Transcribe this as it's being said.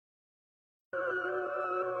Hello,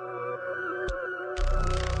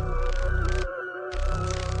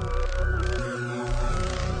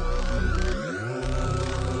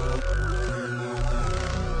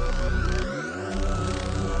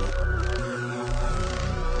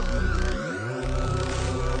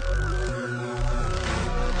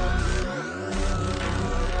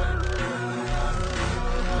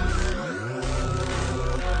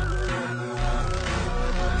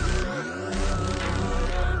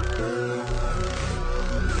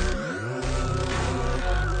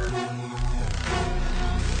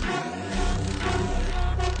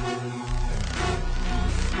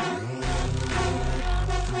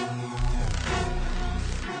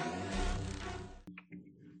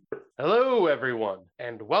 everyone,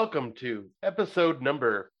 and welcome to episode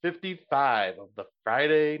number 55 of the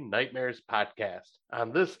Friday Nightmares podcast.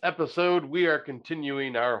 On this episode, we are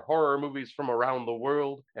continuing our horror movies from around the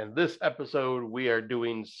world, and this episode, we are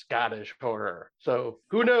doing Scottish horror. So,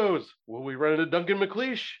 who knows? Will we run into Duncan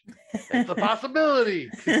McLeish? It's a possibility.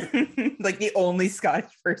 Like the only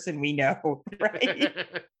Scottish person we know, right?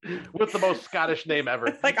 With the most Scottish name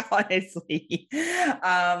ever. Like, honestly.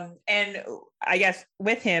 And I guess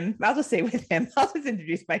with him, I'll just say with him, I'll just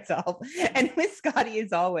introduce myself. And with Scotty,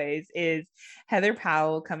 as always, is Heather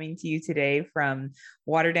Powell, coming to you today from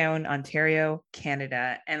Waterdown, Ontario,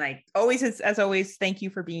 Canada. And as always, thank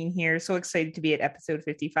you for being here. So excited to be at episode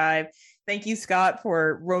 55. Thank you, Scott,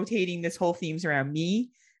 for rotating this whole themes around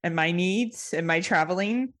me and my needs and my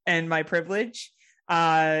traveling and my privilege.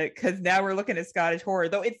 Because now we're looking at Scottish horror,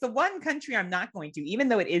 though it's the one country I'm not going to, even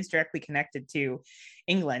though it is directly connected to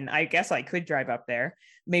England. I guess I could drive up there,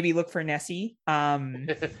 maybe look for Nessie,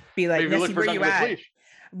 be like, Nessie, where you at?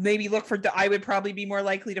 Maybe look for, I would probably be more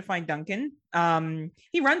likely to find Duncan.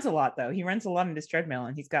 He runs a lot, though. He runs a lot on this treadmill,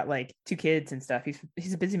 and he's got like 2 kids and stuff.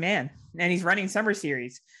 He's a busy man, and he's running summer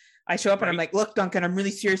series. I show up and I'm like, look, Duncan, I'm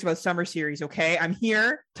really serious about summer series, okay? I'm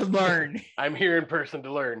here to learn. I'm here in person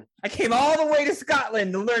to learn. I came all the way to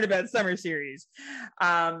Scotland to learn about summer series.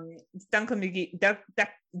 Duncan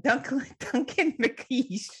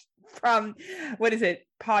McKeish from, what is it,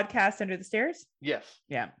 Podcast Under the Stairs? Yes.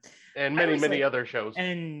 Yeah. And many other shows.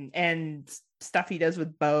 And stuff he does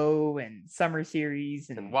with Bo and summer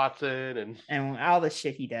series and Watson and all the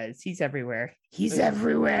shit he does. He's everywhere. He's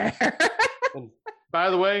everywhere. By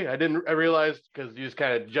the way, I realized, because you just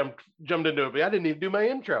kind of jumped into it, but I didn't even do my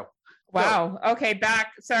intro. Wow. So, okay,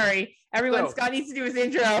 back. Sorry. Everyone, Scott needs to do his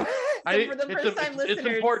intro. For the first time listeners, it's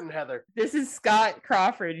important, Heather. This is Scott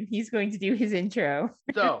Crawford, and he's going to do his intro.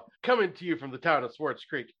 So, coming to you from the town of Swartz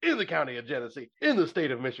Creek, in the county of Genesee, in the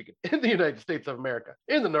state of Michigan, in the United States of America,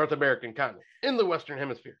 in the North American continent, in the Western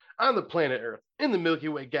Hemisphere, on the planet Earth, in the Milky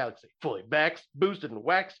Way galaxy, fully vaxxed, boosted, and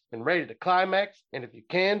waxed, and ready to climax. And if you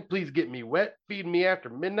can, please get me wet, feed me after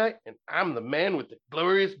midnight, and I'm the man with the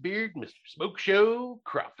glorious beard, Mr. Smoke Show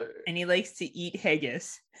Crawford. And he likes to eat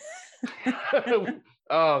haggis.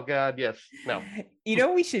 Oh God, yes. No. You know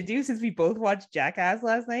what we should do, since we both watched Jackass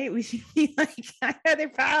last night? We should be like, Heather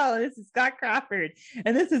Powell, this is Scott Crawford,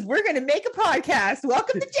 and this is, we're gonna make a podcast.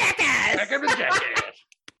 Welcome to Jackass. Welcome to Jackass.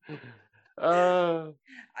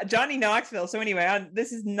 Johnny Knoxville. So anyway,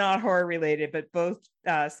 this is not horror related, but both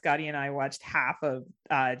Scotty and I watched half of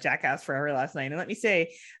Jackass Forever last night. And let me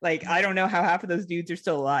say, like, I don't know how half of those dudes are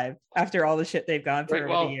still alive after all the shit they've gone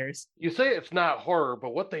through over the years. You say it's not horror,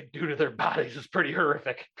 but what they do to their bodies is pretty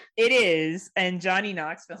horrific. It is. And Johnny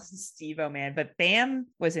Knoxville is Steve-O, man. But Bam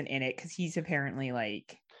wasn't in it because he's apparently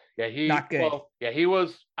like, not good. Well, he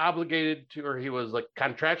was obligated to, or he was like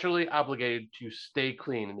contractually obligated to stay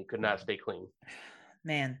clean, and he could not stay clean.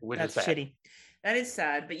 Man, that's shitty. That is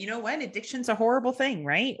sad. But you know what? Addiction's a horrible thing,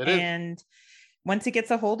 right? And once it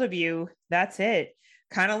gets a hold of you, that's it.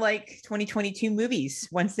 Kind of like 2022 movies.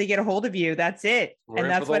 Once they get a hold of you, that's it. And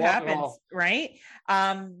that's what happens, right?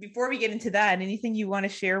 Before we get into that, anything you want to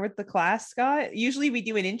share with the class, Scott? Usually we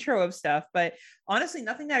do an intro of stuff, but honestly,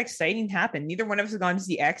 nothing that exciting happened. Neither one of us has gone to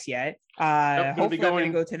see X yet. Hopefully I'm going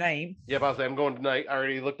to go tonight. Yeah, I'll say I'm going tonight. I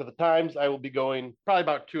already looked at the times. I will be going probably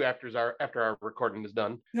about 2 after our recording is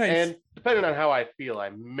done. Nice. And depending on how I feel,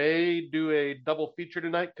 I may do a double feature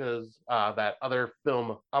tonight, because that other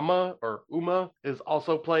film, Uma, is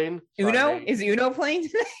also playing. So Is Uno playing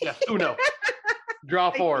today? Yes, Uno.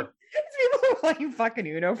 Draw 4. People are playing fucking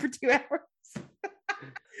Uno for 2 hours.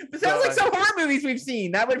 But sounds like some horror movies we've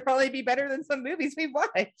seen. That would probably be better than some movies we've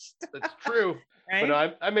watched. That's true. right? But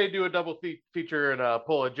no, I may do a double feature and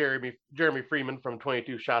pull a Jeremy Freeman from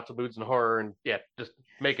 22 Shots of Booze and Horror, and yeah, just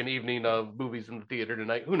make an evening of movies in the theater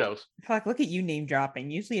tonight. Who knows? Fuck, look at you name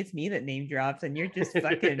dropping. Usually it's me that name drops, and you're just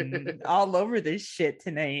fucking all over this shit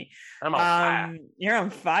tonight. I'm on fire. You're on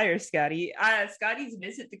fire, Scotty. Scotty's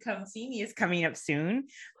visit to come see me is coming up soon.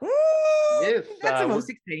 Woo! Yes, That's the most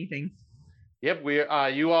exciting thing. Yep, we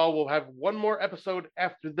you all will have one more episode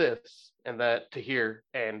after this, and that to hear,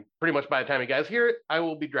 and pretty much by the time you guys hear it, I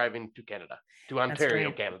will be driving to Canada, to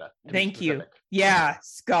Ontario, Canada. Thank you. Yeah,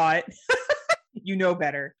 Scott. You know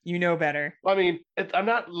better. Well, I mean, I'm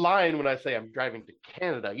not lying when I say I'm driving to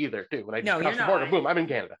Canada either, too. When I cross the border, boom, I'm in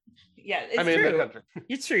Canada. Yeah, it's true. In the country.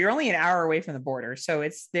 It's true. You're only an hour away from the border, so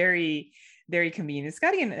it's very, very convenient.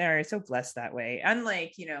 Scotty and I are so blessed that way.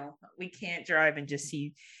 Unlike, we can't drive and just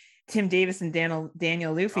see Tim Davis and Daniel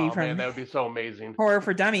Luffy from that would be so amazing. Horror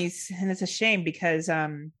for Dummies, and it's a shame because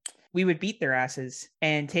we would beat their asses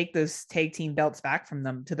and take those tag team belts back from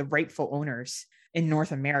them to the rightful owners in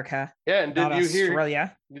North America. Yeah, and did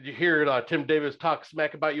you hear Tim Davis talk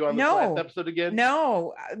smack about you on this last episode again?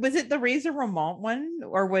 No, was it the Razor Ramon one,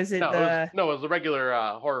 or was it it was the regular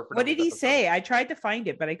Horror for Dummies. What did he say? I tried to find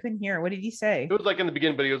it, but I couldn't hear it. What did he say? It was like in the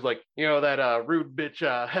beginning, but he was like, that rude bitch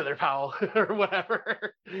Heather Powell or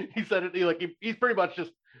whatever. He said it. He's pretty much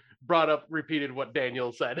just repeated what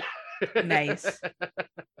Daniel said. Nice.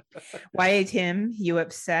 Why, Tim, you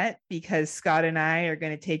upset because Scott and I are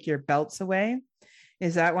going to take your belts away?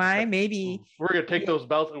 Is that why? Maybe we're going to take those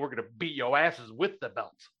belts and we're going to beat your asses with the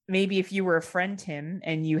belts. Maybe if you were a friend, Tim,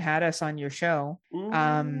 and you had us on your show,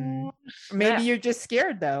 maybe you're just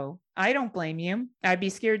scared, though. I don't blame you. I'd be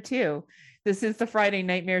scared, too. This is the Friday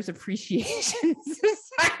Nightmares Appreciation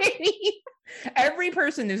Society. Every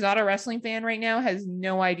person who's not a wrestling fan right now has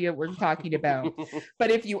no idea what we're talking about. But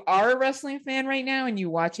if you are a wrestling fan right now and you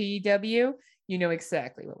watch AEW, you know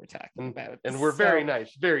exactly what we're talking about. And we're very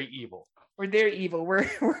nice, very evil. We're very evil. We're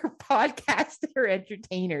podcaster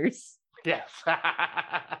entertainers. Yes.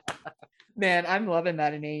 Man, I'm loving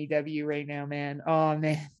that in AEW right now, man. Oh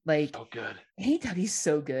man, so good. AEW is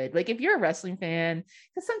so good. Like if you're a wrestling fan,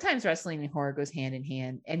 because sometimes wrestling and horror goes hand in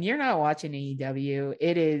hand, and you're not watching AEW,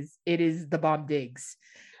 it is the bomb digs.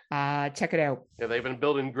 Check it out. Yeah, they've been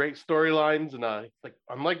building great storylines, and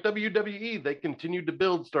unlike WWE, they continue to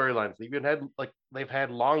build storylines. They've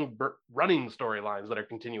had long running storylines that are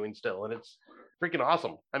continuing still, and it's freaking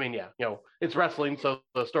awesome. I mean, it's wrestling, so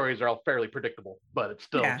the stories are all fairly predictable, but it's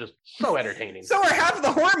still just so entertaining. So are half of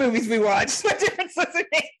the horror movies we watch. What difference does it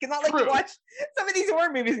make? It's not like you watch some of these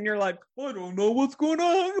horror movies and you're like, I don't know what's going to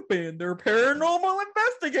happen. They're paranormal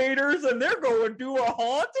investigators and they're going to a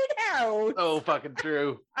haunted house. Oh, fucking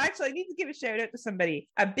true. Actually, I need to give a shout out to somebody.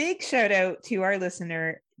 A big shout out to our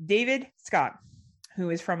listener, David Scott, who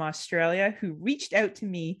is from Australia, who reached out to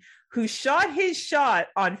me, who shot his shot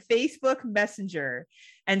on Facebook Messenger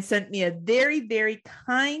and sent me a very, very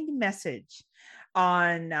kind message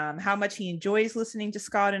on how much he enjoys listening to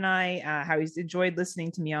Scott and I, how he's enjoyed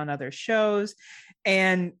listening to me on other shows.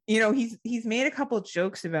 And, he's made a couple of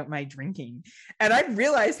jokes about my drinking. And I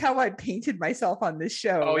realized how I painted myself on this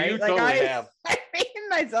show. Oh, right? you totally have. I painted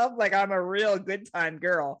myself like I'm a real good time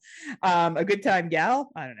girl, a good time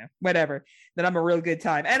gal. I don't know, whatever, that I'm a real good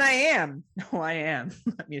time. And I am. No, I am.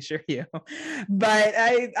 Let me assure you. But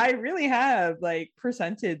I really have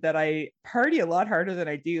presented that I party a lot harder than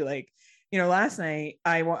I do. Last night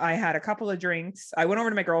I had a couple of drinks. I went over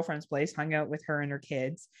to my girlfriend's place, hung out with her and her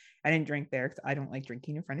kids. I didn't drink there because I don't like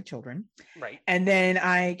drinking in front of children. Right. And then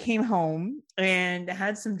I came home and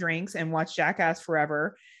had some drinks and watched Jackass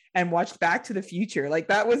Forever and watched Back to the Future.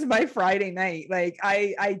 That was my Friday night.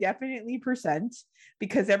 I definitely present,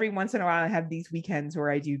 because every once in a while I have these weekends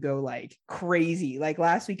where I do go crazy.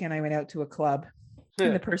 Last weekend I went out to a club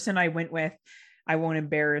and the person I went with, I won't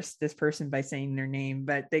embarrass this person by saying their name,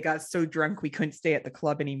 but they got so drunk we couldn't stay at the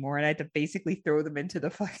club anymore. And I had to basically throw them into the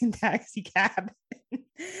fucking taxi cab.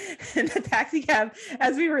 And the taxi cab,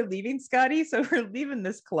 as we were leaving, Scotty, so we're leaving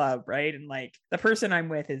this club, right? And the person I'm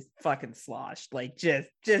with is fucking sloshed,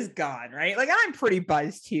 just gone, right? I'm pretty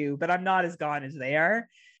buzzed too, but I'm not as gone as they are.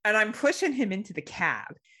 And I'm pushing him into the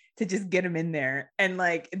cab to just get him in there. And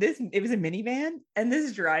it was a minivan, and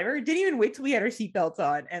this driver didn't even wait till we had our seatbelts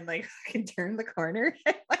on and fucking turned the corner.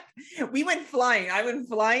 We went flying. I went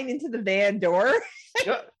flying into the van door.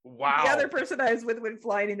 Wow. The other person I was with went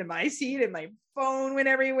flying into my seat, and my phone went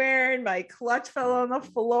everywhere, and my clutch fell on the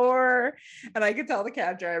floor. And I could tell the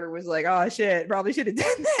cab driver was like, oh shit, probably should have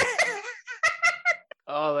done that.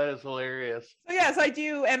 Oh, that is hilarious. So yes, I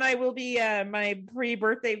do, and I will be my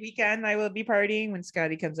pre-birthday weekend. I will be partying when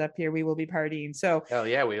Scotty comes up here. We will be partying. So Hell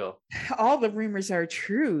yeah, we will. all the rumors are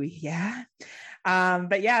true. Yeah.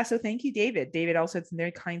 But yeah, so thank you, David. David also had some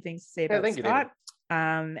very kind things to say about thank you, Scott.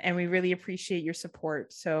 David. And we really appreciate your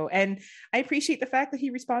support. So, and I appreciate the fact that he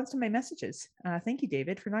responds to my messages. Thank you,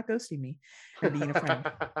 David, for not ghosting me and being a friend.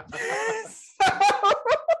 So,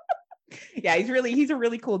 yeah, he's a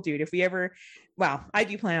really cool dude. If we ever, well, I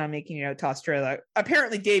do plan on making it out to Australia.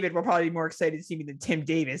 Apparently, David will probably be more excited to see me than Tim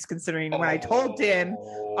Davis, considering when I told Tim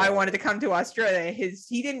I wanted to come to Australia,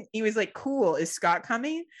 he was like, cool, is Scott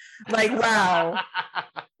coming? Like, wow.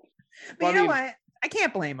 But you know what? I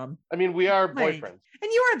can't blame him. I mean, we are boyfriends.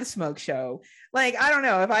 And you are the smoke show. Like, I don't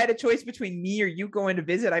know. If I had a choice between me or you going to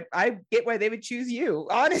visit, I get why they would choose you,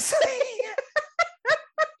 honestly.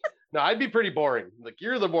 No, I'd be pretty boring. Like,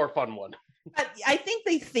 you're the more fun one. I think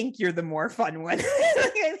they think you're the more fun one. Like,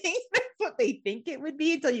 I think that's what they think it would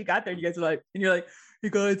be until you got there. And you guys are like, and you're like, you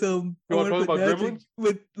guys, you want to talk about Gremlins?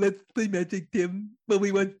 Let's play Magic, Tim. But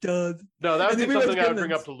we want stars. No, that would be something I would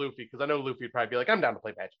bring up to Luffy, because I know Luffy would probably be like, I'm down to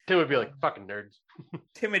play Magic. Tim would be like, fucking nerds.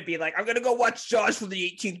 Tim would be like, I'm gonna go watch Jaws for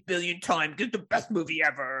the 18th billionth time. It's the best movie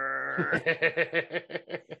ever.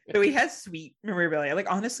 So he has sweet memorabilia. Like,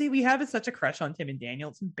 honestly, we have such a crush on Tim and Daniel.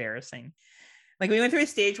 It's embarrassing. Like, we went through a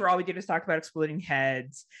stage where all we did was talk about Exploding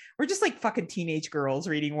Heads. We're just like fucking teenage girls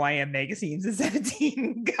reading YM magazines at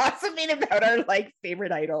 17, gossiping about our like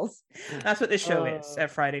favorite idols. That's what this show is at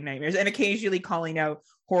Friday Nightmares, and occasionally calling out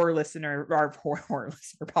horror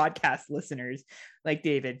podcast listeners like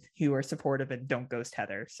David, who are supportive and don't ghost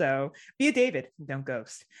Heather. So be a David, don't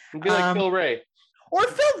ghost. Be like Phil Ray. Or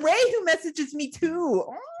Phil Ray, who messages me too.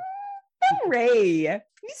 Oh, Phil Ray.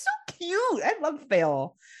 He's so cute. I love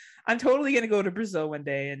Phil. I'm totally going to go to Brazil one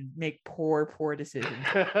day and make poor decisions.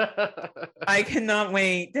 I cannot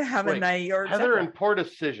wait to have a night. Or Heather and poor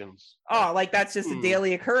decisions. Oh, like that's just a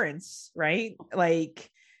daily occurrence, right? Like,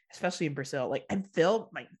 especially in Brazil. Like, and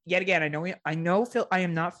Phil, like, yet again, I know Phil, I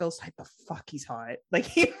am not Phil's type, but fuck, he's hot. Like,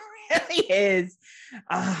 he really is.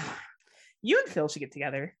 You and Phil should get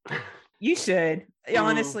together. You should,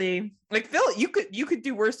 honestly. Like, Phil, you could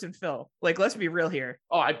do worse than Phil. Like, let's be real here.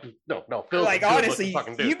 Oh, no, Phil. Like, honestly,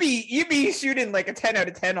 you'd be shooting like a 10 out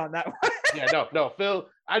of 10 on that one. Yeah, no, Phil.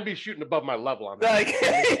 I'd be shooting above my level on that. Like,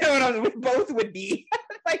 you know, we both would be.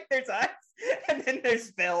 Like, there's us, and then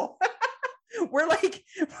there's Phil. we're like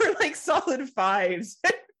solid fives.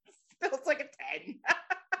 Phil's like a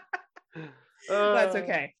 10. That's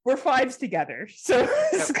okay. We're fives together. So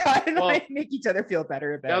Scott and I make each other feel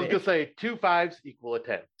better about it. I was gonna say 2 5s equal a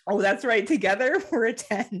 10. Oh, that's right. Together we're a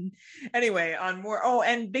 10. Anyway, on more. Oh,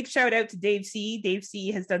 and big shout out to Dave C. Dave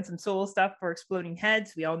C has done some solo stuff for Exploding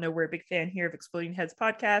Heads. We all know we're a big fan here of Exploding Heads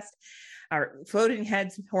podcast, our Exploding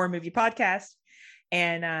Heads horror movie podcast.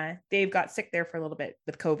 And Dave got sick there for a little bit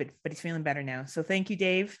with COVID, but he's feeling better now. So thank you,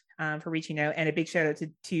 Dave, for reaching out. And a big shout out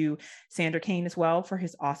to Sander Kane as well for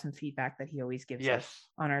his awesome feedback that he always gives us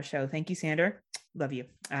on our show. Thank you, Sander. Love you.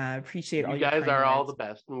 Appreciate all you guys are all the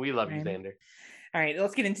best. And we love you, Sander. All right,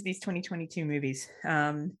 let's get into these 2022 movies.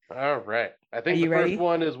 All right. I think the first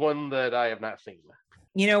one is one that I have not seen.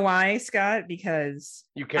 You know why, Scott? Because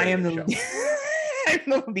I am the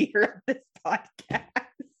leader of this podcast.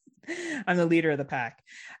 I'm the leader of the pack.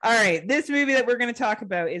 All right. This movie that we're going to talk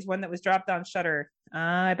about is one that was dropped on Shudder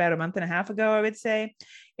about a month and a half ago, I would say.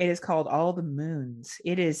 It is called All the Moons.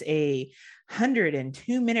 It is a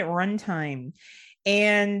 102-minute runtime.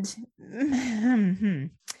 And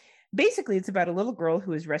basically, it's about a little girl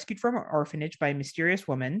who is rescued from an orphanage by a mysterious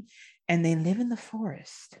woman, and they live in the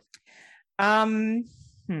forest.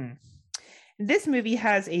 This movie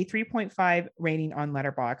has a 3.5 rating on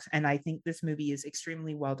Letterboxd, and I think this movie is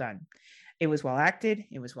extremely well done. It was well acted.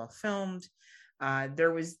 It was well filmed.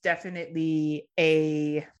 There was definitely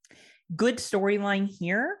a good storyline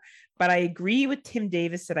here, but I agree with Tim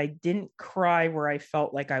Davis that I didn't cry where I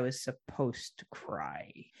felt like I was supposed to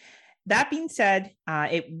cry. That being said,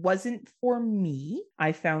 it wasn't for me.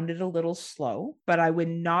 I found it a little slow, but I would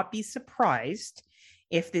not be surprised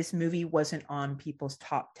if this movie wasn't on people's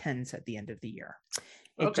top 10s at the end of the year.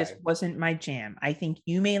 It just wasn't my jam. I think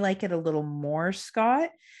you may like it a little more, Scott,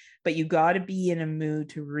 but you got to be in a mood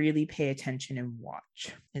to really pay attention and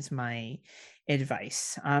watch, is my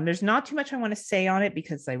advice. There's not too much I want to say on it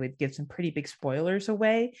because I would give some pretty big spoilers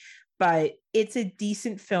away, but it's a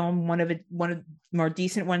decent film, one of the more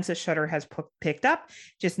decent ones that Shudder has picked up,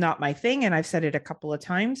 just not my thing. And I've said it a couple of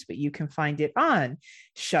times, but you can find it on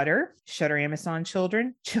Shudder, Amazon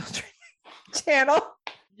Children channel.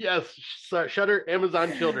 Yes, Shudder,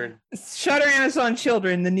 Amazon Children. Shudder Amazon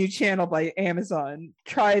Children, the new channel by Amazon.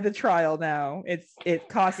 Try the trial now. It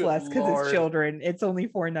costs Good less because it's Lord. children. It's only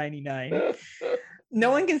 $4.99. No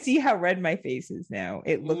one can see how red my face is now.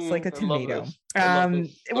 It looks like a tomato. I love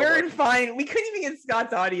this so we're much. fine. We couldn't even get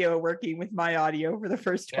Scott's audio working with my audio for the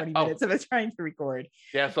first 20 minutes of us trying to record.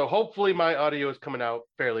 Yeah, so hopefully my audio is coming out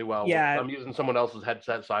fairly well. Yeah. I'm using someone else's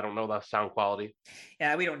headset, so I don't know the sound quality.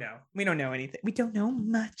 Yeah, we don't know. We don't know anything. We don't know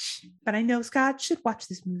much, but I know Scott should watch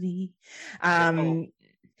this movie.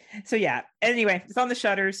 So yeah, anyway, it's on the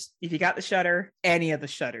Shutters. If you got the Shutter, any of the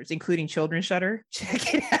Shutters, including Children's Shutter,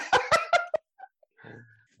 check it out.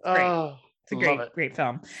 It's a great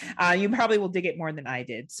film. You probably will dig it more than I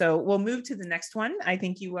did. So we'll move to the next one. I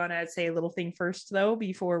think you want to say a little thing first, though,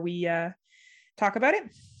 before we talk about it.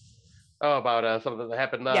 Oh, about something that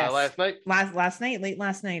happened last night? Late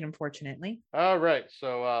last night, unfortunately. All right.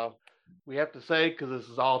 So we have to say, because this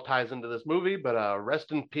is all ties into this movie, but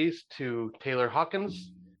rest in peace to Taylor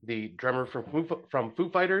Hawkins, the drummer from Foo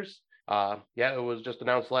Fighters. It was just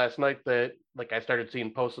announced last night that I started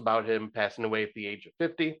seeing posts about him passing away at the age of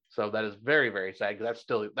 50. So that is very, very sad because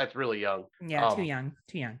that's really young. Yeah, too young.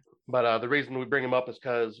 But the reason we bring him up is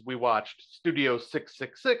because we watched Studio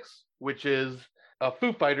 666, which is a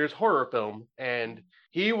Foo Fighters horror film, and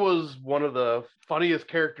he was one of the funniest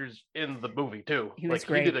characters in the movie too. He was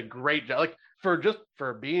great. He did a great job.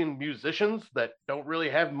 For being musicians that don't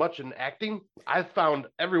really have much in acting, I found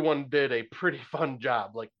everyone did a pretty fun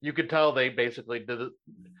job. You could tell they basically did it.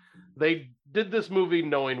 They did this movie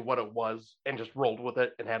knowing what it was and just rolled with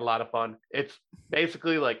it and had a lot of fun. It's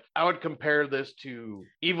basically I would compare this to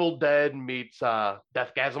Evil Dead meets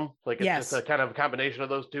Deathgasm. It's just a kind of a combination of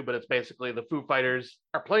those two, but it's basically the Foo Fighters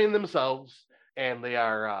are playing themselves and they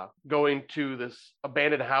are going to this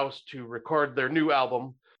abandoned house to record their new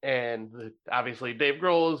album. And obviously Dave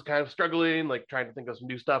Grohl is kind of struggling, trying to think of some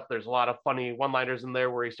new stuff. There's a lot of funny one-liners in there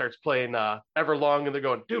where he starts playing Everlong, and they're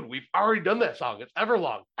going, dude, we've already done that song. It's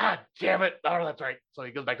Everlong. Ah, damn it. Oh, that's right. So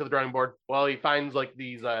he goes back to the drawing board. Well, he finds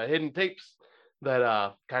these hidden tapes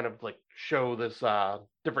that kind of show this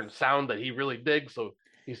different sound that he really digs. So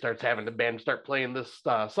he starts having the band start playing this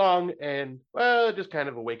song, and it just kind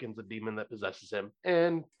of awakens a demon that possesses him,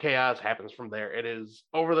 and chaos happens from there. It is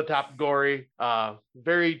over the top gory,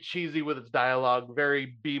 very cheesy with its dialogue,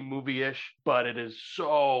 very B-movie-ish, but it is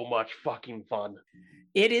so much fucking fun.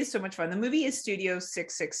 It is so much fun. The movie is Studio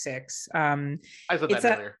 666. I said that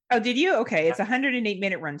earlier. Oh, did you? Okay, it's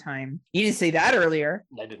 108-minute runtime. You didn't say that earlier.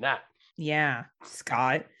 I did not. Yeah,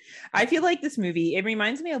 Scott. I feel like this movie, it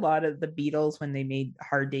reminds me a lot of the Beatles when they made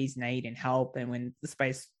Hard Day's Night and Help, and when the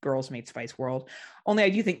Spice Girls made Spice World. Only I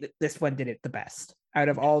do think that this one did it the best out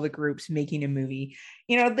of all the groups making a movie.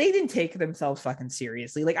 They didn't take themselves fucking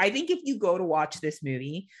seriously. I think if you go to watch this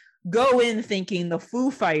movie, go in thinking the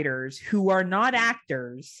Foo Fighters, who are not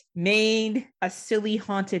actors, made a silly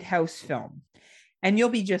haunted house film, and you'll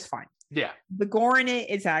be just fine. Yeah. The gore in it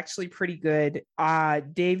is actually pretty good.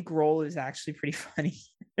 Dave Grohl is actually pretty funny.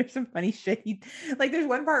 There's some funny shit. There's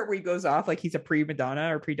one part where he goes off he's a prima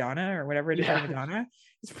donna or whatever it is. Yeah. Madonna.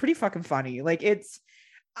 It's pretty fucking funny.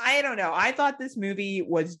 I don't know. I thought this movie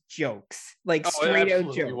was jokes, straight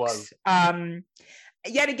out jokes.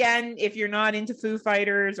 Yet again, if you're not into Foo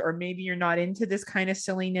Fighters, or maybe you're not into this kind of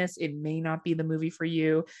silliness, it may not be the movie for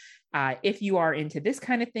you. If you are into this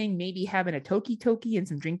kind of thing, maybe having a toki and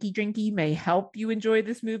some drinky may help you enjoy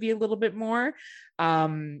this movie a little bit more.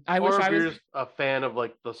 If you're just a fan of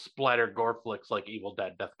the splatter gore flicks like Evil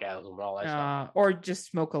Dead, Deathgasm, and all that stuff. Or just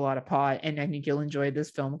smoke a lot of pot, and I think you'll enjoy this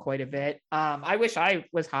film quite a bit. I wish I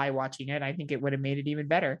was high watching it. I think it would have made it even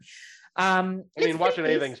better. Watching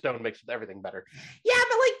anything Stone makes everything better. Yeah,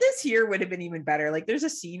 but this here would have been even better. There's a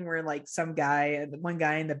scene where one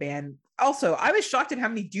guy in the band. Also, I was shocked at how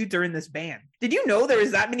many dudes are in this band. Did you know there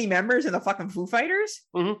was that many members in the fucking Foo Fighters?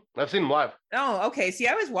 Mm-hmm. I've seen them live. Oh, okay. See,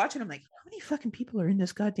 I was watching. I'm like, how many fucking people are in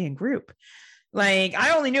this goddamn group?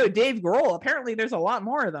 I only knew Dave Grohl. Apparently, there's a lot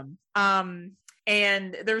more of them.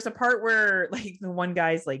 And there's a part where the one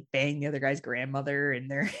guy's banging the other guy's grandmother,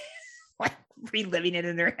 and they're reliving it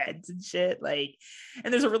in their heads and shit.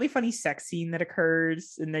 And there's a really funny sex scene that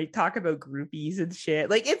occurs, and they talk about groupies and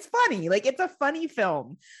shit. It's funny. It's a funny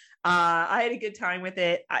film. I had a good time with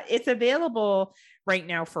it. It's available right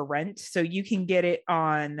now for rent, so you can get it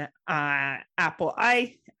on Apple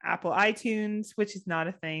iTunes, which is not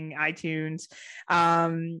a thing. iTunes,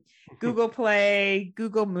 Google Play,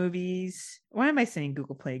 Google Movies, Why am I saying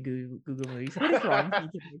Google Play, Google Movies? What is wrong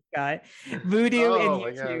with you, Scott? Vudu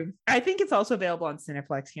and YouTube. I think it's also available on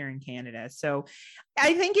Cineplex here in Canada. So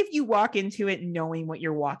I think if you walk into it knowing what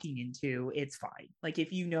you're walking into, it's fine. Like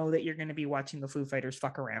if you know that you're going to be watching the Foo Fighters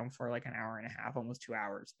fuck around for like an hour and a half, almost 2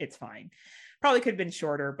 hours, it's fine. Probably could have been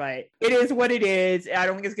shorter, but it is what it is. I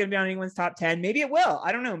don't think it's going to be on anyone's top 10. Maybe it will.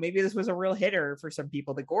 I don't know. Maybe this was a real hitter for some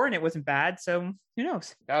people. The gore in it wasn't bad, so who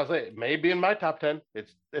knows? I was like, it may be in my top 10.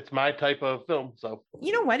 It's my type of film. So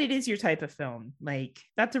you know what? It is your type of film. Like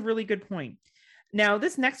that's a really good point. Now,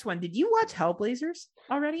 this next one, did you watch Hellblazers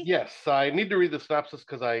already? Yes, I need to read the synopsis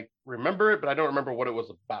because I remember it, but I don't remember what it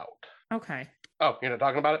was about. Okay. Oh, you're not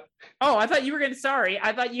talking about it? Oh, I thought you were going to. Sorry,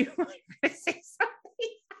 I thought you were going to say something.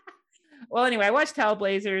 Well, anyway, I watched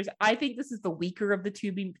Hellblazers. I think this is the weaker of the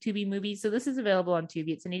Tubi movies. So this is available on Tubi.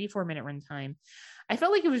 It's an 84-minute runtime. I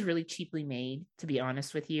felt like it was really cheaply made, to be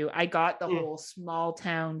honest with you. I got the whole small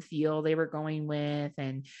town feel they were going with,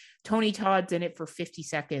 and Tony Todd's in it for 50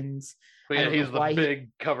 seconds. But yeah, he's the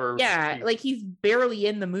big cover. Yeah, like he's barely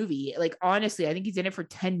in the movie. Like honestly, I think he's in it for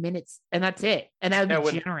 10 minutes, and that's it. And that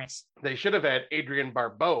would be generous. They should have had Adrienne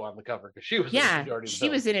Barbeau on the cover because she was she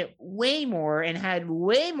was in it way more and had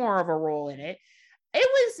way more of a role in it. It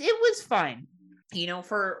was fine. You know,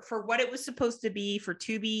 for what it was supposed to be for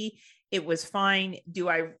Tubi, it was fine. Do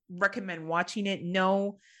I recommend watching it?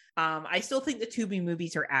 No. I still think the Tubi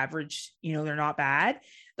movies are average. You know, they're not bad.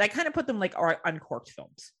 I kind of put them like uncorked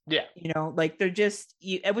films. Yeah. You know, like they're just,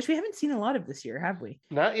 which we haven't seen a lot of this year, have we?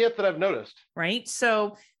 Not yet that I've noticed. Right.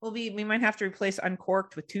 So we might have to replace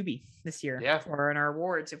Uncorked with Tubi this year. Yeah. For in our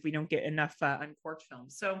awards if we don't get enough uncorked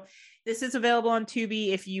films. So this is available on Tubi.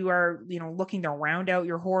 If you are, looking to round out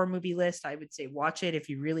your horror movie list, I would say watch it. If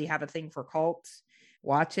you really have a thing for cults,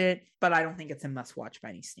 watch it. But I don't think it's a must watch by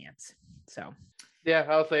any stance. So. Yeah,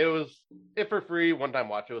 I'll say it was, if for free, one-time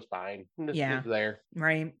watch, it was fine. It's there.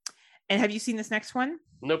 Right. And have you seen this next one?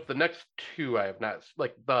 Nope, the next two I have not,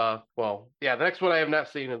 the next one I have not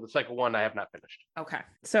seen, and the second one I have not finished. Okay.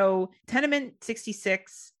 So Tenement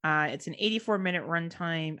 66, it's an 84-minute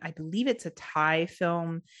runtime. I believe it's a Thai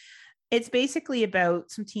film. It's basically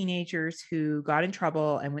about some teenagers who got in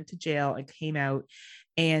trouble and went to jail and came out.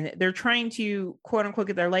 And they're trying to, quote unquote,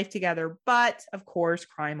 get their life together. But of course,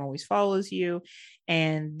 crime always follows you.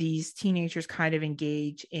 And these teenagers kind of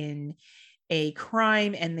engage in a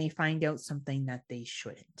crime and they find out something that they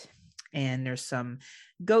shouldn't. And there's some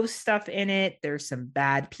ghost stuff in it. There's some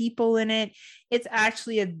bad people in it. It's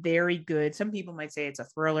actually a very good, some people might say it's a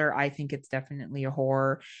thriller. I think it's definitely a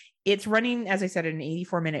horror. It's running, as I said, at an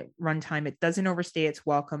 84-minute runtime. It doesn't overstay its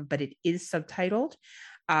welcome, but it is subtitled.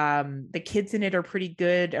 The kids in it are pretty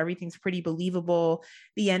good. Everything's pretty believable.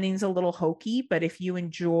 The ending's a little hokey, but if you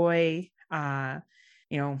enjoy, I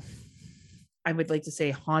would like to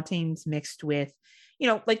say hauntings mixed with,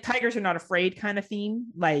 like Tigers Are Not Afraid kind of theme,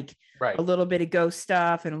 like a little bit of ghost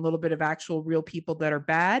stuff and a little bit of actual real people that are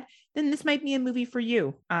bad, then this might be a movie for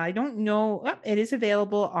you. I don't know. It is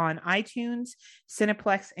available on iTunes,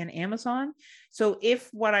 Cineplex, and Amazon. So if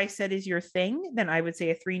what I said is your thing, then I would say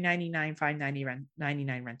a $3.99,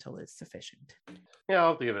 $5.99 rental is sufficient. Yeah,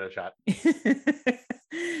 I'll have to give it a shot.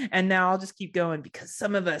 And now I'll just keep going because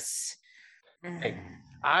some of us... Hey,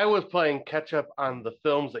 I was playing catch up on the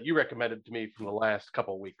films that you recommended to me from the last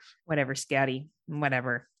couple of weeks. Whatever, Scotty.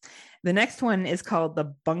 Whatever. The next one is called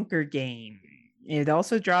The Bunker Game. It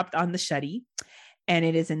also dropped on the Shuddy, and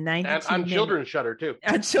it is a 92 and on Children's Shudder too.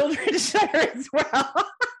 On Children's Shudder as well.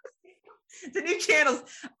 The new channels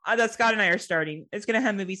that Scott and I are starting. It's going to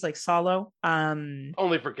have movies like Solo.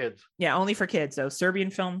 Only for kids. Yeah, only for kids. So Serbian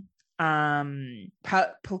film.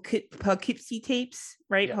 Poughkeepsie tapes,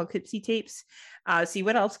 right? Yeah. Poughkeepsie tapes. See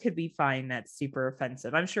what else could we find that's super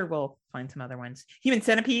offensive? I'm sure we'll find some other ones. Human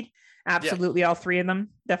Centipede, absolutely, all three of them.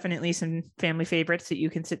 Definitely some family favorites that you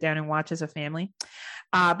can sit down and watch as a family.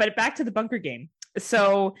 But back to The Bunker Game.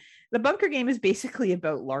 So The Bunker Game is basically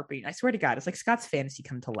about LARPing. I swear to God, it's like Scott's fantasy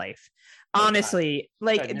come to life. Honestly,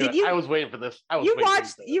 I was waiting for this. You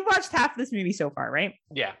watched half of this movie so far, right?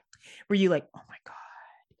 Yeah. Were you like, oh my God?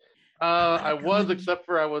 I was, except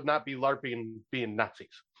for I would not be LARPing being Nazis.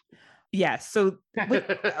 Yes. So,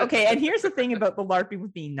 okay. And here's the thing about the LARPing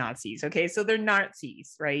with being Nazis. Okay. So they're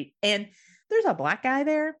Nazis, right? And there's a black guy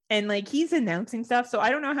there and like he's announcing stuff. So I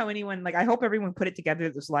don't know how anyone, I hope everyone put it together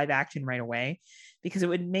that this live action right away because it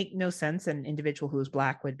would make no sense an individual who is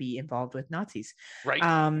black would be involved with Nazis. Right.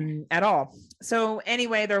 At all. So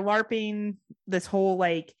anyway, they're LARPing this whole,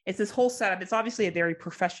 it's this whole setup. It's obviously a very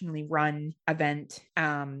professionally run event.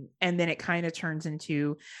 And then it kind of turns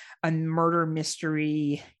into a murder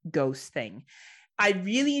mystery ghost thing. I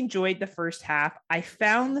really enjoyed the first half. I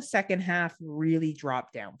found the second half really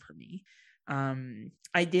dropped down for me.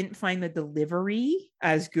 I didn't find the delivery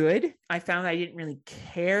as good. I found I didn't really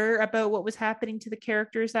care about what was happening to the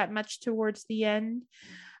characters that much towards the end.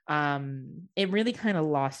 It really kind of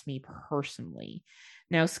lost me personally.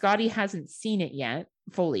 Now, Scotty hasn't seen it yet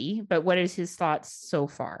fully, but what is his thoughts so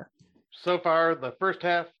far? So far, the first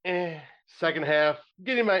half, second half,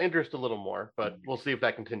 getting my interest a little more, but we'll see if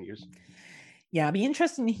that continues. Yeah, it'd be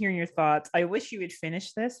interesting to hear your thoughts. I wish you would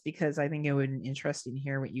finish this because I think it would be interesting to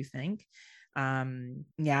hear what you think.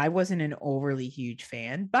 Yeah, I wasn't an overly huge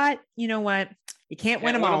fan, but you know what? You can't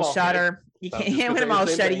win them all, Shutter. You can't win them all,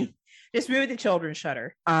 Shuddy. Just move the children,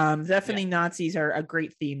 Shutter. Definitely Nazis are a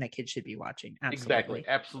great theme that kids should be watching. Absolutely.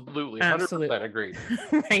 Absolutely. 100% agreed.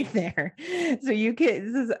 Right there. So you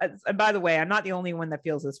can, this is, by the way, I'm not the only one that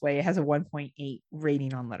feels this way. It has a 1.8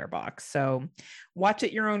 rating on Letterboxd. So watch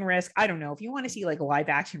at your own risk. I don't know if you want to see like live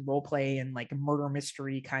action role play and like murder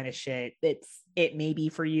mystery kind of shit. It may be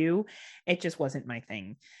for you. It just wasn't my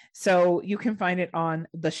thing. So you can find it on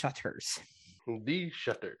The Shutters. The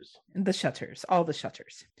Shutters. The Shutters. All the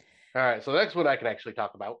Shutters. All right, so the next one I can actually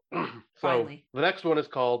talk about. Finally. The next one is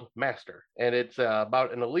called Master, and it's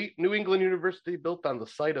about an elite New England university built on the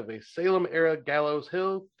site of a Salem-era gallows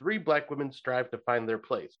hill. 3 Black women strive to find their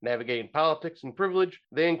place. Navigating politics and privilege,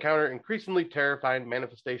 they encounter increasingly terrifying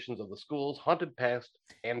manifestations of the school's haunted past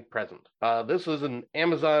and present. This is an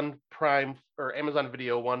Amazon Prime or Amazon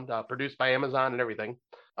Video one, produced by Amazon and everything.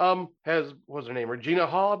 What's her name? Regina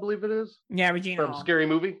Hall, I believe it is. Yeah, Regina from Hall. Scary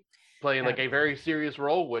Movie. Playing like a very serious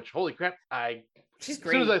role, which holy crap, she's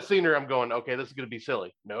great. As soon as I seen her, I'm going, okay, this is gonna be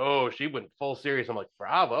silly. No, she went full serious. I'm like,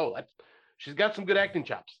 bravo, she's got some good acting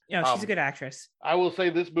chops. Yeah, she's a good actress. I will say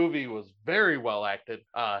this movie was very well acted.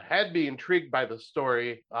 Had me intrigued by the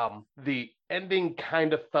story. The ending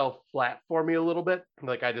kind of fell flat for me a little bit.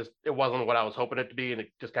 Like it wasn't what I was hoping it to be, and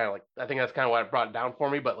it just kind of like, I think that's kind of what it brought it down for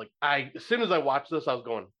me. But like as soon as I watched this, I was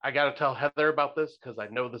going, I got to tell Heather about this because I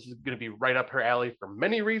know this is going to be right up her alley for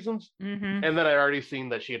many reasons. Mm-hmm. And then I already seen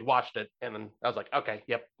that she had watched it, and then I was like, okay,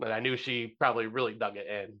 yep. And I knew she probably really dug it.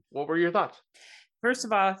 And what were your thoughts? First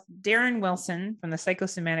of all, Darren Wilson from the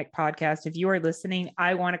Psychosemantic podcast, if you are listening,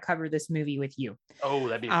 I want to cover this movie with you. Oh,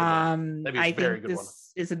 that'd be a good one. That'd be a very good one.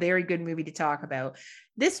 This is a very good movie to talk about.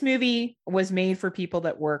 This movie was made for people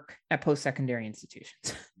that work at post-secondary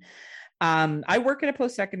institutions. I work at a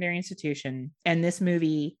post-secondary institution, and this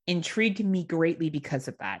movie intrigued me greatly because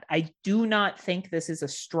of that. I do not think this is a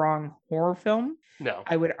strong horror film. No.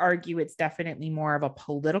 I would argue it's definitely more of a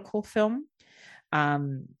political film.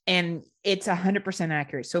 And it's 100%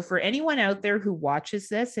 accurate. So for anyone out there who watches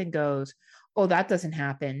this and goes, oh, that doesn't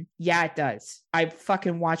happen. Yeah, it does. I've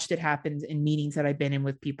fucking watched it happen in meetings that I've been in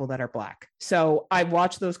with people that are Black. So I've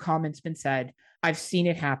watched those comments been said. I've seen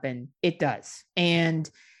it happen. It does. And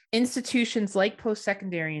institutions like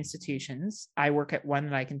post-secondary institutions, I work at one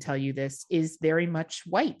that I can tell you this is very much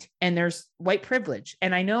white, and there's white privilege.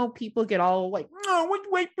 And I know people get all like, oh, what's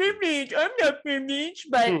white privilege? I'm not privileged,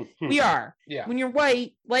 but we are. Yeah. When you're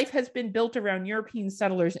white, life has been built around European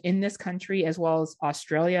settlers in this country, as well as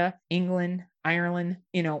Australia, England, Ireland,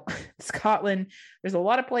 Scotland. There's a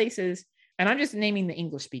lot of places. And I'm just naming the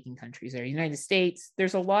English-speaking countries there. United States,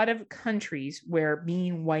 there's a lot of countries where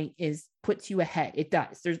being white puts you ahead. It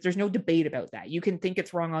does. There's no debate about that. You can think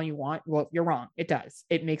it's wrong all you want. Well, you're wrong. It does.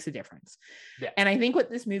 It makes a difference. Yeah. And I think what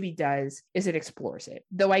this movie does is it explores it.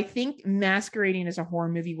 Though I think masquerading as a horror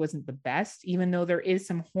movie wasn't the best, even though there is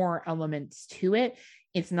some horror elements to it,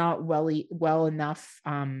 it's not well enough.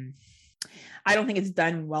 I don't think it's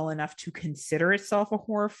done well enough to consider itself a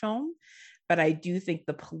horror film. But I do think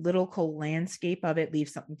the political landscape of it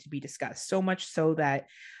leaves something to be discussed. So much so that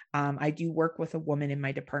I do work with a woman in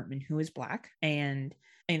my department who is Black. And,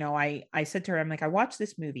 I said to her, I'm like, I watched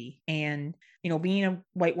this movie and, being a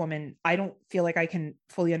white woman, I don't feel like I can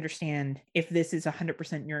fully understand if this is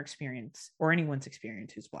 100% your experience or anyone's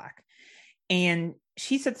experience who's Black. And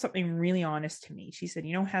she said something really honest to me. She said,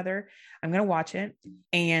 Heather, I'm going to watch it.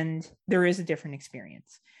 And there is a different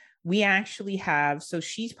experience. We actually have, so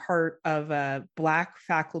she's part of a Black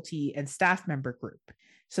faculty and staff member group.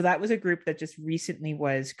 So that was a group that just recently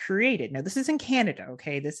was created. Now, this is in Canada,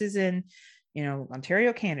 okay? This is in,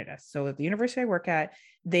 Ontario, Canada. So at the university I work at,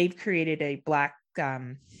 they've created a Black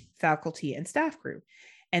faculty and staff group.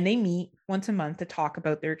 And they meet once a month to talk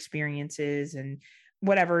about their experiences and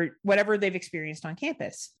whatever they've experienced on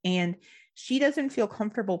campus. And she doesn't feel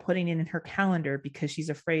comfortable putting it in her calendar because she's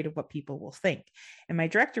afraid of what people will think. And my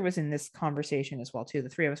director was in this conversation as well too. The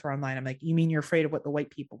three of us were online. I'm like, you mean you're afraid of what the white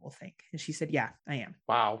people will think? And she said, yeah, I am.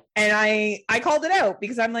 Wow. And I called it out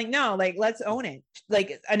because I'm like, no, like, let's own it.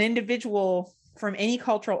 Like an individual from any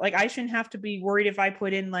cultural, like I shouldn't have to be worried if I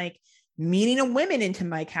put in like meeting of women into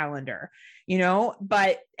my calendar,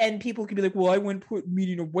 and people could be like, well, I wouldn't put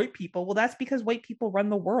meeting of white people. Well, that's because white people run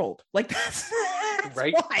the world. Like that's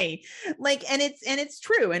right. why. Like, and it's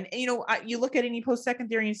true. And you look at any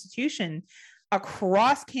post-secondary institution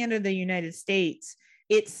across Canada, the United States,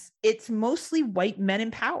 it's mostly white men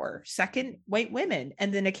in power, second white women,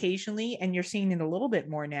 and then occasionally, and you're seeing it a little bit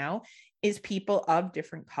more now, is people of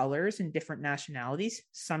different colors and different nationalities.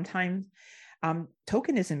 Sometimes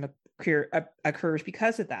tokenism occurs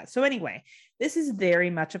because of that. So anyway, this is very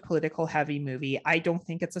much a political heavy movie. I don't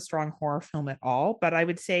think it's a strong horror film at all, but I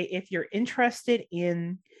would say if you're interested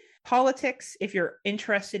in politics, if you're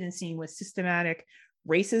interested in seeing what systematic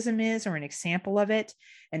racism is, or an example of it,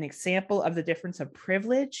 an example of the difference of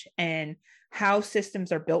privilege and how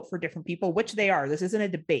systems are built for different people, which they are. This isn't a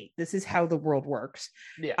debate. This is how the world works.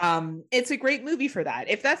 Yeah. It's a great movie for that.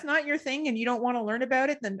 If that's not your thing and you don't want to learn about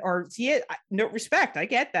it, then or see it, no respect. I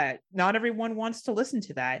get that. Not everyone wants to listen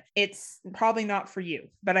to that. It's probably not for you.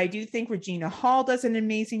 But I do think Regina Hall does an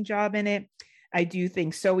amazing job in it. I do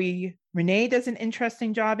think Zoe Renee does an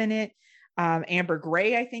interesting job in it. Amber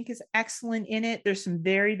Gray, I think, is excellent in it. There's some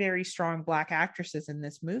very, very strong Black actresses in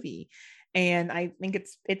this movie. And I think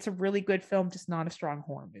it's a really good film, just not a strong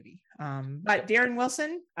horror movie. But Darren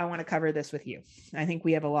Wilson, I want to cover this with you. I think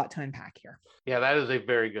we have a lot to unpack here. Yeah, that is a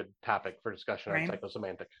very good topic for discussion on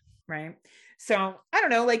psychosemantic. Right. So I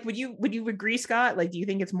don't know, like, would you agree, Scott? Like, do you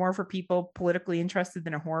think it's more for people politically interested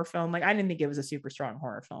than a horror film? Like, I didn't think it was a super strong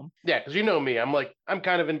horror film. Yeah, because you know me, I'm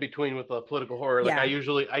kind of in between with the political horror. Like, I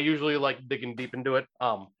usually like digging deep into it.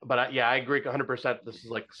 But I agree 100%. This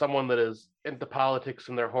is like someone that is into politics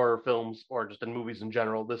in their horror films or just in movies in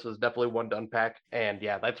general. This is definitely one to unpack. And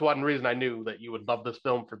yeah, that's one reason I knew that you would love this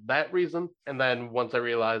film for that reason. And then once I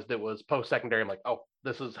realized it was post-secondary, I'm like, oh,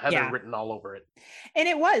 this is Heather written all over it. And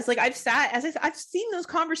it was like, I've seen those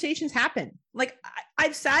conversations happen. Like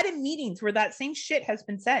I've sat in meetings where that same shit has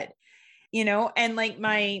been said, and like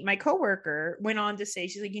my coworker went on to say,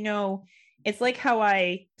 she's like, it's like how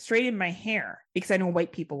I straighten my hair because I know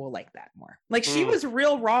white people will like that more. Like she was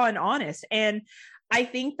real raw and honest. And I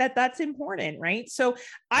think that that's important, right? So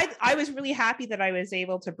I was really happy that I was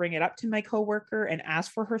able to bring it up to my coworker and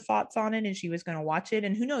ask for her thoughts on it, and she was going to watch it.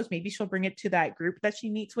 And who knows, maybe she'll bring it to that group that she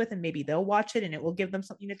meets with, and maybe they'll watch it, and it will give them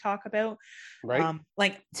something to talk about. Right.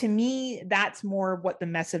 Like to me, that's more what the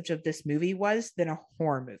message of this movie was than a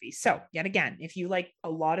horror movie. So yet again, if you like a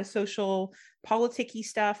lot of social politicky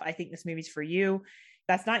stuff, I think this movie's for you.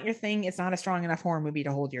 That's not your thing, it's not a strong enough horror movie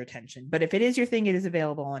to hold your attention. But if it is your thing, it is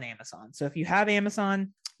available on Amazon. So if you have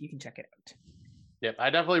Amazon, you can check it out. Yep, I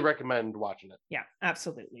definitely recommend watching it. Yeah,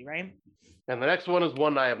 absolutely, right? And the next one is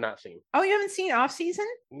one I have not seen. Oh, you haven't seen Off Season?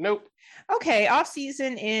 Nope. Okay, Off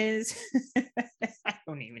Season is... I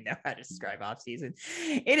don't even know how to describe Off Season.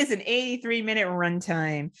 It is an 83-minute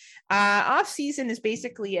runtime. Off Season is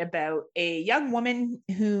basically about a young woman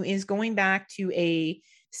who is going back to a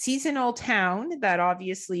seasonal town that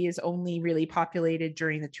obviously is only really populated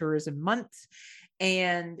during the tourism months,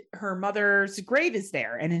 and her mother's grave is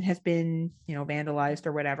there and it has been vandalized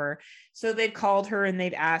or whatever, so they've called her and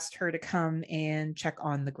they've asked her to come and check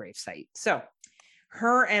on the gravesite. So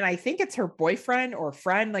her and I think it's her boyfriend or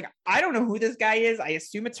friend, like I don't know who this guy is, I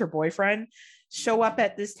assume it's her boyfriend, show up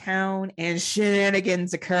at this town and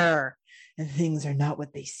shenanigans occur and things are not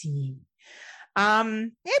what they seem.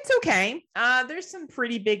 It's okay. There's some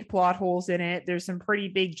pretty big plot holes in it. There's some pretty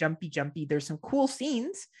big jumpy. There's some cool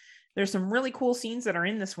scenes. There's some really cool scenes that are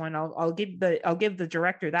in this one. I'll give the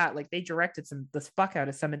director that. Like they directed the fuck out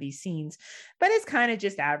of some of these scenes, but it's kind of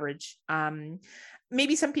just average.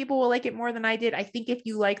 Maybe some people will like it more than I did. I think if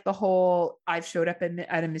you like the whole, I've showed up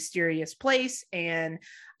at a mysterious place and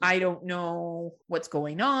I don't know what's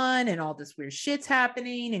going on and all this weird shit's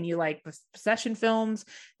happening, and you like possession films,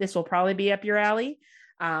 this will probably be up your alley.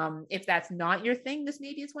 If that's not your thing, this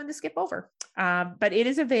maybe is one to skip over. But it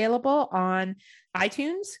is available on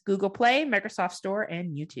iTunes, Google Play, Microsoft Store,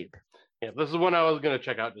 and YouTube. Yeah, this is one I was going to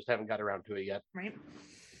check out, just haven't got around to it yet. Right.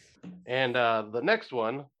 And the next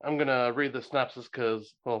one, I'm going to read the synopsis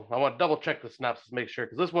because, I want to double check the synopsis, make sure,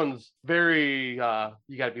 because this one's very, you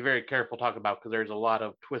got to be very careful talking about because there's a lot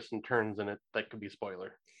of twists and turns in it that could be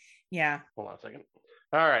spoiler. Yeah. Hold on a second.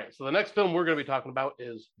 All right. So the next film we're going to be talking about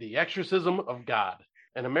is The Exorcism of God.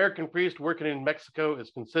 An American priest working in Mexico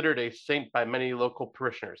is considered a saint by many local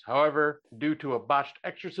parishioners. However, due to a botched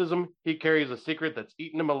exorcism, he carries a secret that's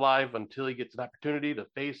eaten him alive until he gets an opportunity to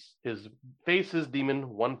face his demon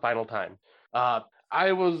one final time.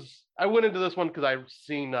 I went into this one because I've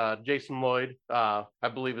seen Jason Lloyd. I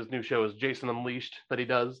believe his new show is Jason Unleashed that he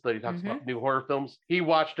talks about new horror films. He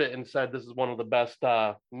watched it and said this is one of the best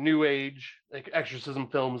new age exorcism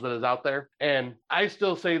films that is out there. And I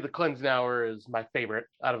still say The Cleansing Hour is my favorite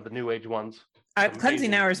out of the new age ones.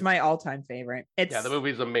 Cleansing Hour is my all-time favorite. The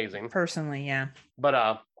movie's amazing. Personally, yeah.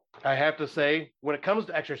 But I have to say, when it comes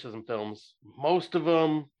to exorcism films, most of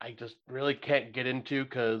them I just really can't get into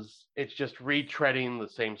because it's just retreading the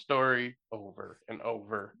same story over and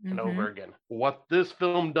over and over again. What this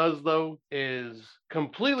film does, though, is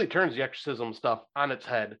completely turns the exorcism stuff on its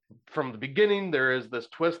head. From the beginning, there is this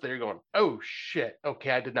twist that you're going, oh shit,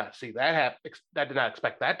 okay, I did not see that happen. I did not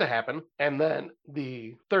expect that to happen. And then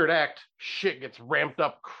the third act, shit gets ramped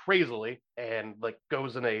up crazily and like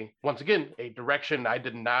goes in once again, a direction I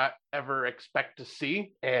did not ever expect to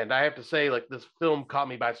see. And I have to say, like, this film caught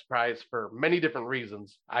me by surprise for many different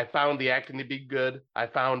reasons. I found the acting to be good. I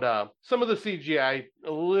found some of the CGI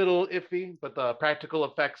a little iffy, but the practical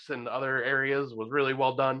effects in other areas was really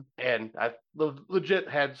well done. And I legit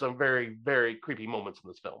had some very, very creepy moments in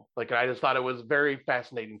this film. Like, I just thought it was a very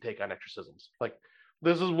fascinating take on exorcisms. Like,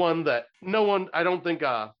 this is one that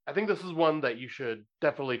I think this is one that you should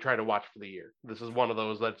definitely try to watch for the year. This is one of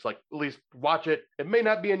those that's like, at least watch it. It may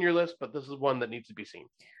not be in your list, but this is one that needs to be seen.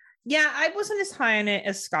 Yeah, I wasn't as high on it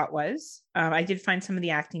as Scott was. I did find some of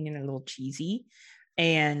the acting in a little cheesy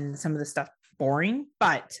and some of the stuff boring,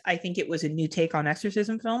 but I think it was a new take on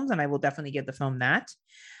exorcism films, and I will definitely give the film that.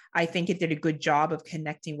 I think it did a good job of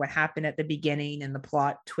connecting what happened at the beginning and the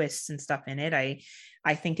plot twists and stuff in it.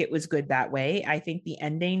 I think it was good that way. I think the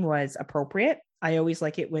ending was appropriate. I always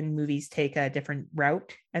like it when movies take a different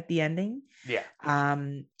route at the ending. Yeah.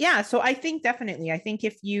 So I think definitely,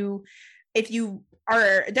 if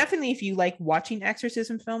you like watching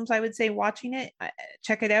exorcism films, I would say watching it,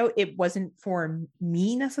 check it out. It wasn't for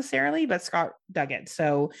me necessarily, but Scott dug it.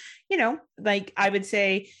 So, like I would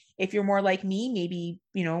say, if you're more like me, maybe,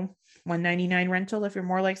 $199 rental. If you're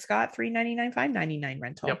more like Scott, $399, $599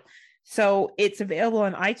 rental. Yep. So it's available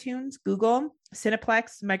on iTunes, Google,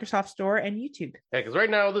 Cineplex, Microsoft Store, and YouTube. Yeah, because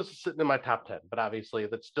right now this is sitting in my top 10, but obviously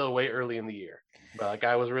that's still way early in the year. But like,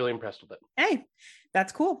 I was really impressed with it. Hey,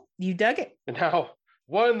 that's cool. You dug it. And now,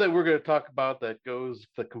 one that we're going to talk about that goes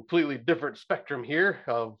the completely different spectrum here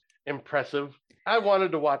of impressive. I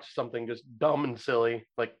wanted to watch something just dumb and silly.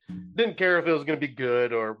 Like, didn't care if it was going to be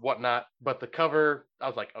good or whatnot, but the cover, I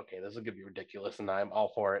was like, okay, this is going to be ridiculous, and I'm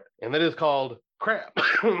all for it. And that is called Crab.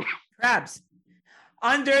 Crabs.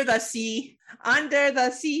 Under the sea. Under the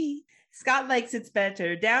sea. Scott likes it's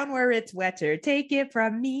better. Down where it's wetter. Take it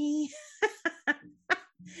from me.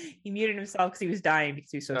 He muted himself because he was dying because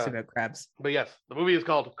he was so excited about crabs. But yes, the movie is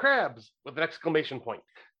called Crabs with an exclamation point.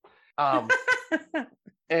 And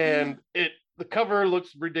the cover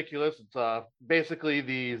looks ridiculous. It's basically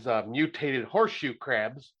these mutated horseshoe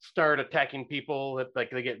crabs start attacking people.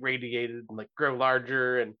 Like they get radiated and like grow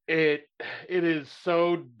larger, and it is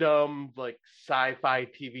so dumb, like sci-fi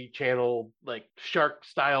TV channel like shark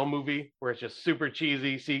style movie where it's just super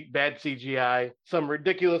cheesy, bad CGI, some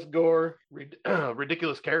ridiculous gore,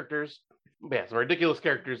 ridiculous characters. Yeah, some ridiculous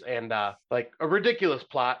characters and like a ridiculous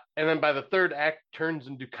plot. And then by the third act turns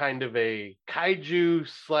into kind of a kaiju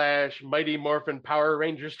 / Mighty Morphin Power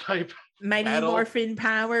Rangers type. Mighty battle. Morphin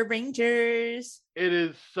Power Rangers. It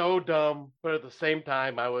is so dumb, but at the same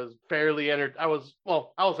time, I was fairly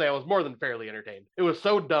I'll say I was more than fairly entertained. It was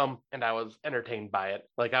so dumb, and I was entertained by it.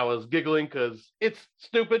 Like, I was giggling because it's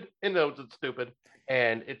stupid. It knows it's stupid,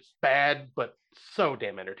 and it's bad, but so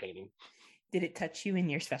damn entertaining. Did it touch you in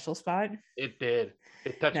your special spot? It did.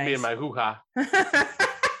 It touched me in my hoo-ha.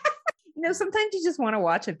 Sometimes you just want to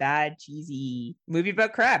watch a bad, cheesy movie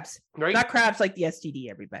about crabs. Right? Not crabs like the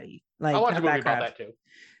STD, everybody. Like, I'll watch a movie about that too.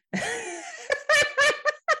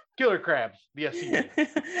 Killer crabs, the STD.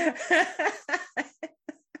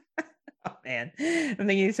 Oh, man. I'm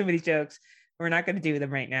thinking of so many jokes. We're not going to do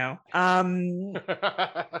them right now.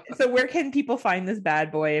 So where can people find this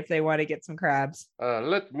bad boy if they want to get some crabs?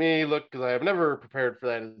 Let me look, because I have never prepared for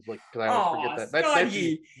that. It's like, because I always forget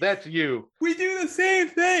that. That's you. We do the same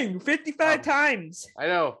thing 55 times. I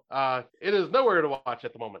know. It is nowhere to watch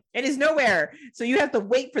at the moment. It is nowhere. So you have to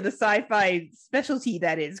wait for the sci-fi specialty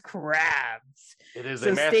that is crabs. It is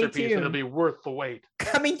a masterpiece, and it'll be worth the wait.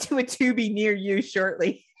 Coming to a Tubi near you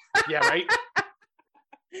shortly. Yeah, right?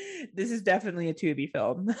 This is definitely a Tubi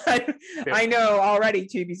film. I know already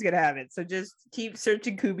Tubi's gonna have it, so just keep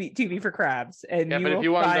searching Tubi for crabs, and Yeah, you but if will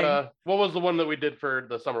you want, find. what was the one that we did for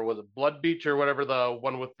the summer? Was it Blood Beach or whatever? The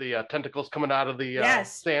one with the tentacles coming out of the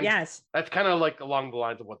Yes, sand. yes. That's kind of like along the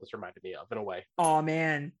lines of what this reminded me of, in a way. Oh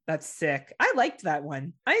man, that's sick. I liked that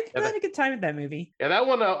one. I had a good time with that movie. Yeah, that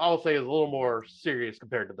one I'll say is a little more serious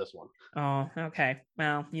compared to this one. Oh, okay.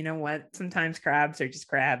 Well, you know what? Sometimes crabs are just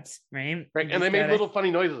crabs, right? Right, and they made little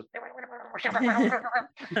funny noises.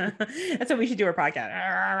 That's what we should do our podcast.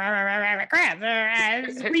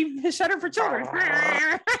 Crabs, Shutter for Children.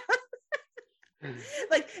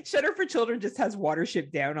 Like Shutter for Children just has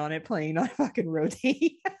Watership Down on it playing on fucking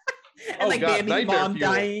rotate. And like Bambi's mom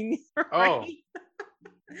dying. Oh.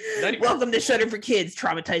 Welcome to Shutter for Kids.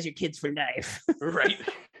 Traumatize your kids for life. Right.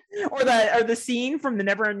 Or the scene from the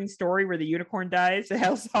Never-Ending Story where the unicorn dies. It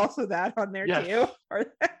has also that on there too. Or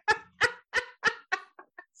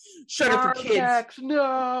Shutter for Kids.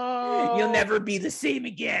 No. You'll never be the same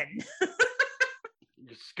again.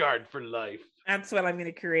 You're scarred for life. That's what I'm going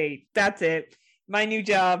to create. That's it. My new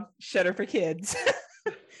job, Shutter for Kids.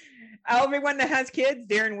 Everyone that has kids,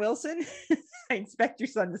 Darren Wilson, I expect your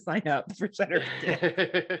son to sign up for Shutter for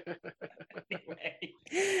Kids. Anyway,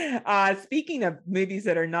 speaking of movies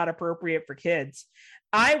that are not appropriate for kids,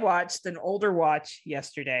 I watched an older watch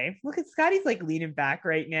yesterday. Look at Scotty's like leaning back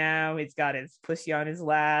right now. He's got his pussy on his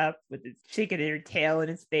lap with his chicken ear tail in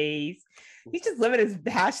his face. He's just living his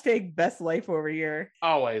hashtag best life over here.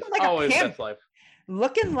 Always best life.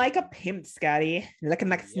 Looking like a pimp, Scotty. Looking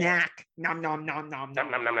like a snack. Nom nom nom nom nom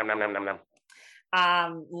nom nom nom nom nom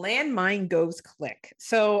nom. Landmine Goes Click.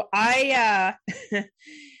 So I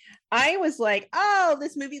I was like, oh,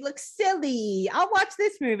 this movie looks silly. I'll watch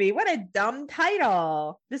this movie. What a dumb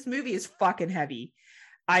title. This movie is fucking heavy.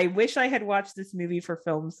 I wish I had watched this movie for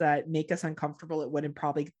films that make us uncomfortable. It would have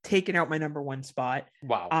probably taken out my number one spot.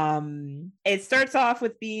 Wow. It starts off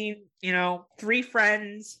with being, three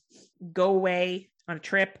friends go away on a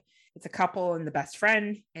trip. It's a couple and the best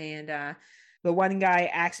friend. And the one guy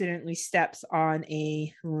accidentally steps on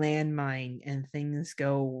a landmine and things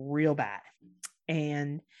go real bad.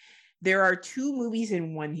 And there are two movies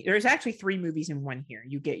in one. There's actually three movies in one here.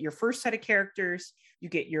 You get your first set of characters, you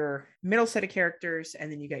get your middle set of characters,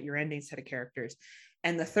 and then you get your ending set of characters.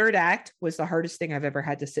 And the third act was the hardest thing I've ever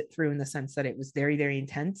had to sit through in the sense that it was very, very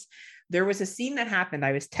intense. There was a scene that happened.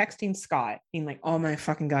 I was texting Scott being like, oh my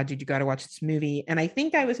fucking God, dude, you got to watch this movie. And I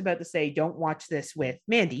think I was about to say, don't watch this with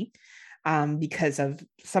Mandy. Because of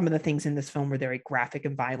some of the things in this film were very graphic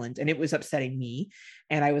and violent, and it was upsetting me.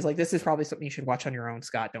 And I was like, this is probably something you should watch on your own,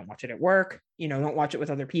 Scott. Don't watch it at work. Don't watch it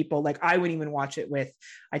with other people. Like I wouldn't even watch it with,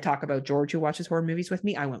 I talk about George who watches horror movies with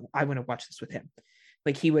me. I wouldn't watch this with him.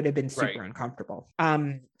 Like he would have been super uncomfortable.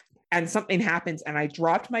 And something happens and I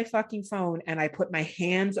dropped my fucking phone and I put my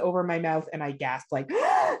hands over my mouth and I gasped like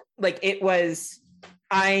it was,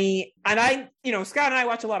 Scott and I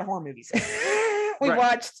watch a lot of horror movies. We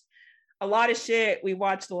watched a lot of shit. We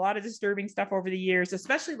watched a lot of disturbing stuff over the years,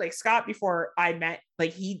 especially like Scott before I met,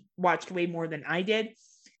 like he watched way more than I did.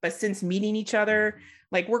 But since meeting each other,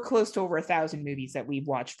 like we're close to over 1,000 movies that we've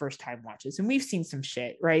watched first time watches. And we've seen some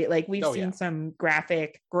shit, right? Like we've seen some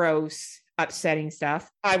graphic, gross, upsetting stuff.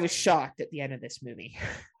 I was shocked at the end of this movie.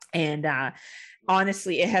 And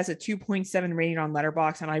honestly, it has a 2.7 rating on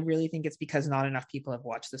Letterboxd. And I really think it's because not enough people have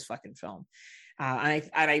watched this fucking film.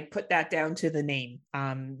 I put that down to the name.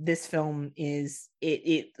 This film is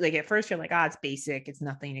it like at first you're like, it's basic. It's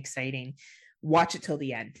nothing exciting. Watch it till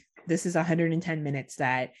the end. This is 110 minutes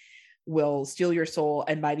that will steal your soul.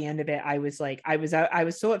 And by the end of it, I was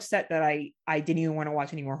so upset that I didn't even want to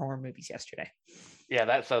watch any more horror movies yesterday. Yeah,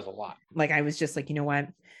 that says a lot. Like I was just like, you know what?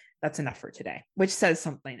 That's enough for today, which says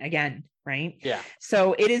something again, right? Yeah.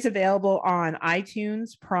 So it is available on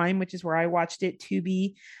iTunes, Prime, which is where I watched it,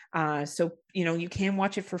 Tubi. So, you can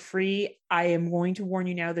watch it for free. I am going to warn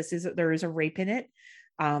you now, there is a rape in it.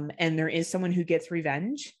 And there is someone who gets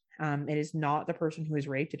revenge. It is not the person who is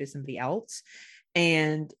raped. It is somebody else.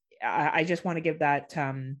 And I just want to give that,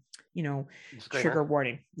 trigger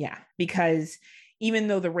warning. Yeah. Because even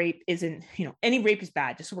though the rape isn't, any rape is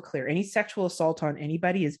bad, just so we're clear, any sexual assault on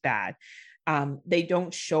anybody is bad. They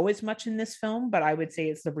don't show as much in this film, but I would say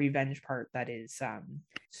it's the revenge part that is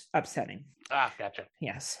upsetting. Gotcha.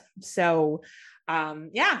 Yes. So,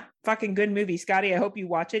 fucking good movie, Scotty. I hope you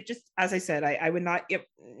watch it. Just as I said, I would not,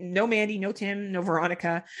 no Mandy, no Tim, no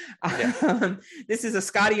Veronica. This is a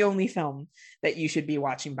Scotty only film that you should be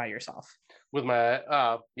watching by yourself. With my,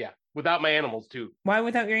 without my animals too. Why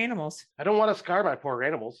without your animals? I don't want to scar my poor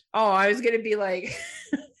animals. Oh, I was gonna be like,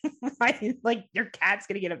 why, like your cat's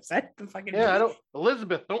gonna get upset. The fucking I don't.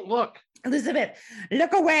 Elizabeth, don't look. Elizabeth,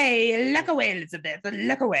 look away, Elizabeth,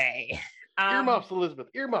 look away. Earmuffs, Elizabeth,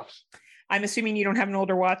 earmuffs. I'm assuming you don't have an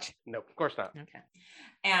older watch. No, of course not.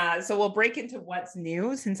 Okay. So we'll break into what's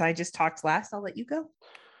new. Since I just talked last, I'll let you go.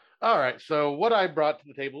 All right. So what I brought to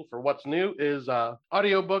the table for what's new is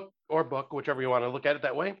audiobook or book, whichever you want to look at it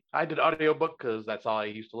that way. I did audiobook because that's all I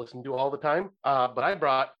used to listen to all the time. But I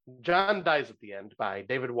brought John Dies at the End by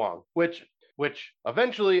David Wong, which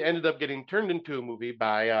eventually ended up getting turned into a movie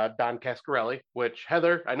by Don Coscarelli, which,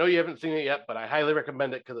 Heather, I know you haven't seen it yet, but I highly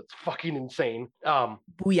recommend it because it's fucking insane.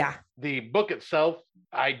 Booyah. The book itself,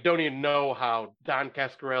 I don't even know how Don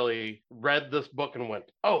Coscarelli read this book and went,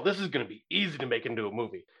 oh, this is going to be easy to make into a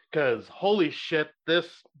movie. Because holy shit, this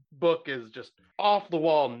book is just off the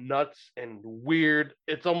wall nuts and weird.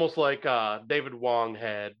 It's almost like David Wong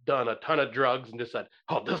had done a ton of drugs and just said,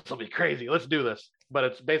 oh, this will be crazy. Let's do this. But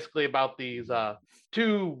it's basically about these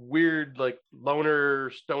two weird, like, loner,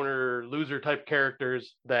 stoner, loser type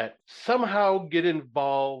characters that somehow get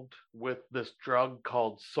involved with this drug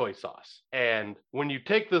called soy sauce. And when you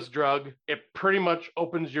take this drug, it pretty much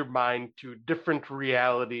opens your mind to different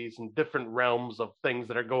realities and different realms of things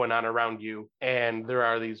that are going on around you. And there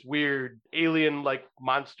are these weird alien-like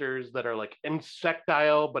monsters that are like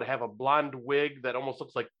insectile, but have a blonde wig that almost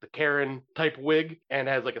looks like the Karen type wig and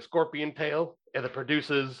has like a scorpion tail. And it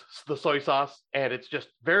produces the soy sauce, and it's just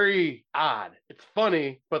very odd. It's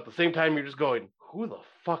funny, but at the same time, you're just going, who the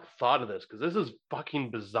fuck thought of this? Because this is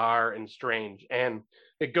fucking bizarre and strange, and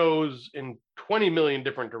it goes in 20 million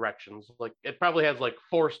different directions. Like, it probably has like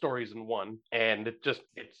 4 stories in one, and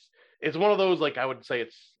it's one of those, like, I would say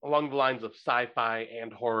it's along the lines of sci-fi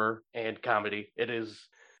and horror and comedy. It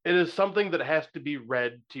is something that has to be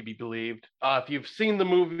read to be believed. If you've seen the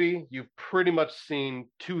movie, you've pretty much seen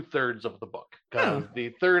 2/3 of the book. Because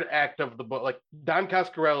the third act of the book, like, Don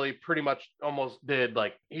Coscarelli pretty much almost did,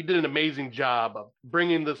 like, he did an amazing job of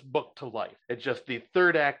bringing this book to life. It's just the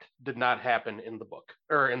third act did not happen in the book,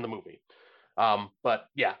 or in the movie. But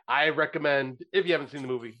yeah, I recommend, if you haven't seen the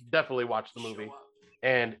movie, definitely watch the movie.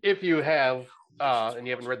 And if you have, and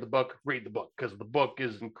you haven't read the book, read the book, because the book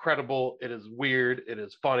is incredible. It is weird. It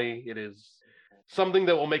is funny. It is something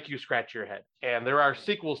that will make you scratch your head. And there are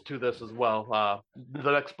sequels to this as well.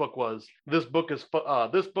 The next book was This book is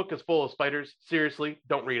full of spiders. Seriously,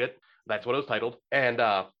 don't read it. That's what it was titled. And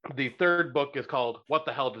the third book is called What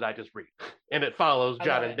the Hell Did I Just Read? And it follows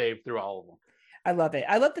John and Dave through all of them. I love it.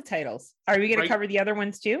 I love the titles. Are we going to cover the other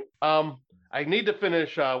ones too? I need to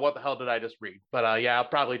finish What the Hell Did I Just Read? But yeah, I'll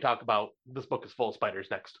probably talk about This Book is Full of Spiders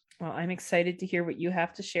next. Well, I'm excited to hear what you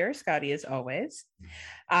have to share, Scotty, as always.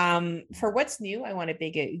 For what's new, I want to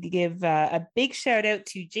give a big shout out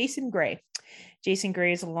to Jason Gray. Jason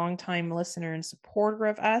Gray is a longtime listener and supporter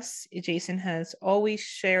of us. Jason has always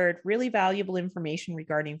shared really valuable information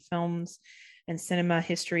regarding films and cinema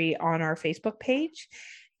history on our Facebook page.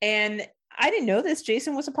 And I didn't know this.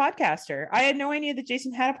 Jason was a podcaster. I had no idea that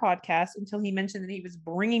Jason had a podcast until he mentioned that he was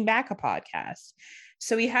bringing back a podcast.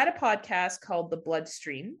 So he had a podcast called The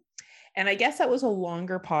Bloodstream. And I guess that was a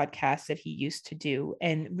longer podcast that he used to do.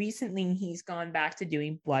 And recently he's gone back to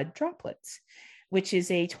doing Blood Droplets, which is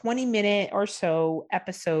a 20-minute or so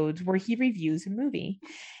episodes where he reviews a movie.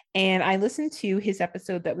 And I listened to his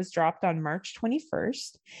episode that was dropped on March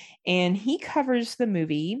 21st. And he covers the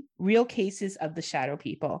movie Real Cases of the Shadow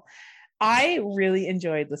People. I really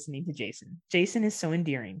enjoyed listening to Jason. Jason is so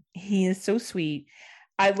endearing. He is so sweet.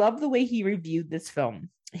 I love the way he reviewed this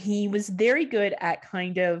film. He was very good at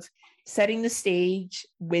kind of setting the stage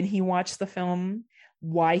when he watched the film,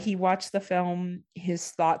 why he watched the film,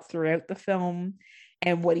 his thoughts throughout the film,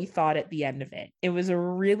 and what he thought at the end of it. It was a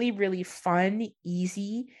really, really fun,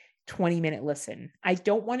 easy 20-minute listen. I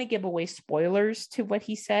don't want to give away spoilers to what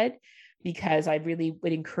he said, because I really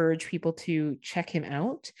would encourage people to check him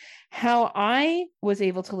out. How I was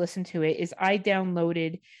able to listen to it is I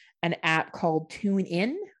downloaded an app called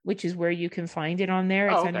TuneIn, which is where you can find it on there.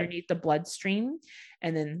 It's underneath the Bloodstream,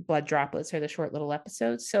 and then Blood Droplets are the short little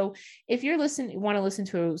episodes. So if you're want to listen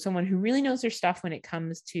to someone who really knows their stuff when it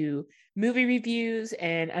comes to movie reviews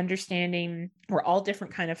and understanding where all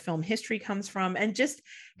different kind of film history comes from, and just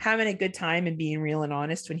having a good time and being real and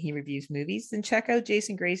honest when he reviews movies, then check out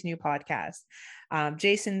Jason Gray's new podcast.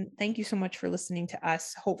 Jason, thank you so much for listening to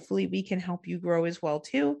us. Hopefully we can help you grow as well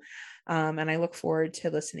too. And I look forward to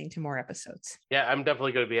listening to more episodes. Yeah, I'm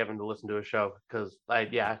definitely going to be having to listen to a show because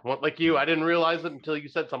like you, I didn't realize it until until you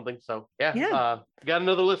said something. So yeah. Yeah. Got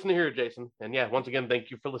another listener here, Jason. And yeah, once again,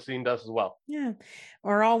 thank you for listening to us as well. Yeah.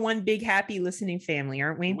 We're all one big happy listening family,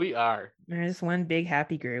 aren't we? We are. There's one big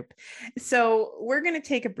happy group. So we're going to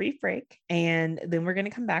take a brief break and then we're going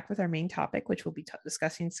to come back with our main topic, which will be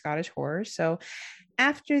discussing Scottish horror. So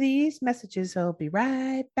after these messages, I'll be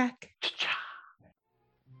right back.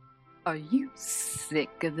 Are you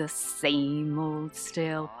sick of the same old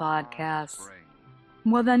stale podcasts?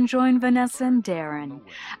 Well, then join Vanessa and Darren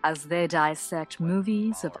as they dissect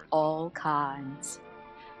movies of all kinds.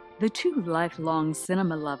 The two lifelong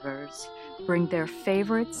cinema lovers bring their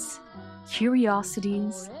favorites,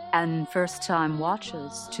 curiosities, and first-time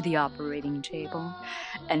watches to the operating table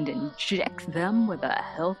and inject them with a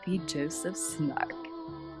healthy dose of snark.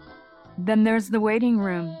 Then there's the waiting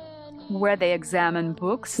room, where they examine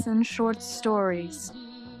books and short stories.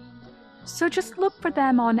 So just look for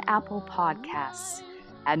them on Apple Podcasts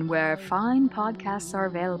and where fine podcasts are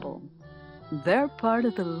available. They're part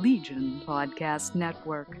of the Legion Podcast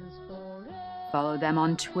Network. Follow them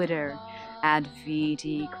on Twitter at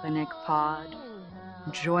VD Clinic Pod.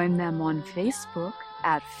 Join them on Facebook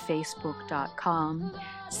at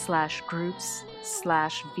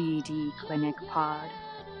facebook.com/groups/VD Clinic Pod.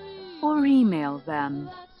 Or email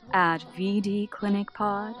them at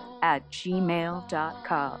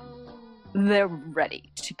vdclinicpod@gmail.com. They're ready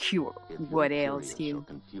to cure what ails you.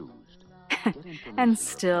 And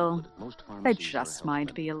still, they just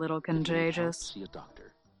might be a little contagious.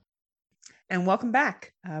 And welcome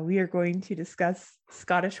back. We are going to discuss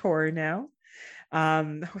Scottish horror now.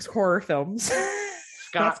 Horror films.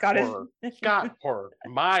 Scott horror.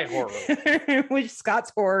 My horror. Which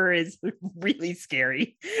Scott's horror is really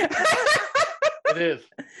scary. It is.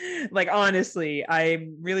 Like, honestly,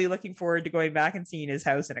 I'm really looking forward to going back and seeing his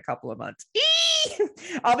house in a couple of months.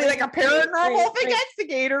 I'll be like a paranormal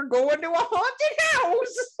investigator going to a haunted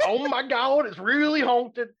house. Oh my God, it's really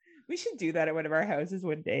haunted. We should do that at one of our houses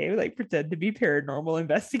one day. Like, pretend to be paranormal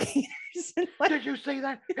investigators. And, like, did you see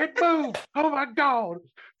that? It moved. Oh my God.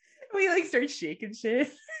 We like start shaking shit.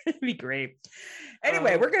 It'd be great.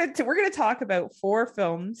 Anyway, we're gonna talk about 4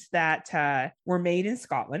 films that were made in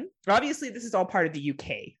Scotland. Obviously, this is all part of the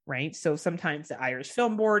UK, right? So sometimes the Irish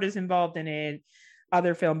Film Board is involved in it,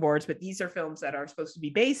 other film boards, but these are films that are supposed to be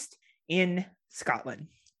based in Scotland.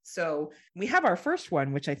 So we have our first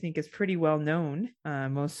one, which I think is pretty well known.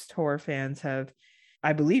 Most horror fans have,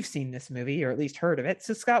 I believe, seen this movie or at least heard of it.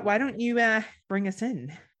 So Scott, why don't you bring us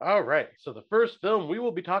in? All right. So the first film we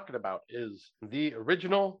will be talking about is the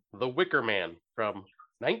original The Wicker Man from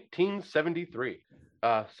 1973.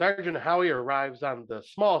 Sergeant Howie arrives on the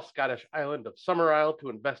small Scottish island of Summerisle to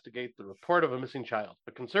investigate the report of a missing child.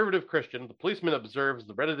 A conservative Christian, the policeman observes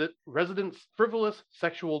the residents' frivolous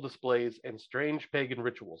sexual displays and strange pagan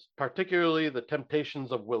rituals, particularly the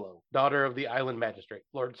temptations of Willow, daughter of the island magistrate,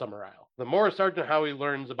 Lord Summerisle. The more Sergeant Howie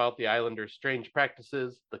learns about the islanders' strange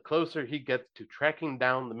practices, the closer he gets to tracking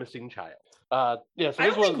down the missing child. So I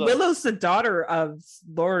don't think Willow's the daughter of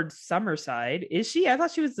Lord Summerside, is she? I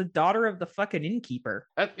thought she was the daughter of the fucking innkeeper.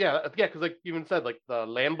 Because like you even said, like the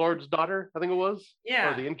landlord's daughter, I think it was.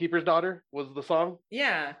 Yeah. Or the innkeeper's daughter was the song.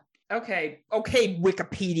 Yeah. Okay,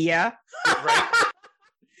 Wikipedia. Right.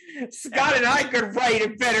 Scott and I could write a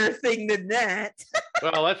better thing than that.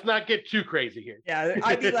 Well, let's not get too crazy here. Yeah,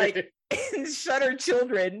 I'd be like in Shutter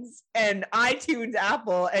Children's and iTunes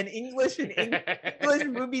Apple and English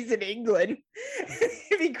movies in England.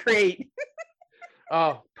 It'd be great.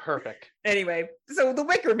 Oh, perfect. Anyway, so The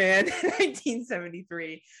Wicker Man,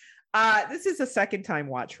 1973. This is a second time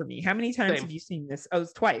watch for me. How many times have you seen this? Oh,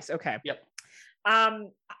 it's twice. Okay. Yep.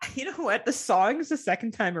 You know what? The songs the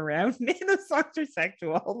second time around, man, those songs are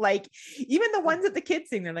sexual. Like, even the ones that the kids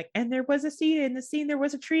sing, they're like, and there was a scene, in the scene there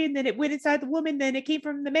was a tree, and then it went inside the woman, then it came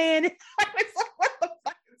from the man. I was like, what the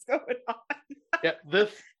fuck is going on? Yeah,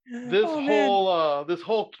 this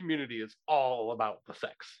whole community is all about the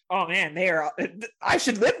sex. Oh man, they are. I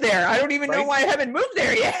should live there. I don't even know why I haven't moved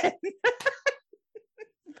there yet.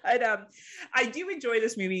 But I do enjoy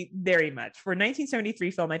this movie very much. For a 1973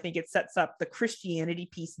 film, I think it sets up the Christianity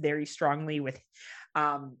piece very strongly with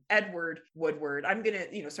Edward Woodward. I'm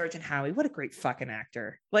gonna, Sergeant Howie, what a great fucking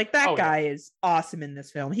actor. Like, that guy is awesome in this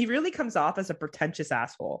film. He really comes off as a pretentious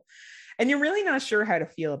asshole, and you're really not sure how to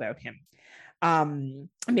feel about him.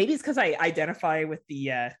 Maybe it's because I identify with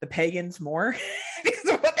the pagans more because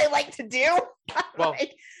of what they like to do. Well,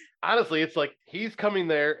 honestly, it's like he's coming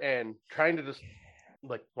there and trying to just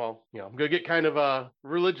I'm gonna get kind of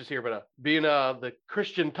religious here, but being the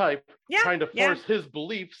Christian type, trying to force his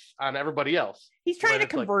beliefs on everybody else. He's trying to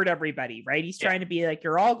convert everybody, right? He's trying to be like,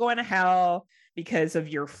 you're all going to hell because of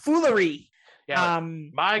your foolery. Yeah,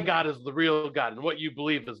 my God is the real God, and what you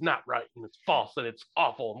believe is not right, and it's false, and it's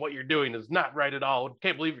awful, and what you're doing is not right at all.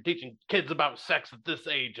 Can't believe you're teaching kids about sex at this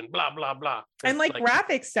age, and blah blah blah. And like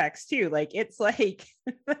graphic sex too. Like it's like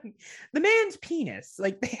the man's penis.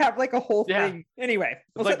 Like they have like a whole thing. Anyway,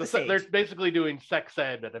 they're basically doing sex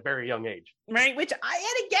ed at a very young age, right? Which I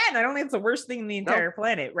don't think it's the worst thing in the entire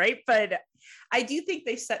planet, right? But I do think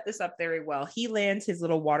they set this up very well. He lands his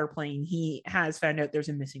little water plane. He has found out there's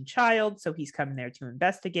a missing child, so he's coming there to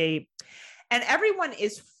investigate. And everyone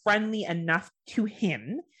is friendly enough to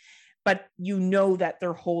him, but you know that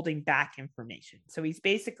they're holding back information. So he's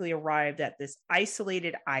basically arrived at this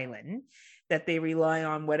isolated island that they rely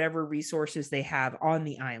on whatever resources they have on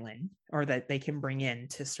the island or that they can bring in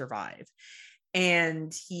to survive.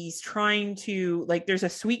 And he's trying to, like, there's a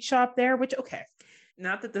sweet shop there, which, okay,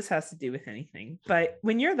 not that this has to do with anything, but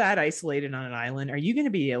when you're that isolated on an island, are you going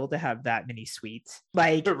to be able to have that many sweets?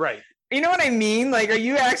 Like, right. You know what I mean? Like, are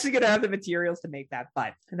you actually going to have the materials to make that?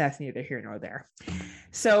 But that's neither here nor there.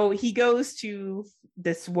 So he goes to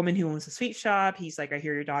this woman who owns a sweet shop. He's like, I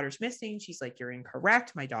hear your daughter's missing. She's like, you're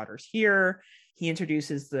incorrect. My daughter's here. He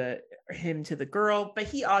introduces him to the girl, but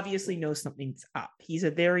he obviously knows something's up. He's a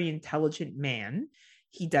very intelligent man.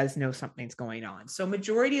 He does know something's going on. So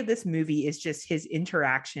majority of this movie is just his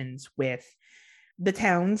interactions with the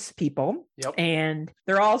townspeople. Yep. And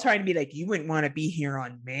they're all trying to be like, you wouldn't want to be here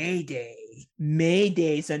on May Day. May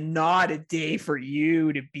Day's not a day for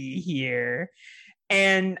you to be here.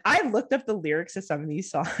 And I looked up the lyrics of some of these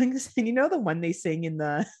songs, and you know the one they sing in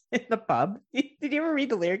the pub? Did you ever read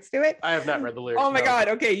the lyrics to it? I have not read the lyrics. Oh my God.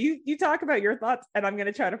 Okay, you talk about your thoughts, and I'm going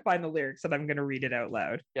to try to find the lyrics, and I'm going to read it out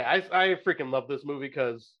loud. Yeah, I freaking love this movie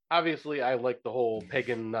because obviously I like the whole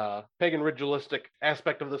pagan ritualistic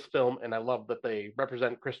aspect of this film, and I love that they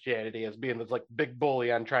represent Christianity as being this like big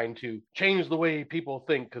bully on trying to change the way people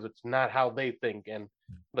think because it's not how they think. And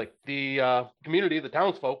like the community, the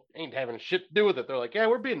townsfolk ain't having shit to do with it. They're like, yeah,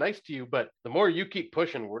 we're being nice to you, but the more you keep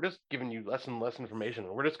pushing, we're just giving you less and less information,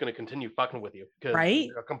 and we're just going to continue fucking with you because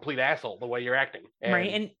you're a complete asshole the way you're acting.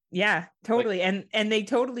 Right. And yeah, totally. Like, and they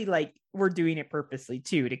totally like were doing it purposely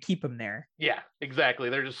too to keep them there. Yeah, exactly.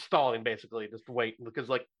 They're just stalling basically, just to wait because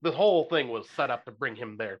like the whole thing was set up to bring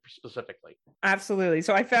him there specifically. Absolutely.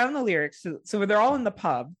 So I found the lyrics. So they're all in the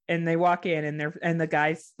pub and they walk in and the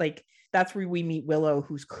guys like, that's where we meet Willow,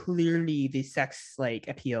 who's clearly the sex like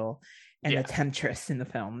appeal and the temptress in the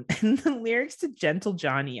film. And the lyrics to Gentle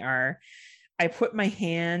Johnny are, I put my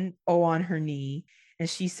hand, on her knee. And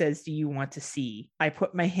she says, do you want to see? I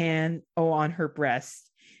put my hand, on her breast.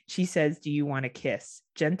 She says, do you want to kiss?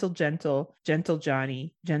 Gentle, gentle, gentle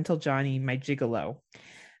Johnny, my gigolo.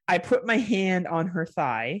 I put my hand on her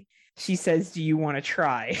thigh. She says, do you want to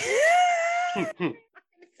try? Say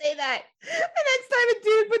that. And next time a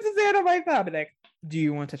dude puts his hand on my thigh, I'm like, do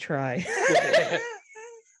you want to try?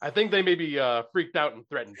 I think they may be freaked out and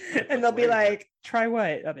threatened. And they'll be like, try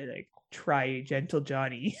what? I'll be like, try Gentle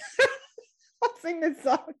Johnny. I'll sing this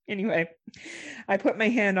song. Anyway, I put my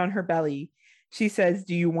hand on her belly. She says,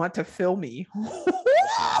 do you want to fill me?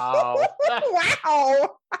 Wow.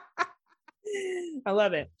 Wow. I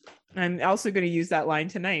love it. I'm also going to use that line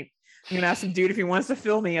tonight. I'm going to ask some dude if he wants to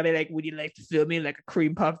fill me. I'll be like, would you like to fill me like a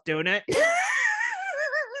cream puff donut?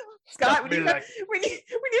 Scott, when you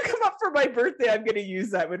come up for my birthday, I'm going to use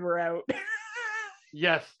that when we're out.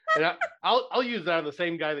 Yes. And I'll use that on the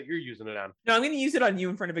same guy that you're using it on. No, I'm going to use it on you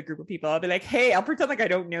in front of a group of people. I'll be like, hey, I'll pretend like I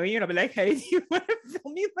don't know you. And I'll be like, hey, do you want to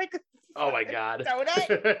fill me like a oh my God.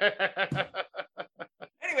 donut?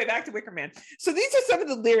 Anyway, back to Wicker Man. So these are some of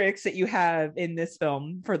the lyrics that you have in this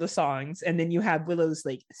film for the songs. And then you have Willow's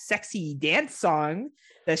like sexy dance song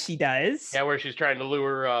that she does. Yeah, where she's trying to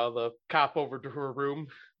lure the cop over to her room.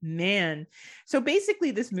 Man. So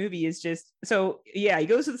basically this movie is just, so yeah, he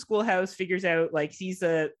goes to the schoolhouse, figures out like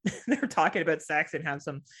they're talking about sex and have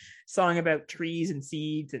some song about trees and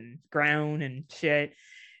seeds and ground and shit.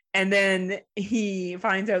 And then he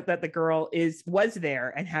finds out that the girl was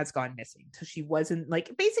there and has gone missing. So she wasn't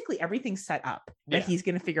like, basically everything's set up that he's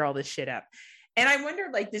going to figure all this shit out. And I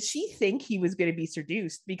wondered, like, did she think he was going to be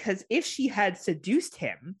seduced? Because if she had seduced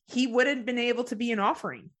him, he wouldn't been able to be an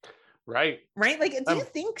offering. Right. Like, do you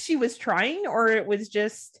think she was trying, or it was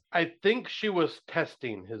just? I think she was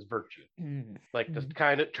testing his virtue, like just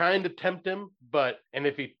kind of trying to tempt him. But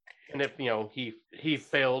if he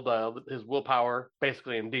failed his willpower,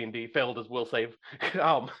 basically in D&D, failed his will save,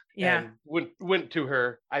 and went to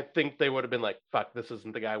her. I think they would have been like, "Fuck, this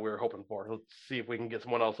isn't the guy we were hoping for. Let's see if we can get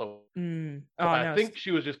someone else over." I think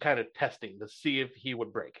she was just kind of testing to see if he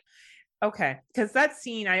would break. Okay, because that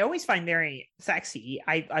scene I always find very sexy.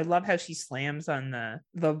 I love how she slams on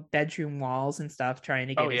the bedroom walls and stuff, trying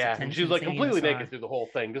to get his attention. And she's like singing completely the song. naked through the whole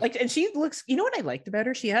thing. Like, and she looks. You know what I liked about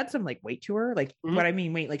her? She had some like weight to her. Like, what I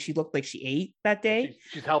mean, weight. Like, she looked like she ate that day.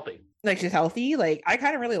 She's healthy. Like, she's healthy. Like, I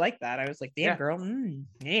kind of really like that. I was like, damn, girl,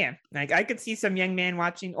 yeah. Like, I could see some young man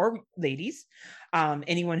watching, or ladies,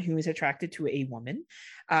 anyone who is attracted to a woman,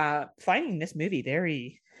 finding this movie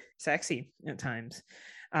very sexy at times.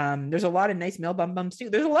 There's a lot of nice male bum bums too.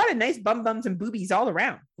 There's a lot of nice bum bums and boobies all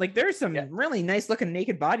around. Like, there's some really nice looking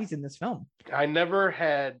naked bodies in this film. I never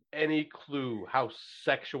had any clue how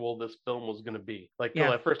sexual this film was going to be. Like,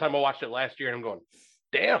 the first time I watched it last year, and I'm going,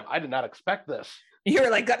 damn, I did not expect this. You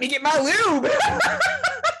were like, let me get my lube.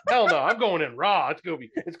 Hell no, I'm going in raw. It's gonna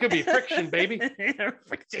be friction, baby.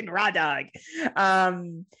 Friction raw dog.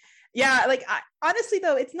 Yeah, like, honestly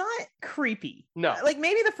though, it's not creepy. No. Like,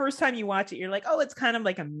 maybe the first time you watch it, you're like, oh, it's kind of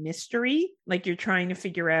like a mystery. Like, you're trying to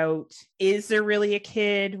figure out, is there really a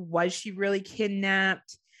kid? Was she really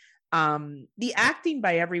kidnapped? The acting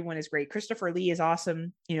by everyone is great. Christopher Lee is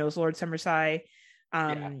awesome, as Lord Summerside.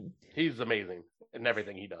 He's amazing in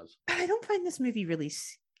everything he does. But I don't find this movie really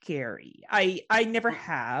scary. I never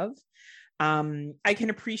have. I can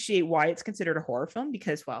appreciate why it's considered a horror film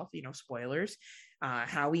because, well, spoilers.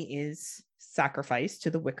 Howie is sacrificed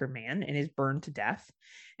to the Wicker Man and is burned to death.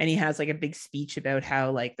 And he has like a big speech about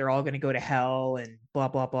how like they're all going to go to hell and blah,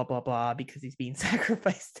 blah, blah, blah, blah, because he's being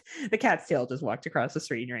sacrificed. The cat's tail just walked across the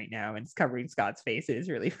screen right now and it's covering Scott's face. It is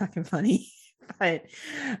really fucking funny. But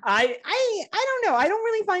I don't know. I don't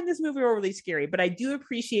really find this movie overly scary, but I do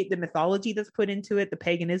appreciate the mythology that's put into it, the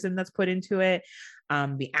paganism that's put into it,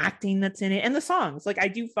 the acting that's in it, and the songs. Like, I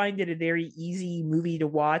do find it a very easy movie to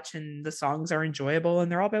watch, and the songs are enjoyable,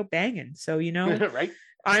 and they're all about banging. So, right?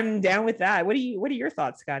 I'm down with that. What are your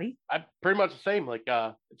thoughts, Scotty? I'm pretty much the same. Like,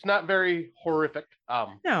 it's not very horrific.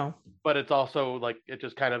 No, but it's also like, it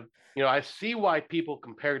just kind of, I see why people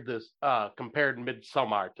compared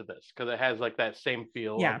Midsommar to this, because it has like that same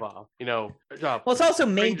feel of, well, it's also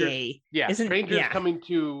Mayday. Strangers coming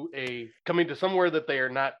to somewhere that they are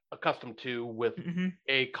not accustomed to with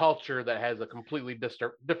a culture that has a completely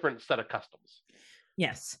different set of customs.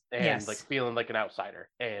 Yes. And like feeling like an outsider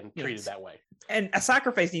and treated that way. And a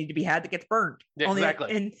sacrifice needed to be had that gets burned. Yeah,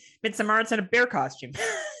 exactly. In Midsommar, it's in a bear costume.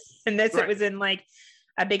 And this, it was in like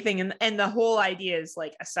a big thing. And the whole idea is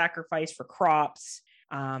like a sacrifice for crops.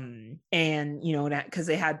 And, because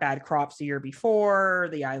they had bad crops the year before,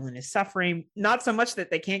 the island is suffering. Not so much that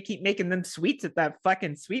they can't keep making them sweets at that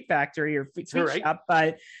fucking sweet factory or sweet shop,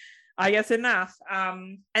 but I guess enough.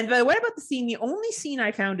 And what about the scene? The only scene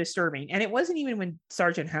I found disturbing, and it wasn't even when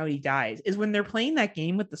Sergeant Howdy dies, is when they're playing that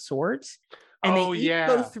game with the swords and they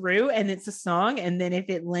go through and it's a song. And then if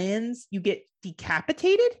it lands, you get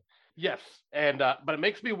decapitated. Yes. And, but it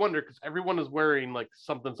makes me wonder because everyone is wearing like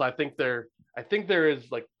something. So I think there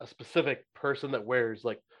is like a specific person that wears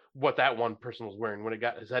like what that one person was wearing when it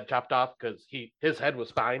got his head chopped off, because his head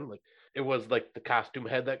was fine. Like, it was like the costume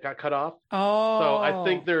head that got cut off. Oh. So I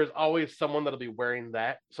think there's always someone that'll be wearing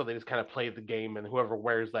that. So they just kind of play the game, and whoever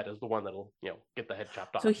wears that is the one that'll, get the head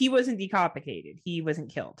chopped off. So he wasn't decapitated. He wasn't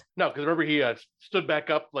killed. No, because remember he stood back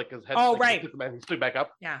up, like his head. Oh, like, right. He stood back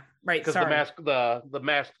up. Yeah, right. Because the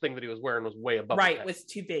mask thing that he was wearing was way above. Right, it was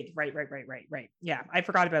too big. Right. Yeah, I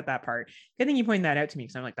forgot about that part. Good thing you pointed that out to me,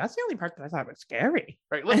 because I'm like, that's the only part that I thought was scary.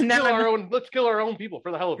 Right. Let's kill our own people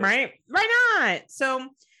for the hell of it. Right. Why not? So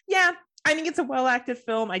yeah. I think it's a well-acted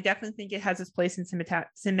film. I definitely think it has its place in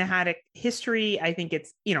cinematic history. I think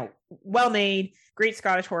it's, well-made, great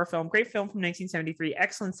Scottish horror film, great film from 1973,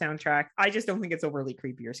 excellent soundtrack. I just don't think it's overly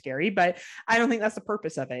creepy or scary, but I don't think that's the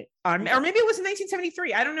purpose of it. Or maybe it was in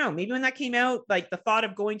 1973. I don't know. Maybe when that came out, like the thought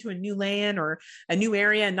of going to a new land or a new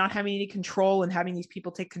area and not having any control and having these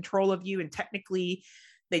people take control of you, and technically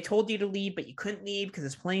they told you to leave, but you couldn't leave because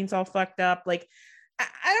this plane's all fucked up. Like,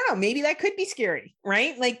 I don't know. Maybe that could be scary,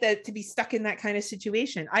 right? Like that, to be stuck in that kind of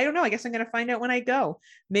situation. I don't know. I guess I'm going to find out when I go.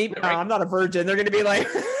 Maybe I'm not a virgin. They're going to be like,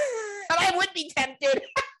 I would be tempted.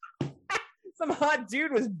 Some hot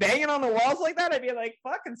dude was banging on the walls like that. I'd be like,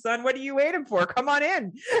 fucking son, what are you waiting for? Come on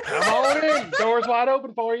in. Come on in. Door's wide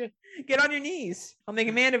open for you. Get on your knees. I'll make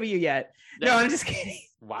a man of you yet. No, I'm just kidding.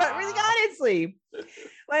 Wow. But really, honestly,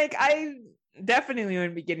 like, I definitely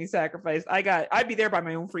wouldn't be getting sacrificed. I'd be there by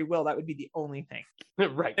my own free will. That would be the only thing.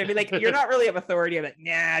 Right. They'd be like, you're not really of authority. I'm like,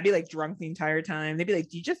 nah. I'd be like drunk the entire time. They'd be like,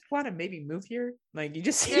 do you just want to maybe move here? Like, you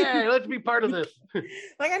just let's be part of this.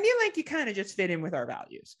 Like, I feel like you kind of just fit in with our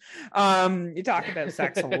values. You talk about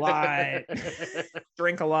sex a lot,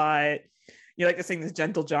 drink a lot. You like to sing this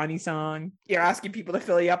Gentle Johnny song. You're asking people to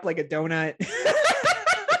fill you up like a donut.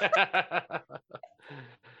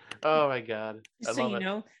 Oh my god. Just so you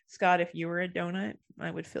know, Scott, if you were a donut,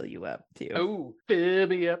 I would fill you up too. Oh, fill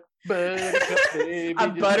me up, buttercup, baby. A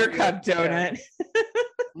buttercup donut.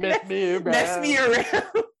 Mess me around. Mess me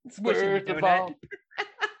around. Worst of all,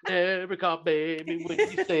 never call baby when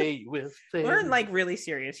you say you will say. We're like really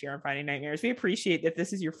serious here on Friday Nightmares. We appreciate that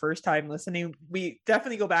this is your first time listening. We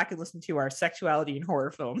definitely go back and listen to our sexuality and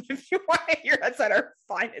horror film if you want to hear us at our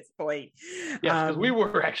finest point. Yeah, because we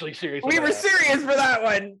were actually serious. We were serious for that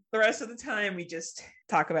one. The rest of the time, we just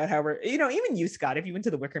talk about how we're, even you, Scott, if you went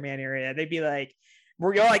to the Wicker Man area, they'd be like,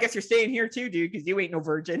 I guess you're staying here too, dude, because you ain't no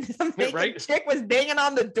virgin. Right? Chick was banging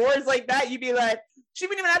on the doors like that. You'd be like, she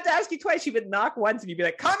wouldn't even have to ask you twice. She would knock once and you'd be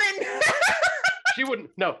like, come in. She wouldn't.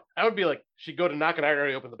 No, I would be like, she'd go to knock and I'd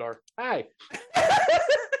already open the door. Hi.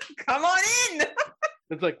 Come on in.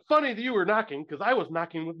 It's like, funny that you were knocking because I was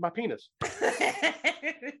knocking with my penis.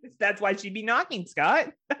 That's why she'd be knocking,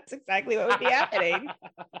 Scott. That's exactly what would be happening.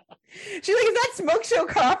 She's like, is that Smoke Show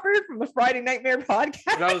Crawford from the Friday Nightmare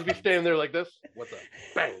podcast? And I would be standing there like this. What's up?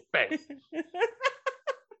 Bang, bang.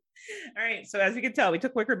 All right. So as you can tell, we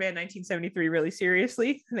took Wicker Man 1973 really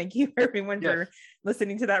seriously. Thank you everyone for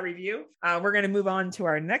listening to that review. We're going to move on to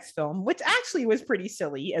our next film, which actually was pretty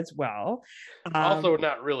silly as well. Also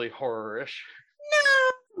not really horror-ish.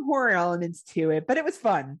 No horror elements to it, but it was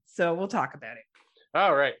fun. So we'll talk about it.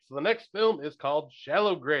 All right. So the next film is called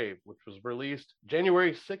Shallow Grave, which was released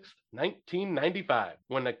January 6th, 1995.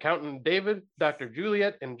 When accountant David, Dr.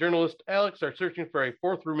 Juliet, and journalist Alex are searching for a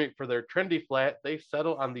fourth roommate for their trendy flat, they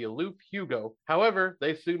settle on the aloof Hugo. However,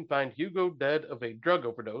 they soon find Hugo dead of a drug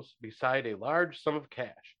overdose beside a large sum of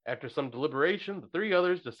cash. After some deliberation, the three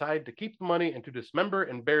others decide to keep the money and to dismember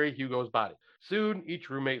and bury Hugo's body. Soon, each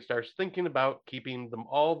roommate starts thinking about keeping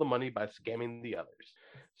all the money by scamming the others.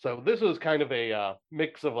 So this was kind of a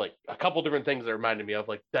mix of like a couple different things that reminded me of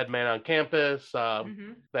like Dead Man on Campus, that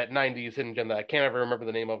 90s hidden gem that I can't ever remember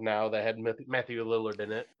the name of now that had Matthew Lillard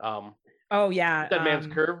in it. Dead Man's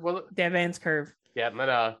Curve, was it? Dead Man's Curve. Yeah, and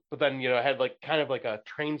then but then it had like kind of like a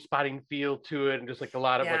train spotting feel to it, and just like a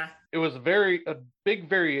lot of like it was a big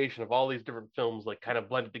variation of all these different films like kind of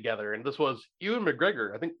blended together. And this was Ewan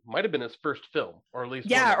McGregor, I think might have been his first film, or at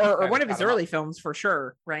least or one of his early films for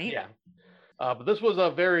sure, right? Yeah. But this was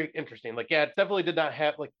very interesting. Like, it definitely did not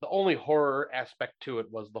have, like, the only horror aspect to it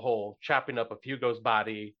was the whole chopping up of Hugo's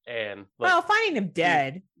body and... Like, finding him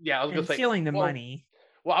dead. Yeah, I was going to say... stealing the money.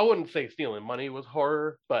 Well, I wouldn't say stealing money was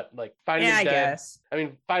horror, but, like, finding him dead... guess. I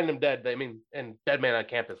mean, finding him dead, and Dead Man on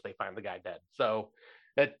Campus, they find the guy dead. So,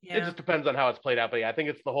 it just depends on how it's played out. But, yeah, I think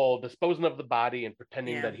it's the whole disposing of the body and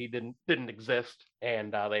pretending that he didn't exist,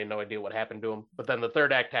 and they had no idea what happened to him. But then the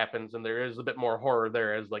third act happens, and there is a bit more horror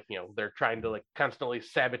there, as like, they're trying to like constantly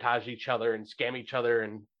sabotage each other and scam each other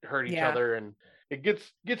and hurt each other, and it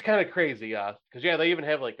gets kind of crazy. Because they even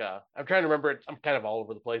have like I'm trying to remember it. I'm kind of all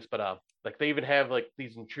over the place, but like they even have like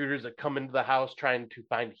these intruders that come into the house trying to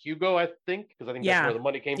find Hugo, I think, because I think that's where the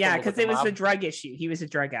money came from. Yeah, because it was a drug issue. He was a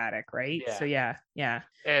drug addict, right? Yeah. So yeah.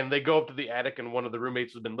 And they go up to the attic, and one of the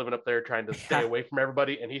roommates has been living up there trying to stay away from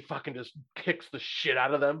everybody, and he fucking just kicks the shit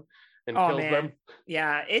out of them and kills them.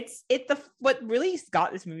 Yeah, what really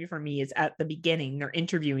got this movie for me is at the beginning they're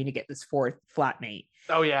interviewing to get this fourth flatmate.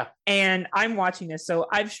 Oh yeah. And I'm watching this, so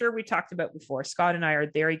I'm sure we talked about before. Scott and I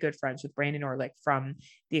are very good friends with Brandon Orlick from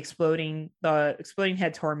the Exploding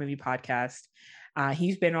Heads Horror Movie Podcast.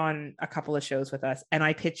 He's been on a couple of shows with us, and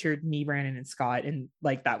I pictured me, Brandon, and Scott, and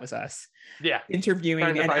like that was us. Yeah, interviewing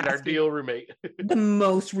trying to find our deal roommate. The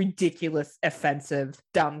most ridiculous, offensive,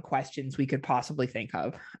 dumb questions we could possibly think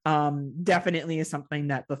of. Definitely is something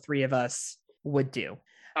that the three of us would do.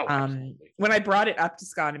 When I brought it up to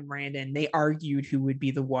Scott and Brandon, they argued who would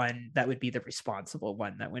be the one that would be the responsible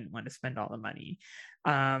one that wouldn't want to spend all the money.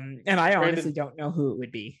 And I honestly don't know who it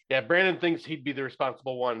would be. Yeah, Brandon thinks he'd be the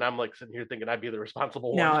responsible one, and I'm like sitting here thinking I'd be the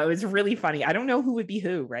responsible one. No, it was really funny. I don't know who would be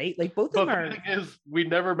who, right? Like both of them are. The thing is, we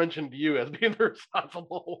never mentioned you as being the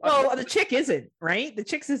responsible one. Well, the chick isn't, right? The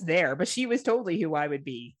chick's is there, but she was totally who I would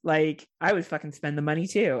be. Like, I would fucking spend the money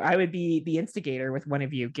too. I would be the instigator with one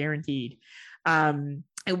of you, guaranteed.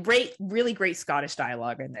 Really great Scottish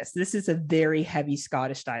dialogue in this. This is a very heavy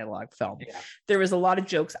Scottish dialogue film. Yeah. There was a lot of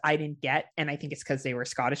jokes I didn't get, and I think it's because they were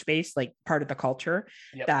Scottish based, like part of the culture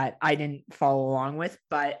that I didn't follow along with.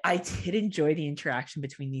 But I did enjoy the interaction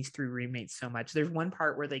between these three roommates so much. There's one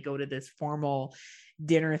part where they go to this formal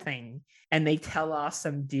dinner thing and they tell off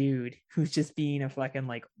some dude who's just being a fucking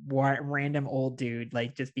like random old dude,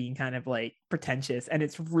 like just being kind of like pretentious, and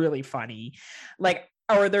it's really funny. Like,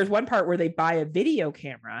 or there's one part where they buy a video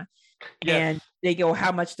camera. Yes. And they go,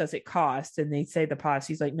 how much does it cost? And they say the boss,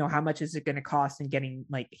 he's like, no, how much is it going to cost in getting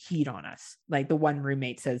like heat on us? Like the one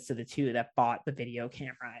roommate says to the two that bought the video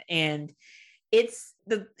camera. And it's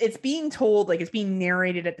being told, like it's being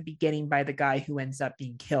narrated at the beginning by the guy who ends up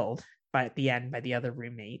being killed by at the end by the other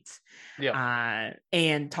roommates. Yeah.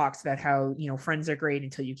 And talks about how, you know, friends are great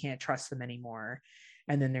until you can't trust them anymore.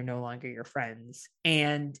 And then they're no longer your friends.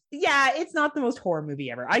 And yeah, it's not the most horror movie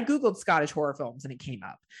ever. I Googled Scottish horror films and it came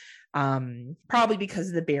up. Probably because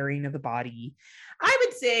of the burying of the body. I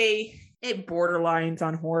would say it borderlines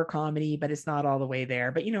on horror comedy, but it's not all the way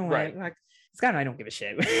there. But you know what? Right. Like, Scott and I don't give a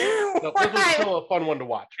shit. No, this was still a fun one to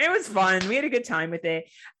watch. It was fun. We had a good time with it.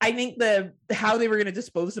 I think how they were going to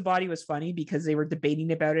dispose the body was funny because they were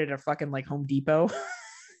debating about it at a fucking like Home Depot.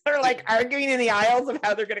 They're like arguing in the aisles of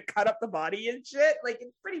how they're going to cut up the body and shit. Like,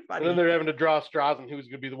 it's pretty funny. And then they're having to draw straws on who's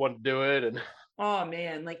going to be the one to do it. And oh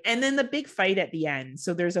man, like, and then the big fight at the end.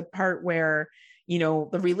 So there's a part where, you know,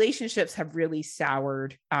 the relationships have really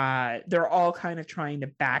soured. They're all kind of trying to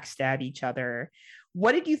backstab each other.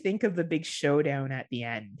 What did you think of the big showdown at the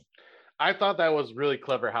end? I thought that was really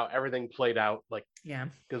clever how everything played out. Like, yeah,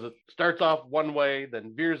 because it starts off one way,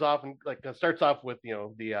 then veers off, and like it starts off with, you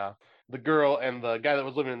know, the girl and the guy that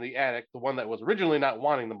was living in the attic, the one that was originally not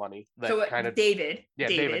wanting the money. That so kind of David.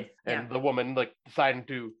 And yeah. the woman like deciding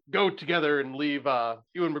to go together and leave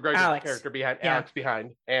Ewan McGregor's character behind, Alex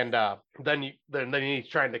behind, and then he's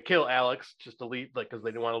trying to kill Alex just to leave, like, because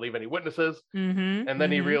they didn't want to leave any witnesses. And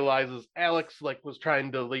then he realizes Alex like was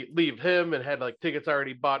trying to leave him and had like tickets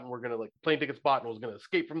already bought and we're gonna like plane tickets bought and was gonna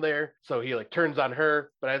escape from there. So he like turns on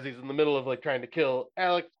her, but as he's in the middle of like trying to kill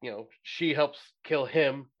Alex, you know, she helps kill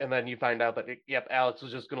him, and then you find out that Alex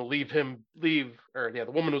was just gonna the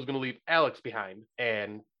woman was gonna leave Alex behind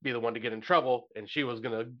and be the one to get in trouble, and she was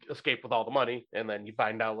going to escape with all the money. And then you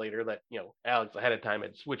find out later that, you know, Alex ahead of time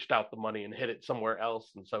had switched out the money and hid it somewhere else.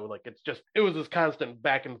 And so like it was this constant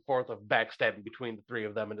back and forth of backstabbing between the three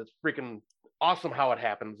of them, and it's freaking awesome how it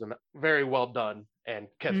happens and very well done, and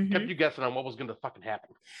kept you guessing on what was going to fucking happen.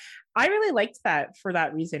 I really liked that for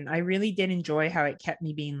that reason. I really did enjoy how it kept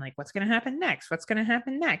me being like, what's going to happen next? What's going to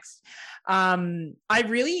happen next?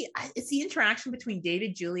 It's the interaction between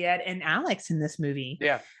David, Juliet, and Alex in this movie.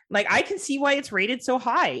 Yeah. Like, I can see why it's rated so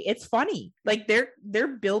high. It's funny. Like, they're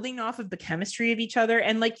building off of the chemistry of each other.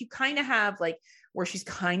 And like, you kind of have like, where she's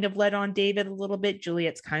kind of led on David a little bit.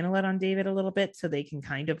 Juliet's kind of led on David a little bit. So they can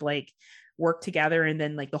kind of like work together. And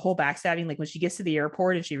then like the whole backstabbing, like when she gets to the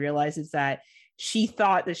airport and she realizes that she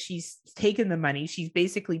thought that she's taken the money, she's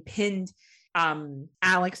basically pinned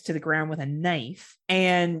Alex to the ground with a knife,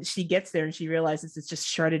 and she gets there and she realizes it's just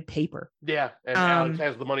shredded paper. Yeah, and Alex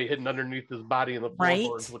has the money hidden underneath his body in the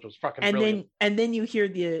floorboards, which was fucking brilliant. Then you hear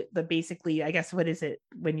the basically, I guess, what is it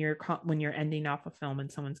when you're ending off a film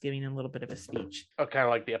and someone's giving a little bit of a speech? Oh, kind of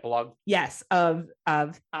like the epilogue. Yes, of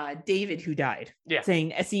David who died. Yeah,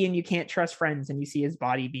 saying, "See, and you can't trust friends," and you see his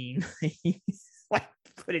body being like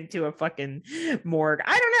put into a fucking morgue.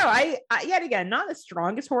 I don't know. I yet again, not the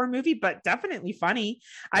strongest horror movie, but definitely funny.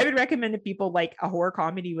 I would recommend to people like a horror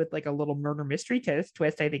comedy with like a little murder mystery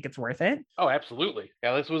twist. I think it's worth it. Oh, absolutely.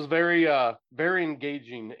 Yeah, this was very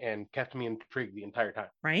engaging and kept me intrigued the entire time.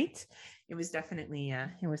 Right? It was definitely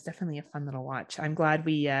a fun little watch. I'm glad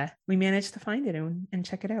we managed to find it and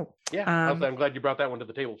check it out. Yeah, I'm glad you brought that one to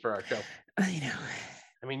the table for our show.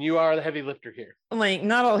 I mean, you are the heavy lifter here. Like,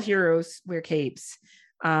 not all heroes wear capes.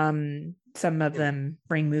 Some of them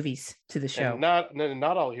bring movies to the show. And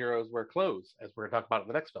not all heroes wear clothes, as we're going to talk about in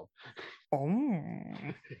the next film. Oh.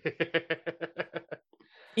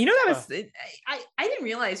 You know, that was I didn't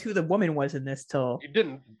realize who the woman was in this till you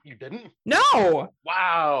didn't. No.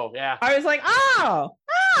 Wow. Yeah. I was like, oh.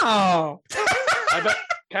 I bet.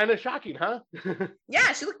 Kind of shocking, huh?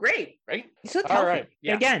 Yeah, she looked great. Right? She looked healthy. All right.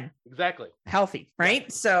 Yeah. Again. Exactly. Healthy, right?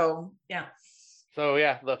 So, yeah. So,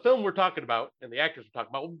 yeah, the film we're talking about and the actors we're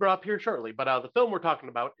talking about will be brought up here shortly. But the film we're talking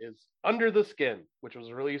about is Under the Skin, which was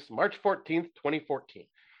released March 14th, 2014.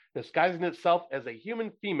 Disguising itself as a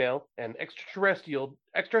human female, an extraterrestrial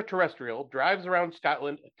drives around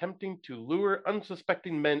Scotland attempting to lure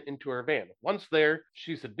unsuspecting men into her van. Once there,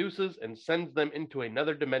 she seduces and sends them into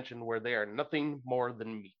another dimension where they are nothing more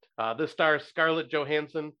than meat. This stars Scarlett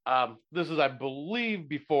Johansson. This is, I believe,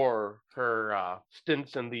 before her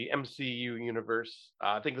stints in the MCU universe.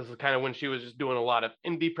 I think this is kind of when she was just doing a lot of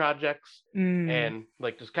indie projects and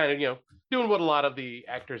like just kind of, you know, doing what a lot of the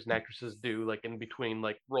actors and actresses do, like in between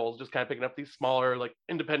like roles, just kind of picking up these smaller like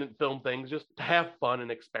independent film things just to have fun and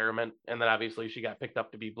experiment. And then obviously she got picked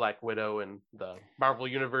up to be Black Widow in the Marvel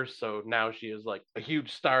universe, so now she is like a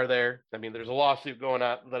huge star there. I mean, there's a lawsuit going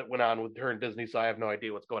on that went on with her and Disney, so I have no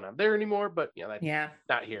idea what's going on there anymore, but you know, that's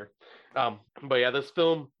not here. But yeah, this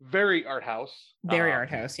film, very art house. Very art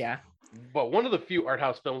house, yeah. But one of the few art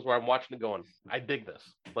house films where I'm watching it going, I dig this.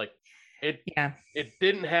 Like, it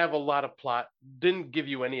didn't have a lot of plot, didn't give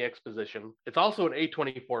you any exposition. It's also an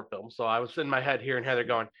A24 film, so I was in my head hearing Heather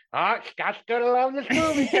going, Scott's gonna love this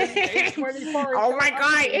movie. A24. Oh my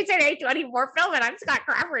God, it's an A24 film, and I'm Scott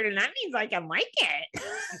Crawford, and that means I can like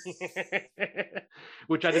it.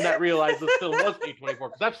 Which I did not realize this film was A24,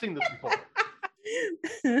 because I've seen this before.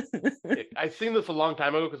 I've seen this a long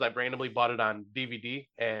time ago because I randomly bought it on DVD,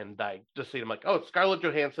 and I just seen, I'm like, oh, it's Scarlett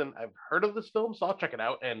Johansson. I've heard of this film, so I'll check it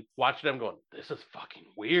out, and watched it. I'm going, this is fucking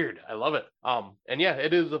weird. I love it. And yeah,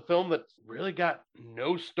 it is a film that's really got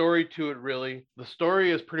no story to it, really. The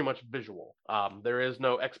story is pretty much visual. There is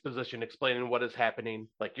no exposition explaining what is happening.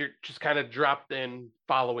 Like, you're just kind of dropped in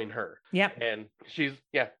following her. Yep. And this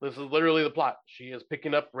is literally the plot. She is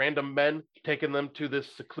picking up random men, taking them to this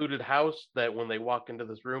secluded house that when they walk into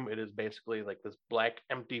this room, it is basically like this black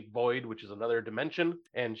empty void, which is another dimension.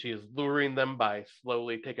 And she is luring them by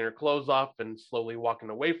slowly taking her clothes off and slowly walking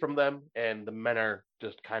away from them. And the men are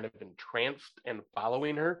just kind of entranced and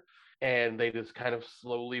following her. And they just kind of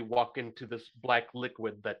slowly walk into this black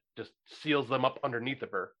liquid that just seals them up underneath of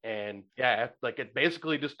her. And yeah, like it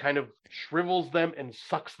basically just kind of shrivels them and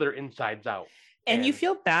sucks their insides out. And you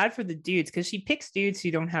feel bad for the dudes because she picks dudes who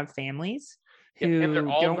don't have families, who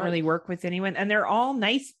don't really work with anyone. And they're all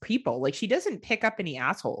nice people. Like, she doesn't pick up any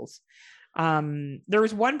assholes. There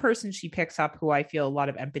was one person she picks up who I feel a lot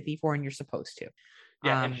of empathy for, and you're supposed to.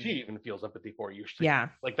 Yeah, and she even feels empathy for you. Yeah.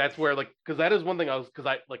 Like, that's where, like, because that is one thing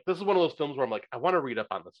this is one of those films where I'm like, I want to read up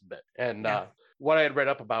on this a bit. And what I had read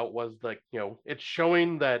up about was, like, you know, it's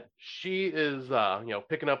showing that she is,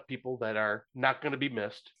 picking up people that are not going to be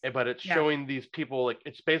missed, but it's showing these people, like,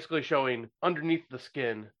 it's basically showing underneath the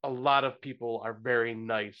skin, a lot of people are very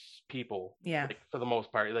nice people. Yeah. Like, for the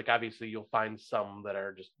most part. Like, obviously, you'll find some that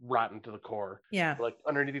are just rotten to the core. Yeah. Like,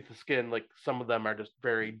 underneath the skin, like, some of them are just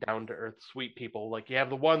very down-to-earth, sweet people. Like, you have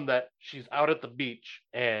the one that she's out at the beach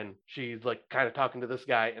and she's like kind of talking to this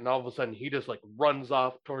guy, and all of a sudden he just like runs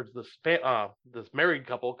off towards this married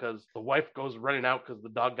couple because the wife goes running out because the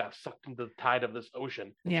dog got sucked into the tide of this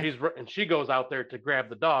ocean. Yeah. And she goes out there to grab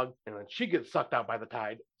the dog, and then she gets sucked out by the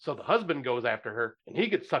tide. So the husband goes after her, and he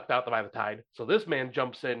gets sucked out by the tide. So this man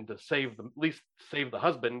jumps in to save the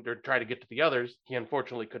husband or try to get to the others. He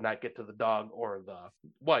unfortunately could not get to the dog or the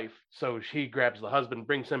wife. So she grabs the husband,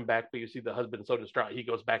 brings him back, but you see the husband so distraught, he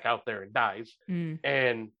goes back out there and dies.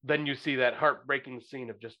 And then you see that heartbreaking scene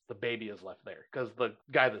of just the baby is left there because the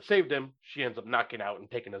guy that saved him, she ends up knocking out and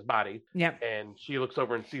taking his body. Yep. And she looks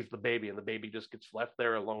over and sees the baby, and the baby just gets left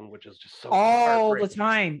there alone, which is just so all the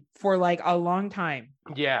time for like a long time.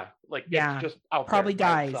 Yeah, like it's just out probably there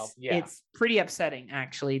by dies. itself. Yeah. It's pretty upsetting,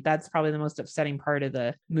 actually. That's probably the most upsetting part of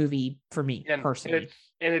the movie for me personally.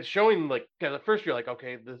 And it's showing, like, because at first you're like,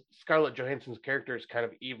 okay, the Scarlett Johansson's character is kind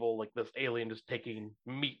of evil, like this alien just taking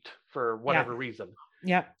meat for whatever reason.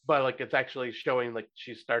 Yeah. But like it's actually showing like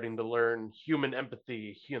she's starting to learn human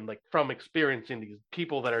empathy and like from experiencing these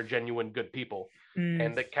people that are genuine good people.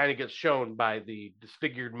 And that kind of gets shown by the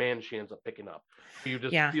disfigured man she ends up picking up. You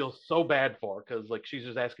just feel so bad for because like she's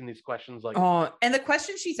just asking these questions like, oh, and the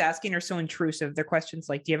questions she's asking are so intrusive. They're questions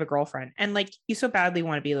like, do you have a girlfriend? And like you so badly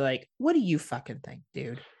want to be like, what do you fucking think,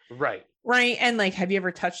 dude? Right. And like, have you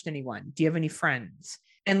ever touched anyone? Do you have any friends?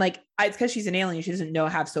 And like, it's because she's an alien. She doesn't know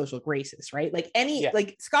have social graces, right? Like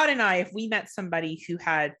like Scott and I, if we met somebody who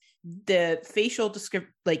had the facial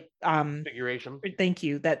figuration, thank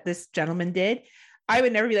you, that this gentleman did, I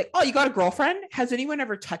would never be like, oh, you got a girlfriend? Has anyone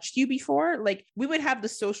ever touched you before? Like, we would have the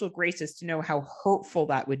social graces to know how hurtful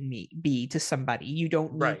that would be to somebody. You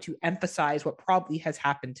don't need to emphasize what probably has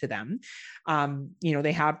happened to them.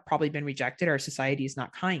 They have probably been rejected. Our society is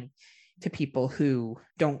not kind to people who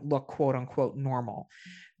don't look quote unquote normal.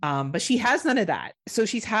 But she has none of that. So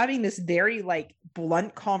she's having this very like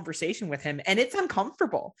blunt conversation with him, and it's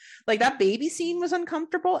uncomfortable. Like that baby scene was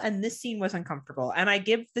uncomfortable, and this scene was uncomfortable. And I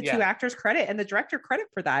give the two actors credit and the director credit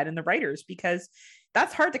for that, and the writers, because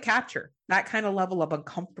that's hard to capture, that kind of level of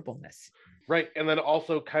uncomfortableness. Right. And then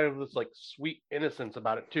also kind of this like sweet innocence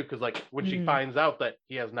about it too. Cause like when she finds out that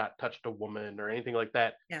he has not touched a woman or anything like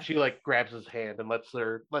that, she like grabs his hand and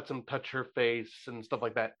lets him touch her face and stuff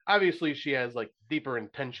like that. Obviously she has like deeper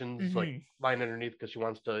intentions like lying underneath because she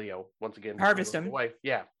wants to, once again harvest him away.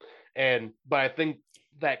 Yeah. But I think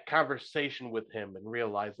that conversation with him and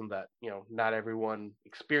realizing that, not everyone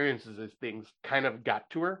experiences these things kind of got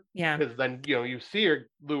to her. Yeah. Because then, you see her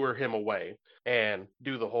lure him away and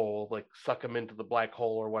do the whole like suck him into the black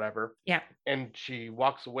hole or whatever. Yeah. And she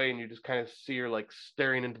walks away and you just kind of see her like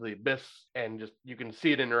staring into the abyss, and just you can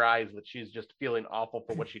see it in her eyes that she's just feeling awful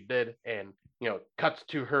for what she did. And cuts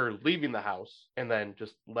to her leaving the house and then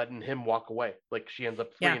just letting him walk away. Like she ends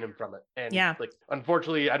up freeing him from it. And like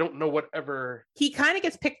unfortunately, I don't know whatever. He kind of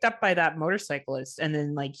gets picked up by that motorcyclist, and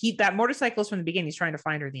then like that motorcyclist from the beginning, he's trying to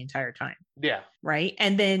find her the entire time. Yeah. Right.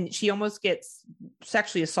 And then she almost gets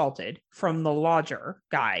sexually assaulted from the lodger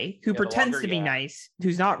guy who pretends to be nice,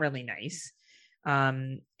 who's not really nice.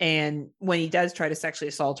 And when he does try to sexually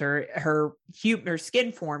assault her, her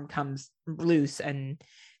skin form comes loose, and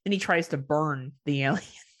then he tries to burn the alien.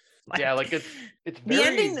 It's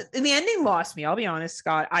very... the ending lost me. I'll be honest,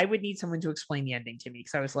 Scott. I would need someone to explain the ending to me,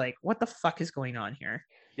 because I was like, what the fuck is going on here?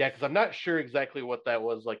 Yeah, because I'm not sure exactly what that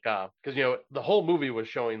was like. Because the whole movie was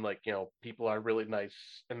showing like people are really nice,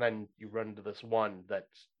 and then you run into this one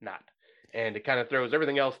that's not. And it kind of throws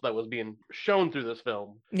everything else that was being shown through this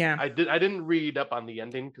film. Yeah. I didn't read up on the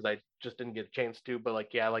ending because I just didn't get a chance to, but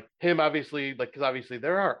like him obviously, like, because obviously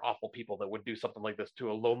there are awful people that would do something like this to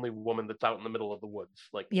a lonely woman that's out in the middle of the woods.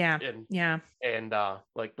 Like, I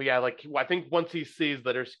think once he sees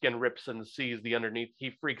that her skin rips and sees the underneath,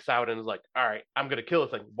 he freaks out and is like, all right, I'm gonna kill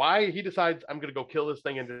this thing. Why he decides I'm gonna go kill this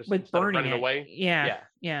thing and just instead of running away. Yeah.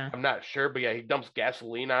 I'm not sure, but he dumps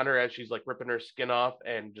gasoline on her as she's like ripping her skin off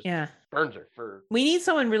and just burns her. We need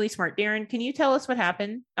someone really smart. Darren, can you tell us what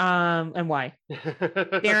happened and why?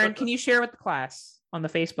 Darren, can you share with the class on the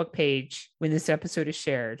Facebook page when this episode is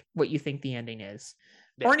shared what you think the ending is?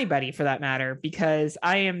 Or anybody for that matter, because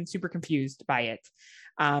I am super confused by it.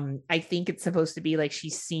 I think it's supposed to be like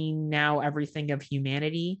she's seen now everything of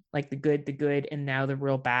humanity, like the good, and now the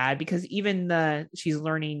real bad, because even she's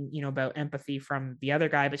learning, about empathy from the other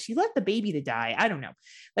guy, but she let the baby to die. I don't know.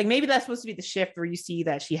 Like maybe that's supposed to be the shift where you see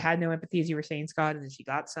that she had no empathy, as you were saying, Scott, and then she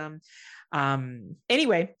got some.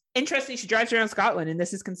 Anyway, interesting. She drives around Scotland, and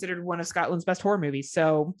this is considered one of Scotland's best horror movies.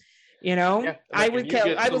 So, I would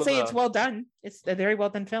say it's well done. It's a very well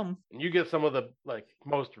done film. And you get some of the like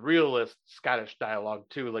most realist Scottish dialogue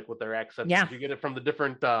too, like with their accents. You get it from the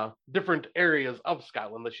different areas of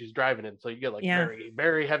Scotland that she's driving in. So you get like very,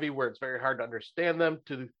 very heavy words, very hard to understand them,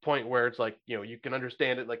 to the point where it's like, you can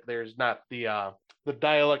understand it. Like there's not the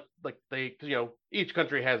dialect, like each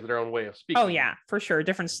country has their own way of speaking. Oh yeah, for sure.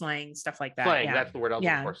 Different slang, stuff like that. Slang, that's the word I was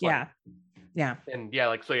looking for. Slang. Yeah. And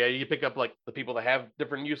you pick up like the people that have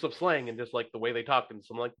different use of slang and just like the way they talk and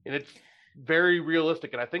something like, and it's very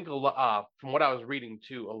realistic. And I think a lot, from what I was reading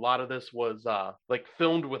too, a lot of this was like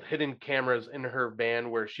filmed with hidden cameras in her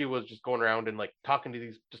van, where she was just going around and like talking to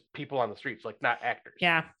these just people on the streets, like not actors.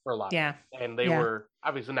 Yeah. For a lot. Yeah. And they were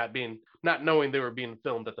obviously not knowing they were being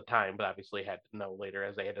filmed at the time, but obviously had to know later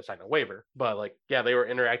as they had to sign a waiver. But like, they were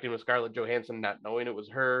interacting with Scarlett Johansson, not knowing it was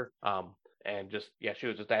her. And just she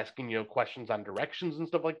was just asking questions on directions and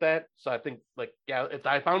stuff like that. So I think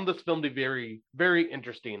I found this film to be very, very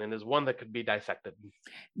interesting, and is one that could be dissected.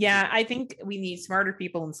 I think we need smarter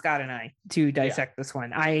people than Scott and I to dissect this one.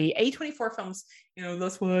 A24 films,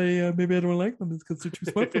 that's why maybe I don't like them, is because they're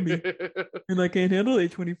too smart for me and I can't handle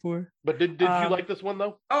A24. But did you like this one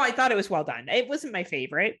though? Oh, I thought it was well done. It wasn't my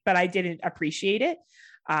favorite, but I didn't appreciate it.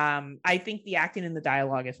 I think the acting and the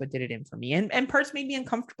dialogue is what did it in for me, and parts made me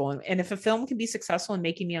uncomfortable. And if a film can be successful in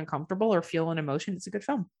making me uncomfortable or feel an emotion, it's a good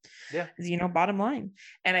film. Bottom line.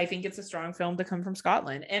 And I think it's a strong film to come from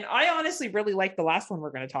Scotland. And I honestly really like the last one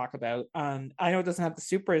we're going to talk about. I know it doesn't have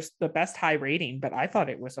the best high rating, but I thought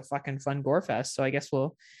it was a fucking fun gore fest. So I guess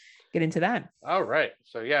we'll get into that. All right.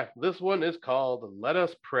 So this one is called Let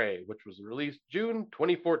Us Pray, which was released June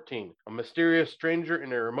 2014. A mysterious stranger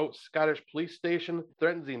in a remote Scottish police station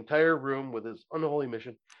threatens the entire room with his unholy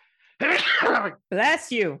mission.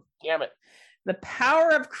 Bless you. Damn it. The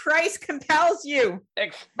power of Christ compels you.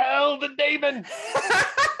 Expel the demon.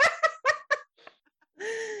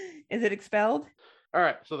 Is it expelled? All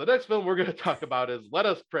right, so the next film we're going to talk about is Let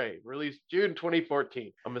Us Pray, released June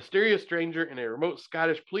 2014. A mysterious stranger in a remote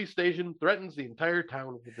Scottish police station threatens the entire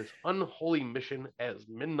town with this unholy mission as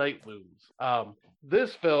midnight looms.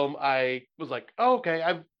 This film, I was like, oh, okay,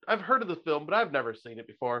 I've heard of this film, but I've never seen it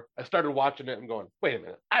before. I started watching it and going, wait a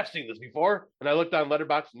minute, I've seen this before. And I looked on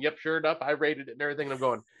Letterboxd, and yep, sure enough, I rated it and everything. And I'm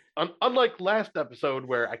going, unlike last episode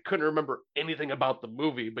where I couldn't remember anything about the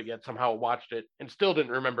movie, but yet somehow watched it and still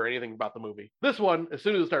didn't remember anything about the movie. This one, as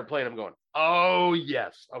soon as it started playing, I'm going, oh,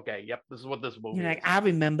 yes. Okay, yep, this is what this movie You're like, is. I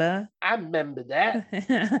remember. I remember that.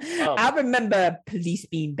 I remember police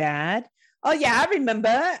being bad. Oh, yeah, I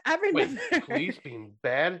remember. Wait, police being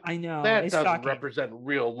bad? I know. That it's doesn't shocking. represent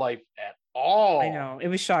real life at all. I know. It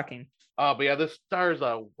was shocking. But yeah, this stars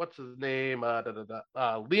what's his name?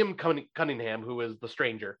 Liam Cunningham, who is the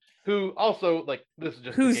stranger, who also like this is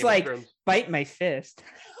just who's like bite my fist.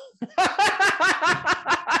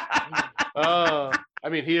 I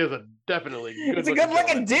mean, he is a definitely good. He's a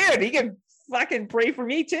good-looking dude. He can fucking pray for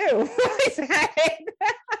me too.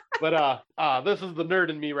 But this is the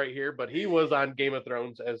nerd in me right here. But he was on Game of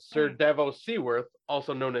Thrones as Sir Davos Seaworth,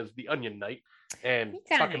 also known as the Onion Knight. And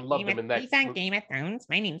fucking loved him in that. He's on Game of Thrones.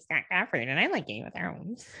 My name's Scott Crawford, and I like Game of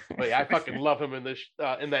Thrones. But yeah, I fucking love him in this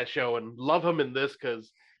in that show, and love him in this because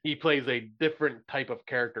he plays a different type of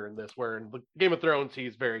character in this. Where in the Game of Thrones,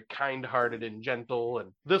 he's very kind-hearted and gentle,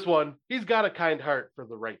 and this one, he's got a kind heart for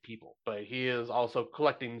the right people, but he is also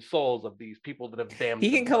collecting souls of these people that have damned.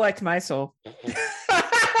 He can collect my soul.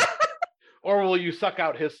 Or will you suck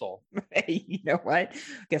out his soul? Hey, you know what?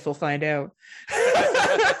 Guess we'll find out.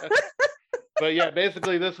 But yeah,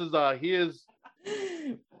 basically this is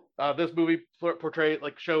this movie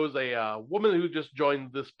shows a woman who just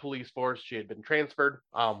joined this police force. She had been transferred,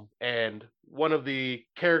 and one of the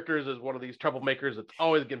characters is one of these troublemakers that's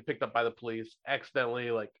always getting picked up by the police,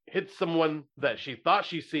 accidentally like hits someone that she thought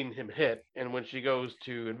she's seen him hit, and when she goes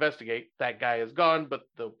to investigate, that guy is gone, but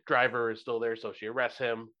the driver is still there, so she arrests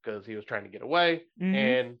him because he was trying to get away. Mm-hmm.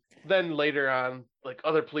 And then later on, like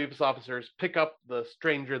other police officers pick up the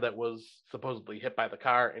stranger that was supposedly hit by the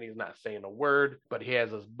car, and he's not saying a word, but he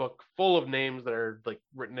has this book full of names that are like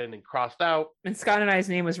written in and crossed out. And Scott and I's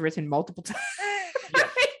name was written multiple times. Yes.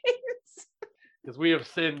 Because we have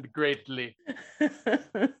sinned greatly. I'm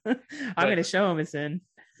going to show him a sin.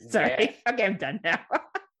 Sorry. Yeah. Okay, I'm done now.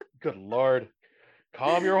 Good Lord.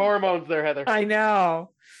 Calm your hormones there, Heather. I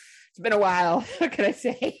know. It's been a while. What can I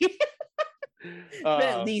say? It's been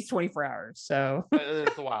at least 24 hours. So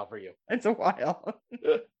it's a while for you. It's a while.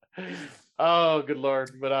 Oh, good Lord.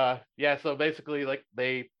 But yeah, so basically like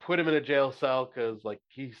they put him in a jail cell because like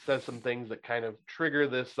he says some things that kind of trigger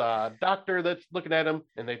this doctor that's looking at him,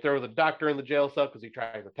 and they throw the doctor in the jail cell because he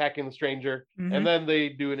tries attacking the stranger. Mm-hmm. And then they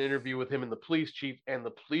do an interview with him and the police chief, and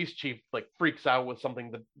the police chief like freaks out with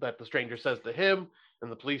something that the stranger says to him,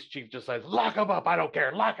 and the police chief just says, lock him up, I don't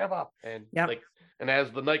care, lock him up. And like, and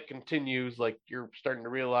as the night continues, like you're starting to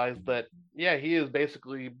realize that, yeah, he is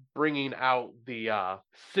basically bringing out the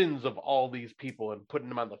sins of all these people and putting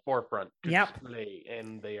them on the forefront to display,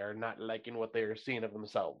 and they are not liking what they are seeing of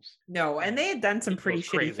themselves. No, and they had done some pretty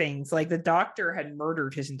shitty things. Like the doctor had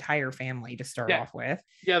murdered his entire family to start off with.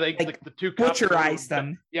 Yeah, they like the two cops butcherized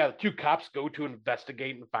them. Yeah, the two cops go to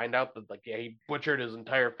investigate and find out that like, yeah, he butchered his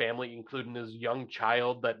entire family, including his young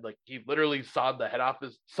child. That like he literally sawed the head off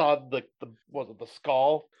the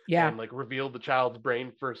skull, and like revealed the child's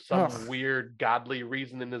brain for some weird godly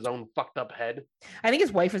reason in his own fucked up head. I think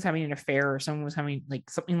his wife was having an affair, or someone was having like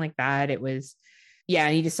something like that. It was, yeah,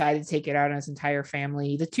 and he decided to take it out on his entire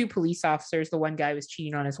family. The two police officers, the one guy was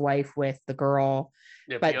cheating on his wife with the girl,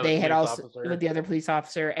 but they had also with the other police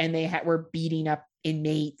officer, and they were beating up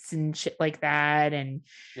inmates and shit like that, and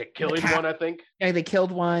killing one, I think. Yeah, they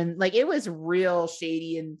killed one. Like it was real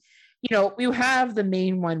shady. And you know, we have the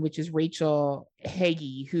main one, which is Rachel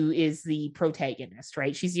Hagi, who is the protagonist,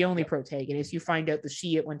 right? She's the only protagonist. You find out that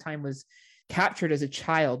she at one time was captured as a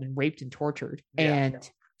child and raped and tortured. And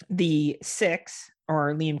the six,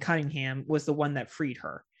 or Liam Cunningham, was the one that freed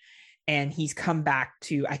her. And he's come back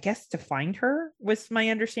to, I guess, to find her, was my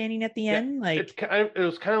understanding at the end. Like it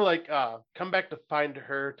was kind of like come back to find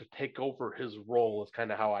her to take over his role is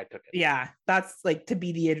kind of how I took it. Yeah, that's like to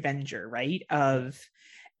be the Avenger, right?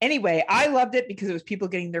 Anyway, I loved it because it was people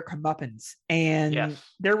getting their comeuppance, and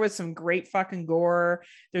there was some great fucking gore.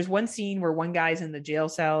 There's one scene where one guy's in the jail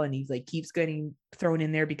cell and he like keeps getting thrown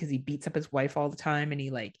in there because he beats up his wife all the time, and he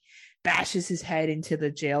like bashes his head into the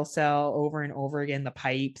jail cell over and over again, the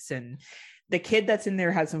pipes. And the kid that's in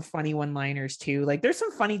there has some funny one-liners too. Like there's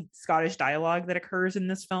some funny Scottish dialogue that occurs in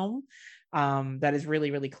this film that is really,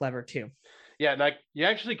 really clever too. Yeah, and you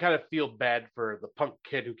actually kind of feel bad for the punk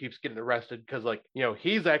kid who keeps getting arrested because, like,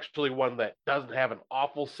 he's actually one that doesn't have an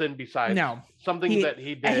awful sin besides No, something that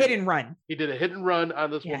he a did. hit and run. He did a hit and run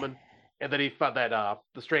on this Yeah. woman, and then he found that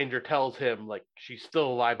the stranger tells him, like, she's still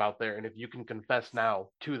alive out there, and if you can confess now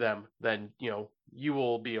to them, then, you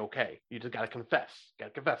will be okay. You just gotta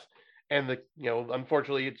confess. And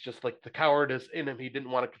unfortunately, it's just like the cowardice in him. He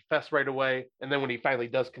didn't want to confess right away. And then when he finally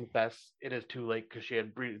does confess, it is too late because she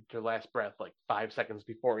had breathed her last breath like 5 seconds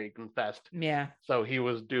before he confessed. Yeah. So he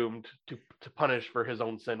was doomed to punish for his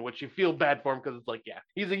own sin, which you feel bad for him because it's like, yeah,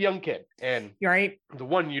 he's a young kid. And You're right. the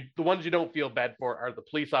ones you don't feel bad for are the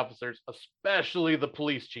police officers, especially the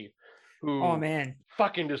police chief, who Oh man,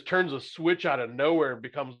 fucking just turns a switch out of nowhere and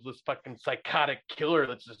becomes this fucking psychotic killer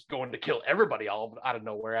that's just going to kill everybody all out of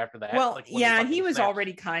nowhere after that. Well, like, yeah, and he was snaps.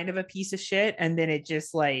 already kind of a piece of shit, and then it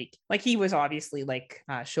just like he was obviously like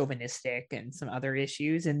chauvinistic and some other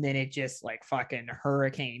issues, and then it just like fucking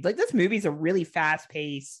hurricaned. Like this movie's a really fast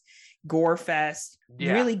paced gore fest,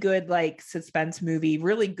 really good like suspense movie,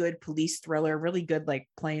 really good police thriller, really good like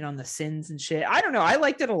playing on the sins and shit. I don't know, I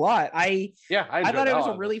liked it a lot. I thought it was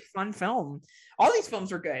a really fun film. All these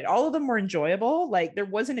films were good. All of them were enjoyable. Like there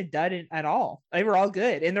wasn't a dud at all. They were all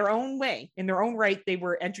good in their own way, in their own right. They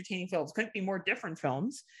were entertaining films. Couldn't be more different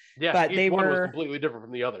films. Yeah, but they were completely different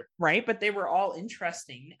from the other. Right, but they were all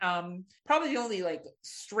interesting. Probably the only like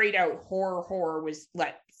straight out horror was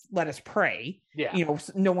Let Us Pray. Yeah,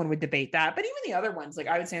 no one would debate that. But even the other ones, like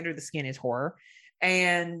I would say Under the Skin is horror.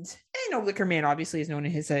 And Liquor Man obviously is known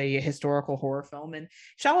as a historical horror film, and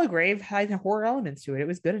Shallow Grave had horror elements to it. It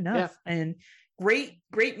was good enough. Yeah. And great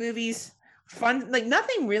movies, fun. Like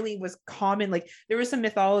nothing really was common. Like there was some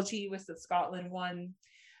mythology with the Scotland one.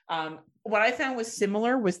 What I found was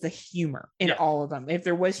similar was the humor in all of them. If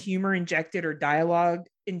there was humor injected or dialogue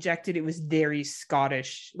injected, it was very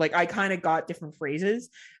Scottish. Like I kind of got different phrases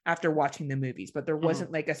after watching the movies, but there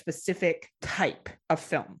wasn't like a specific type of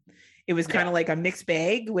film. It was kind of like a mixed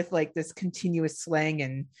bag with like this continuous slang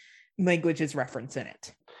and languages reference in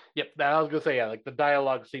it. Yep, I was gonna say, like the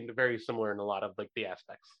dialogue seemed very similar in a lot of like the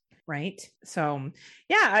aspects. Right. So,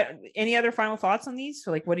 any other final thoughts on these?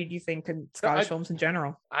 So, like, what did you think of Scottish films in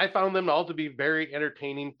general? I found them all to be very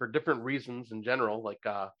entertaining for different reasons in general. Like,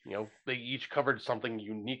 they each covered something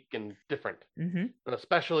unique and different, and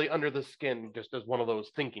especially Under the Skin, just as one of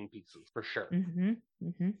those thinking pieces for sure.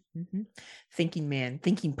 Thinking man,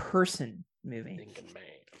 thinking person movie. Thinking man.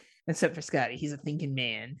 Except for Scotty, he's a thinking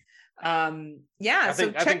man. I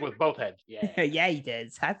think with both heads. Yeah, he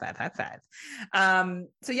does. High five.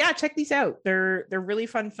 Check these out. They're really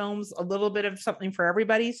fun films. A little bit of something for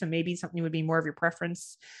everybody. So maybe something would be more of your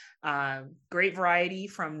preference. Great variety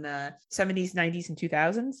from the 70s, 90s, and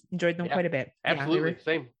 2000s. Enjoyed them quite a bit. Absolutely,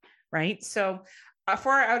 same. Right. So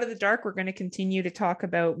for our Out of the Dark, we're going to continue to talk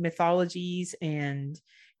about mythologies and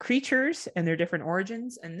creatures and their different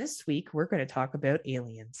origins. And this week we're going to talk about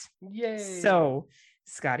aliens. Yay! So,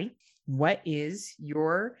 Scotty, what is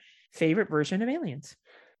your favorite version of Aliens?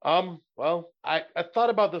 Well, I thought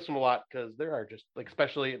about this one a lot because there are just like,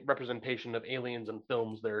 especially representation of aliens in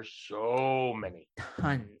films, there's so many.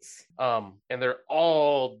 Tons. And they're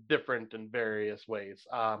all different in various ways.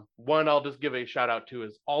 One I'll just give a shout out to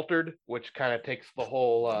is Altered, which kind of takes the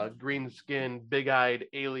whole green skinned, big-eyed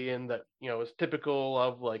alien that, is typical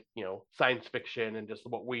of like, science fiction and just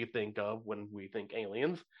what we think of when we think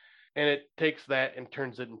aliens. And it takes that and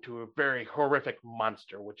turns it into a very horrific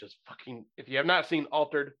monster, which is fucking, if you have not seen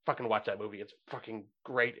Altered, fucking watch that movie. It's fucking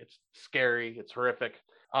great. It's scary. It's horrific.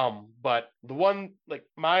 But the one, like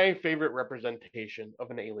my favorite representation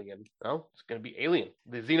of an alien, it's going to be Alien,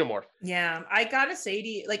 the xenomorph. Yeah, I gotta say to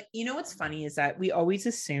you, like, what's funny is that we always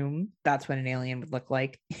assume that's what an alien would look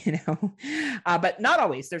like, but not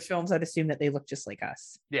always. There's films that assume that they look just like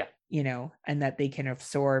us. Yeah. And that they can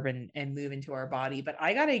absorb and move into our body. But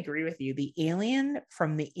I gotta agree with you. The alien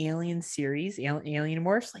from the Alien series, Alien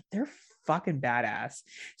morphs, like they're fucking badass.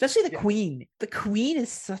 Especially the Queen. The Queen is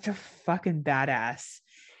such a fucking badass.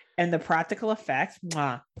 And the practical effects,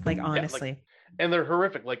 like honestly. And they're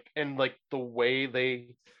horrific, and the way they,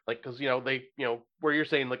 because they, where you're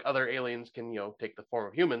saying like other aliens can take the form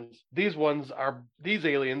of humans, these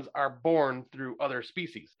aliens are born through other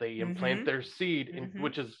species. They implant their seed in,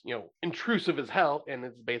 which is intrusive as hell, and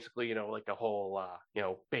it's basically like a whole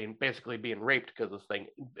basically being raped, because this thing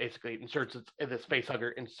basically this face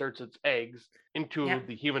hugger inserts its eggs into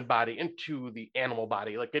the human body, into the animal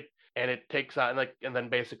body. Like and it takes on like, and then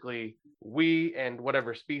basically we and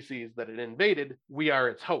whatever species that it invaded, we are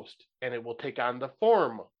its host, and it will take on the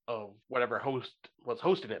form of whatever host was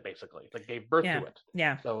hosting it, basically, like gave birth to it.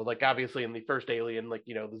 Yeah. So like obviously in the first Alien, like,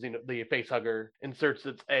 you know, the facehugger inserts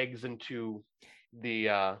its eggs into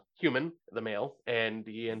the human, the male, and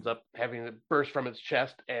he ends up having it burst from its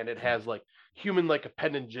chest, and it has like human-like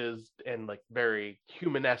appendages and like very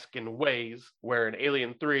human-esque in ways, where in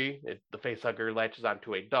Alien 3 the facehugger latches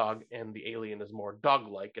onto a dog, and the alien is more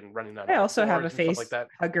dog-like and running on I also have a fours and stuff face like that.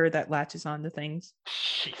 hugger that latches onto things.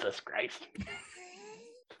 Jesus Christ.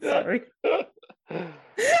 Sorry.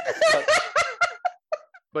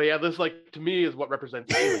 But yeah, this, like, to me is what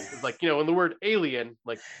represents alien. It's like, you know, in the word alien,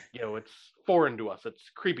 like, you know, it's foreign to us. It's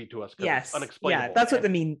creepy to us because it's unexplainable. Yeah, that's what they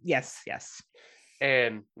mean. Yes.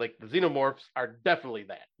 And like the xenomorphs are definitely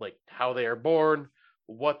that, like how they are born,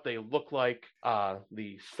 what they look like,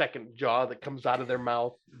 the second jaw that comes out of their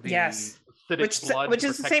mouth, the acidic blood, which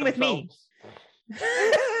is the same with me.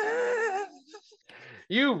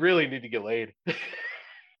 You really need to get laid.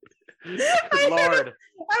 Lord.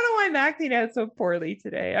 I don't know why I'm acting out so poorly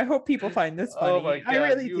today. I hope people find this funny. Oh my God, I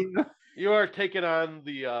really do. You are taking on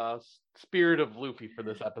the spirit of Luffy for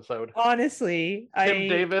this episode. Honestly, Tim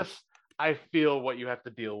Davis, I feel what you have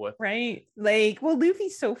to deal with. Right? Like, well,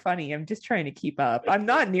 Luffy's so funny. I'm just trying to keep up. I'm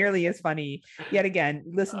not nearly as funny. Yet again,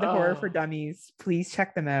 listen to Horror for Dummies. Please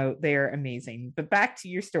check them out. They are amazing. But back to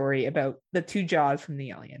your story about the two jaws from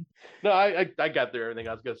the alien. No, I got there. Everything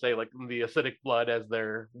I was going to say, like the acidic blood as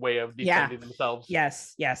their way of defending themselves.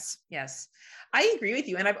 Yes. I agree with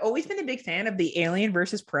you. And I've always been a big fan of the Alien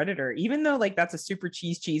versus Predator, even though like that's a super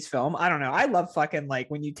cheese film. I don't know. I love fucking like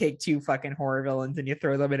when you take two fucking horror villains and you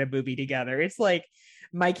throw them in a movie together. It's like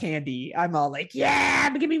my candy. I'm all like, yeah,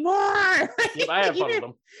 but give me more. Yep, I have fun with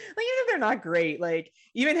them. Like, even if they're not great, like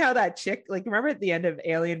even how that chick, like remember at the end of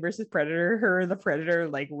Alien versus Predator, her and the Predator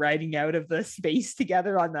like riding out of the space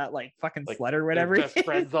together on that like fucking like, sled or whatever. They're best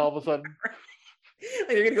friends all of a sudden. Like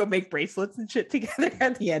they're gonna go make bracelets and shit together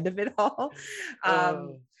at the end of it all.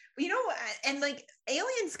 You know, and like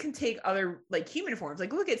aliens can take other like human forms.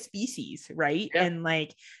 Like look at Species, right? Yeah. And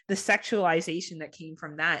like the sexualization that came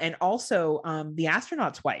from that, and also the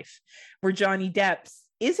Astronaut's Wife, where Johnny Depp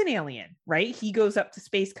is an alien, right? He goes up to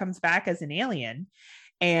space, comes back as an alien.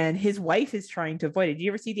 And his wife is trying to avoid it. Do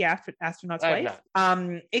you ever see the Astronaut's Wife?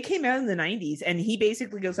 It came out in the 90s, and he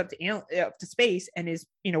basically goes up to space and is,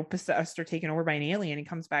 you know, possessed or taken over by an alien and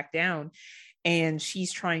comes back down. And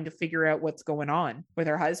she's trying to figure out what's going on with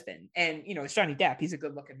her husband. And, you know, it's Johnny Depp. He's a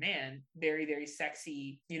good looking man, very, very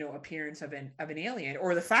sexy, you know, appearance of an alien.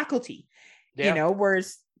 Or The Faculty, you know,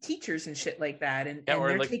 whereas teachers and shit like that. And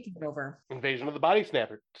they're like taking over. Invasion of the Body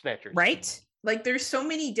Snatchers. Right? Like there's so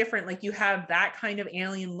many different, like you have that kind of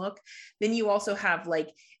alien look. Then you also have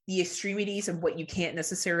like the extremities of what you can't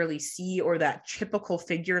necessarily see, or that typical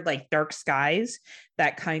figure like Dark Skies,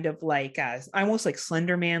 that kind of like almost like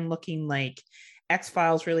Slender Man looking, like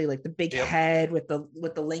X-Files, really, like the big head with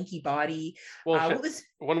the lanky body. Well,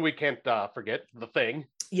 one we can't forget, The Thing.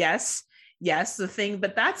 Yes, The Thing,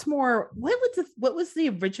 but that's more, what was the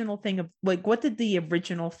original thing of, like, what did the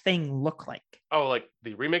original Thing look like? Oh, like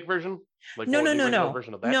the remake version? Like no.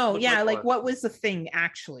 Version of that No, yeah, like what was the Thing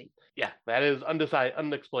actually? Yeah, that is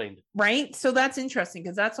unexplained. Right? So that's interesting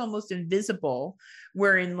because that's almost invisible.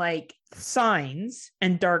 Where in like Signs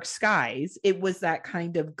and Dark Skies, it was that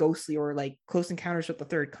kind of ghostly, or like Close Encounters with the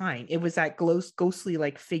Third Kind. It was that ghostly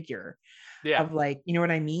like figure. Yeah. Of like, you know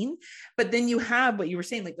what I mean? But then you have what you were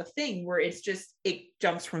saying, like The Thing, where it's just, it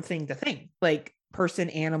jumps from thing to thing, like person,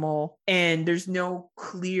 animal, and there's no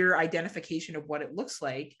clear identification of what it looks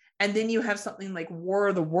like. And then you have something like War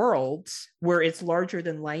of the Worlds, where it's larger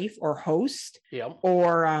than life, or Host,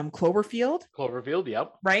 or Cloverfield,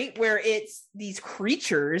 right, where it's these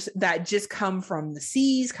creatures that just come from the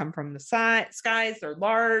seas, come from the skies, they're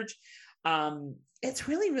large. It's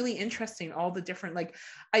really, really interesting, all the different, like,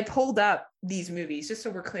 I pulled up these movies, just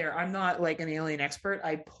so we're clear, I'm not like an alien expert.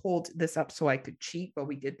 I pulled this up so I could cheat while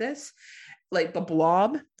we did this. Like The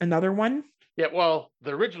Blob, another one. Yeah, well,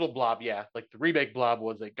 the original Blob, like the remake Blob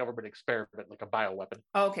was a government experiment, like a bioweapon.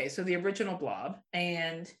 Okay, so the original Blob.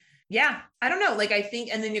 And yeah, I don't know, like I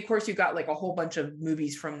think, and then of course you got like a whole bunch of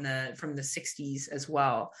movies from the 60s as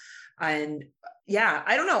well. And yeah,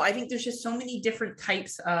 I don't know, I think there's just so many different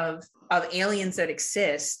types of aliens that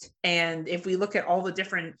exist. And if we look at all the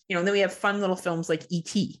different, you know, then we have fun little films like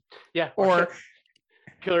E.T. Yeah, or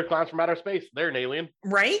Killer Clowns from Outer Space. They're an alien.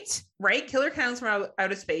 Right. Killer Clowns from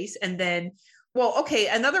Outer Space. And then, well, okay,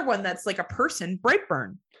 another one that's like a person,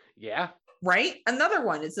 Brightburn. Yeah. Right? Another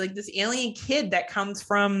one. It's like this alien kid that comes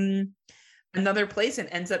from another place and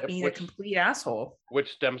ends up Yep, being which- a complete asshole.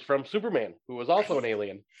 which stems from Superman, who was also an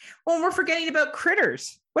alien. Well, and we're forgetting about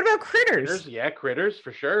Critters. What about Critters? Critters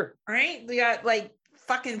for sure. Right? We got like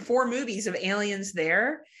fucking 4 movies of aliens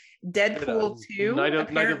there. Deadpool 2. Night of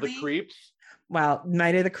the apparently. Creeps. Well,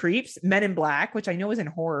 Night of the Creeps, Men in Black, which I know isn't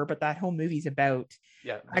horror, but that whole movie's about.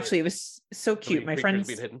 Yeah, Actually, it was so cute. My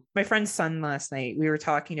friend's son last night, we were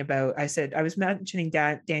talking about, I was mentioning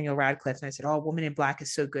Daniel Radcliffe, and I said, "Oh, Woman in Black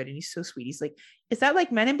is so good," and he's so sweet. He's like, "Is that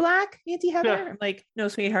like Men in Black, Auntie Heather?" Yeah. I'm like, "No,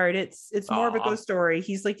 sweetheart, it's more of a ghost story."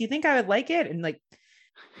 He's like, "Do you think I would like it?" And like,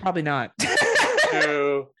 probably not.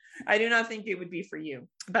 No. I do not think it would be for you.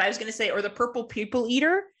 But I was going to say, or the Purple People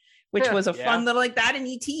Eater, which was a fun little like that in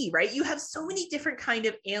E.T., right? You have so many different kind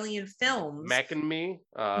of alien films. Mac and Me.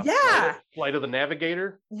 Yeah. Flight of the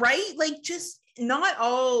Navigator. Right? Like just not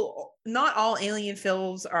all alien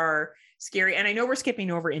films are scary. And I know we're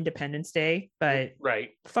skipping over Independence Day, but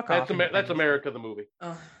right. Fuck off. That's America the movie.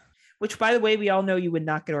 Which, by the way, we all know you would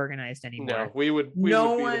not get organized anymore. No, we would be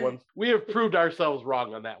the ones. We have proved ourselves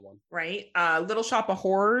wrong on that one. Right. Little Shop of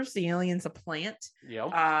Horrors, The Alien's a Plant. Yep.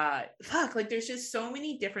 Fuck, like there's just so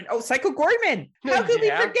many different. Oh, Psycho Goreman. How could we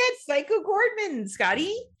forget Psycho Goreman,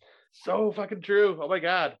 Scotty? So fucking true. Oh my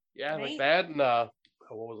God. Yeah, Right? like that. And what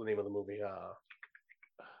was the name of the movie?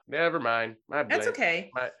 Never mind. That's okay.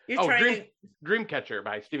 Dreamcatcher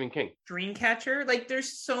by Stephen King. Dreamcatcher. Like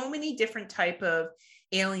there's so many different type of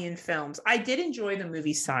alien films. I did enjoy the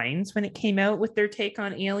movie Signs when it came out with their take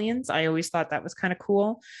on aliens. I always thought that was kind of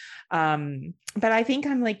cool. But I think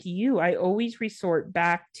I'm like you. I always resort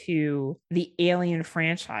back to the Alien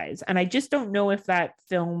franchise. And I just don't know if that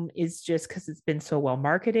film is just because it's been so well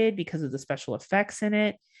marketed, because of the special effects in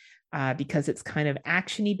it, because it's kind of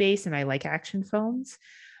action-y based and I like action films.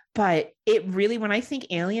 But it really, when I think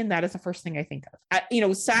alien, that is the first thing I think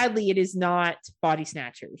of. Sadly, it is not Body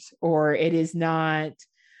Snatchers, or it is not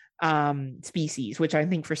Species, which I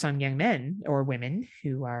think for some young men or women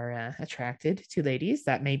who are attracted to ladies,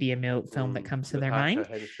 that may be a film that comes to their mind.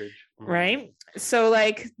 Right? So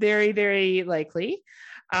like very, very likely.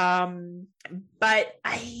 But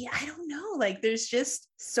I don't know, like there's just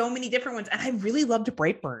so many different ones, and I really loved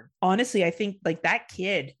Brightburn. Honestly, I think like that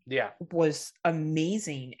kid was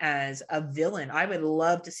amazing as a villain. I would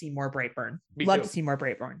love to see more Brightburn. To see more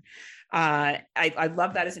Brightburn. I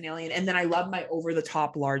love that as an alien, and then I love my over the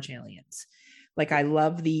top large aliens. Like I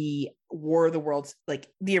love the War of the Worlds, like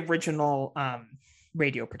the original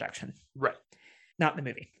radio production, right? Not the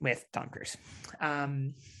movie with Tom Cruise.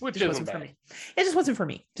 Which just wasn't for me. It just wasn't for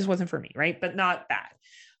me. Just wasn't for me, right? But not bad.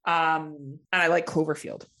 And I like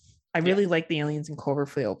Cloverfield. I really like the aliens in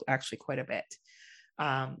Cloverfield actually quite a bit.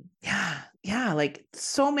 Like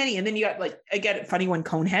so many. And then you got like, again, funny one,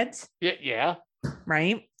 Coneheads. Yeah.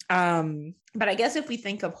 Right. But I guess if we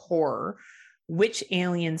think of horror, which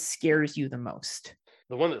alien scares you the most?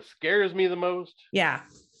 The one that scares me the most? Yeah.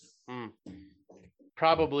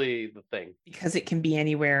 Probably The Thing. Because it can be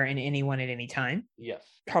anywhere and anyone at any time. Yes.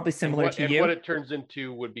 Probably similar to you. And what it turns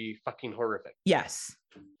into would be fucking horrific. Yes.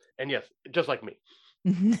 And yes, just like me.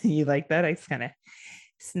 You like that? I just kind of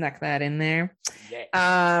snuck that in there.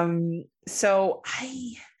 Yeah. So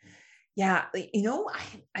I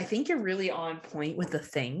think you're really on point with The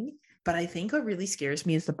Thing, but I think what really scares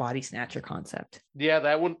me is the body snatcher concept. Yeah,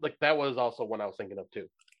 that one, like that was also one I was thinking of too.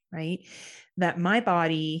 Right? That my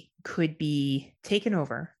body could be taken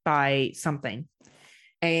over by something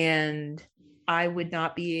and I would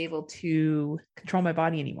not be able to control my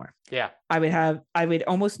body anymore. Yeah. I would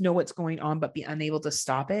almost know what's going on, but be unable to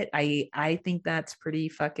stop it. I think that's pretty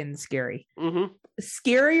fucking scary. Mm-hmm.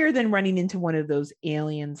 Scarier than running into one of those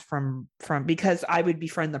aliens from because I would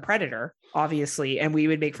befriend the predator, obviously, and we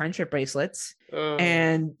would make friendship bracelets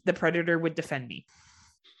and the predator would defend me.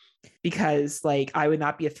 Because like I would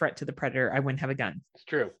not be a threat to the predator. I wouldn't have a gun. It's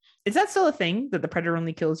true. Is that still a thing that the predator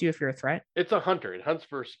only kills you if you're a threat? It's a hunter. It hunts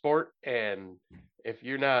for sport. And if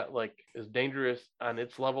you're not like as dangerous on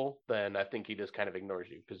its level, then I think he just kind of ignores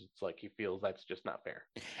you because it's like he feels that's just not fair.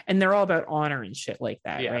 And they're all about honor and shit like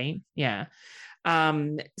that, right? Yeah.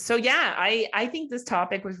 So yeah, I think this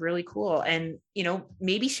topic was really cool. And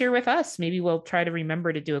maybe share with us. Maybe we'll try to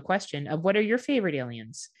remember to do a question of what are your favorite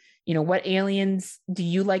aliens? What aliens do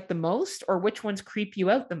you like the most, or which ones creep you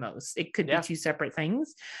out the most? It could be two separate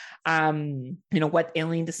things. What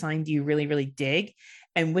alien design do you really, really dig?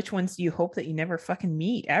 And which ones do you hope that you never fucking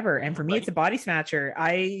meet ever? And for me, it's a body snatcher.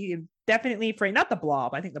 I definitely afraid, not the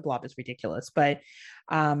Blob. I think the Blob is ridiculous, but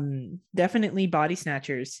definitely body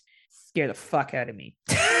snatchers scare the fuck out of me.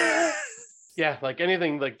 Yeah, like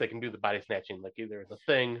anything like they can do the body snatching, like either the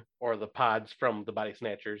Thing or the pods from the body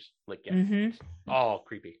snatchers. Like, yeah, it's all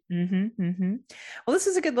creepy. Well, this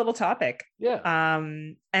is a good little topic. Yeah.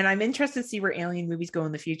 And I'm interested to see where alien movies go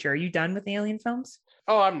in the future. Are you done with alien films?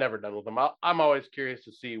 Oh, I'm never done with them. I'm always curious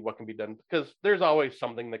to see what can be done because there's always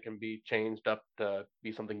something that can be changed up to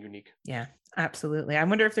be something unique. Yeah, absolutely. I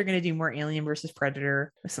wonder if they're going to do more Alien versus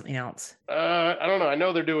Predator or something else. I don't know. I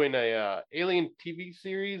know they're doing a Alien TV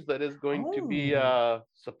series that is going to be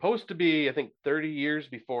supposed to be, I think, 30 years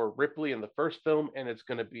before Ripley in the first film, and it's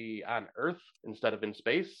going to be on Earth instead of in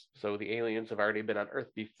space. So the aliens have already been on Earth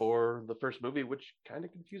before the first movie, which kind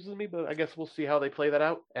of confuses me, but I guess we'll see how they play that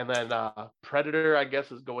out. And then Predator, I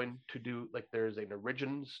guess, is going to do, like, there's an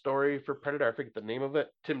origin story for Predator. I forget the name of it.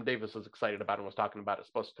 Tim Davis was excited about it and was talking about it. It's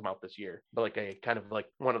supposed to come out this year, but like a kind of like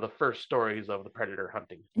one of the first stories of the Predator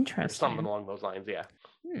hunting. Interesting. Something along those lines, yeah.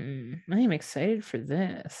 I am excited for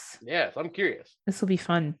this. Yes, I'm curious. This will be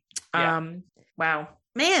fun. Yeah. Wow.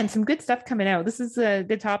 Man, some good stuff coming out. This is a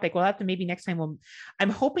good topic. We'll have to maybe next time. I'm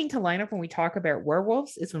hoping to line up when we talk about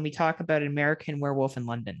werewolves is when we talk about an American Werewolf in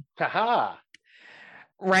London. Haha.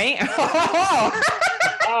 Right?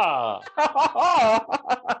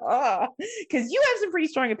 Because you have some pretty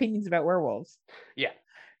strong opinions about werewolves. Yeah.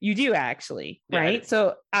 You do actually, Yeah, right?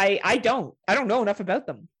 So I don't know enough about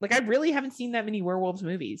them. Like I really haven't seen that many werewolves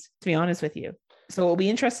movies, to be honest with you. So it'll be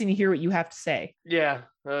interesting to hear what you have to say. Yeah,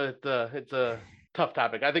 it's a tough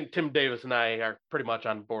topic. I think Tim Davis and I are pretty much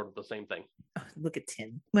on board with the same thing. Oh, look at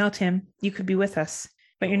Tim. Well, Tim, you could be with us,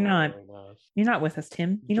 but you're not. You're not with us,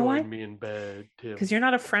 Tim. You know why? Join me in bed, Tim. Because you're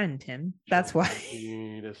not a friend, Tim. That's why.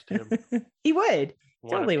 Penis, Tim. He would.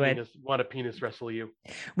 Totally would. Want a penis wrestle you?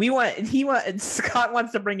 Scott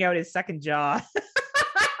wants to bring out his second jaw.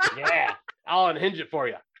 Yeah, I'll unhinge it for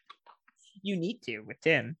you. You need to with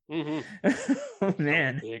Tim. Mm-hmm. Oh,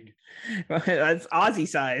 man. So big. That's Aussie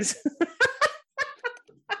size.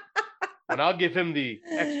 And I'll give him the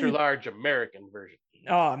extra large American version.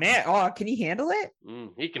 Oh, man. Oh, can he handle it?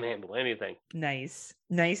 He can handle anything. Nice.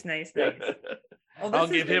 Well, I'll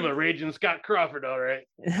give him a raging Scott Crawford, all right.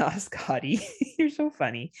 Oh, Scotty, you're so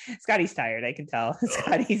funny. Scotty's tired, I can tell.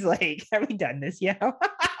 Scotty's like, are we done this yet?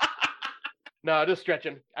 No, just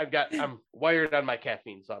stretching. I'm wired on my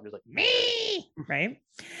caffeine, so I'm just like, me, right?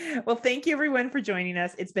 Well, thank you everyone for joining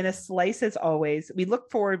us. It's been a slice as always. We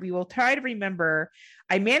look forward. We will try to remember.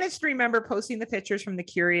 I managed to remember posting the pictures from the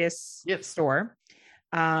Curious store.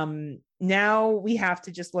 Now we have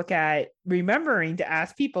to just look at remembering to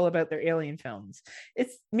ask people about their alien films.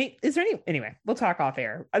 Is there anyway, we'll talk off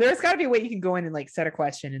air. There's got to be a way you can go in and like set a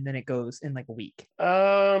question and then it goes in like a week.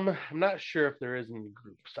 I'm not sure if there is in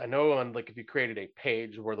groups. I know on like if you created a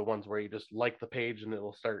page where the ones where you just like the page and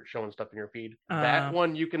it'll start showing stuff in your feed. That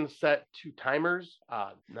one you can set 2 timers.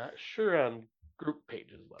 Not sure on group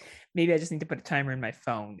pages though. Maybe I just need to put a timer in my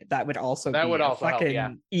phone. That would also be a fucking help,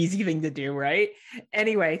 yeah. Easy thing to do, right?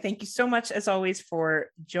 Anyway, thank you so much as always for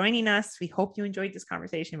joining us. We hope you enjoyed this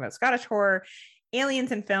conversation about Scottish horror,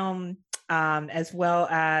 aliens in film, as well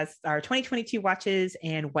as our 2022 watches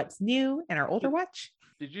and what's new and our older watch.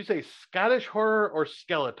 Did you say Scottish horror or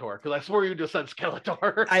Skeletor? Because I swore you just said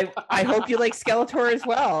Skeletor. I hope you like Skeletor as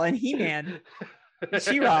well and He-Man.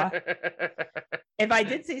 She-Ra. If I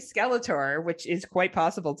did say Skeletor, which is quite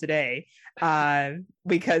possible today,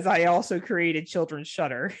 because I also created Children's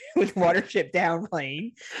Shudder with Watership Down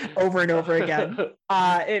playing over and over again.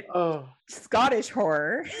 Scottish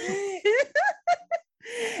horror.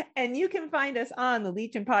 And you can find us on the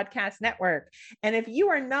Legion Podcast Network. And if you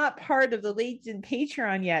are not part of the Legion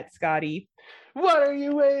Patreon yet, Scotty, what are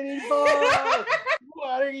you waiting for?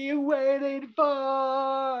 What are you waiting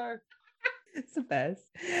for? It's the best.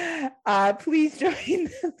 Please join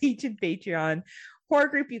the Legion Patreon horror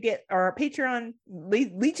group. You get our Patreon,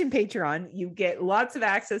 Legion Patreon. You get lots of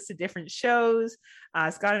access to different shows.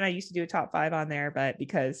 Scott and I used to do a top 5 on there, but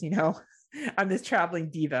because, I'm this traveling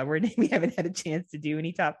diva, we haven't had a chance to do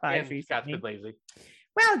any top 5 recently. Scott's been lazy.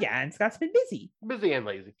 Well, yeah, and Scott's been busy. Busy and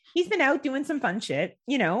lazy. He's been out doing some fun shit.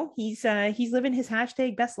 He's living his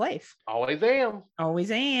 #best life. Always am.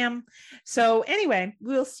 Always am. So anyway,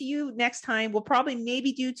 we'll see you next time. We'll probably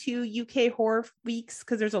maybe do 2 UK horror weeks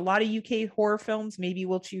because there's a lot of UK horror films. Maybe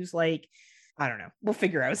we'll choose I don't know. We'll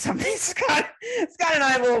figure out something. Scott and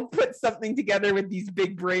I will put something together with these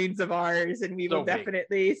big brains of ours, and we will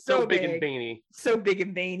definitely so big and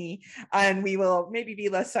veiny, and we will maybe be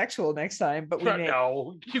less sexual next time. But we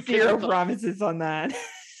you zero promises on that.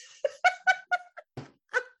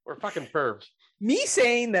 We're fucking pervs. Me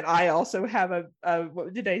saying that I also have a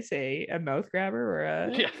what did I say? A mouth grabber or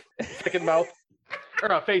a second mouth or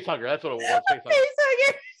a face hugger? That's what it was. Face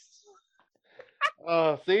hugger.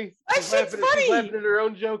 See? That She's shit's laughing, funny. she's laughing at her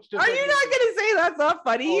own jokes. Just Are like you not gonna say that's not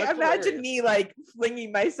funny? Oh, that's Imagine hilarious. me like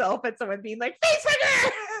flinging myself at someone, being like, "Face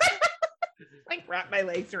hugger!" Like wrap my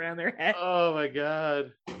legs around their head. Oh my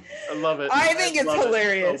god. I love it. I think it's love it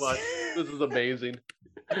hilarious. so much. This is amazing.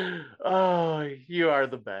 Oh, you are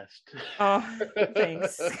the best. Oh,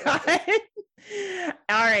 thanks, Scott.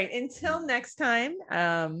 All right. Until next time,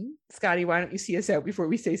 Scotty, why don't you see us out before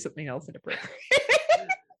we say something else inappropriate?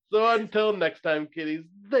 So until next time, kiddies,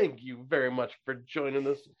 thank you very much for joining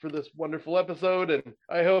us for this wonderful episode. And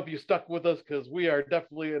I hope you stuck with us because we are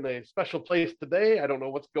definitely in a special place today. I don't know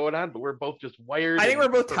what's going on, but we're both just wired. I think we're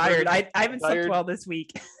both tired. I haven't slept tired. well this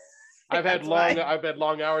week. I've had That's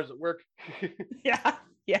long hours at work.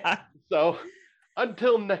 Yeah. So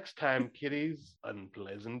until next time, kiddies,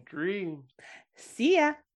 unpleasant dreams. See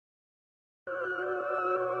ya.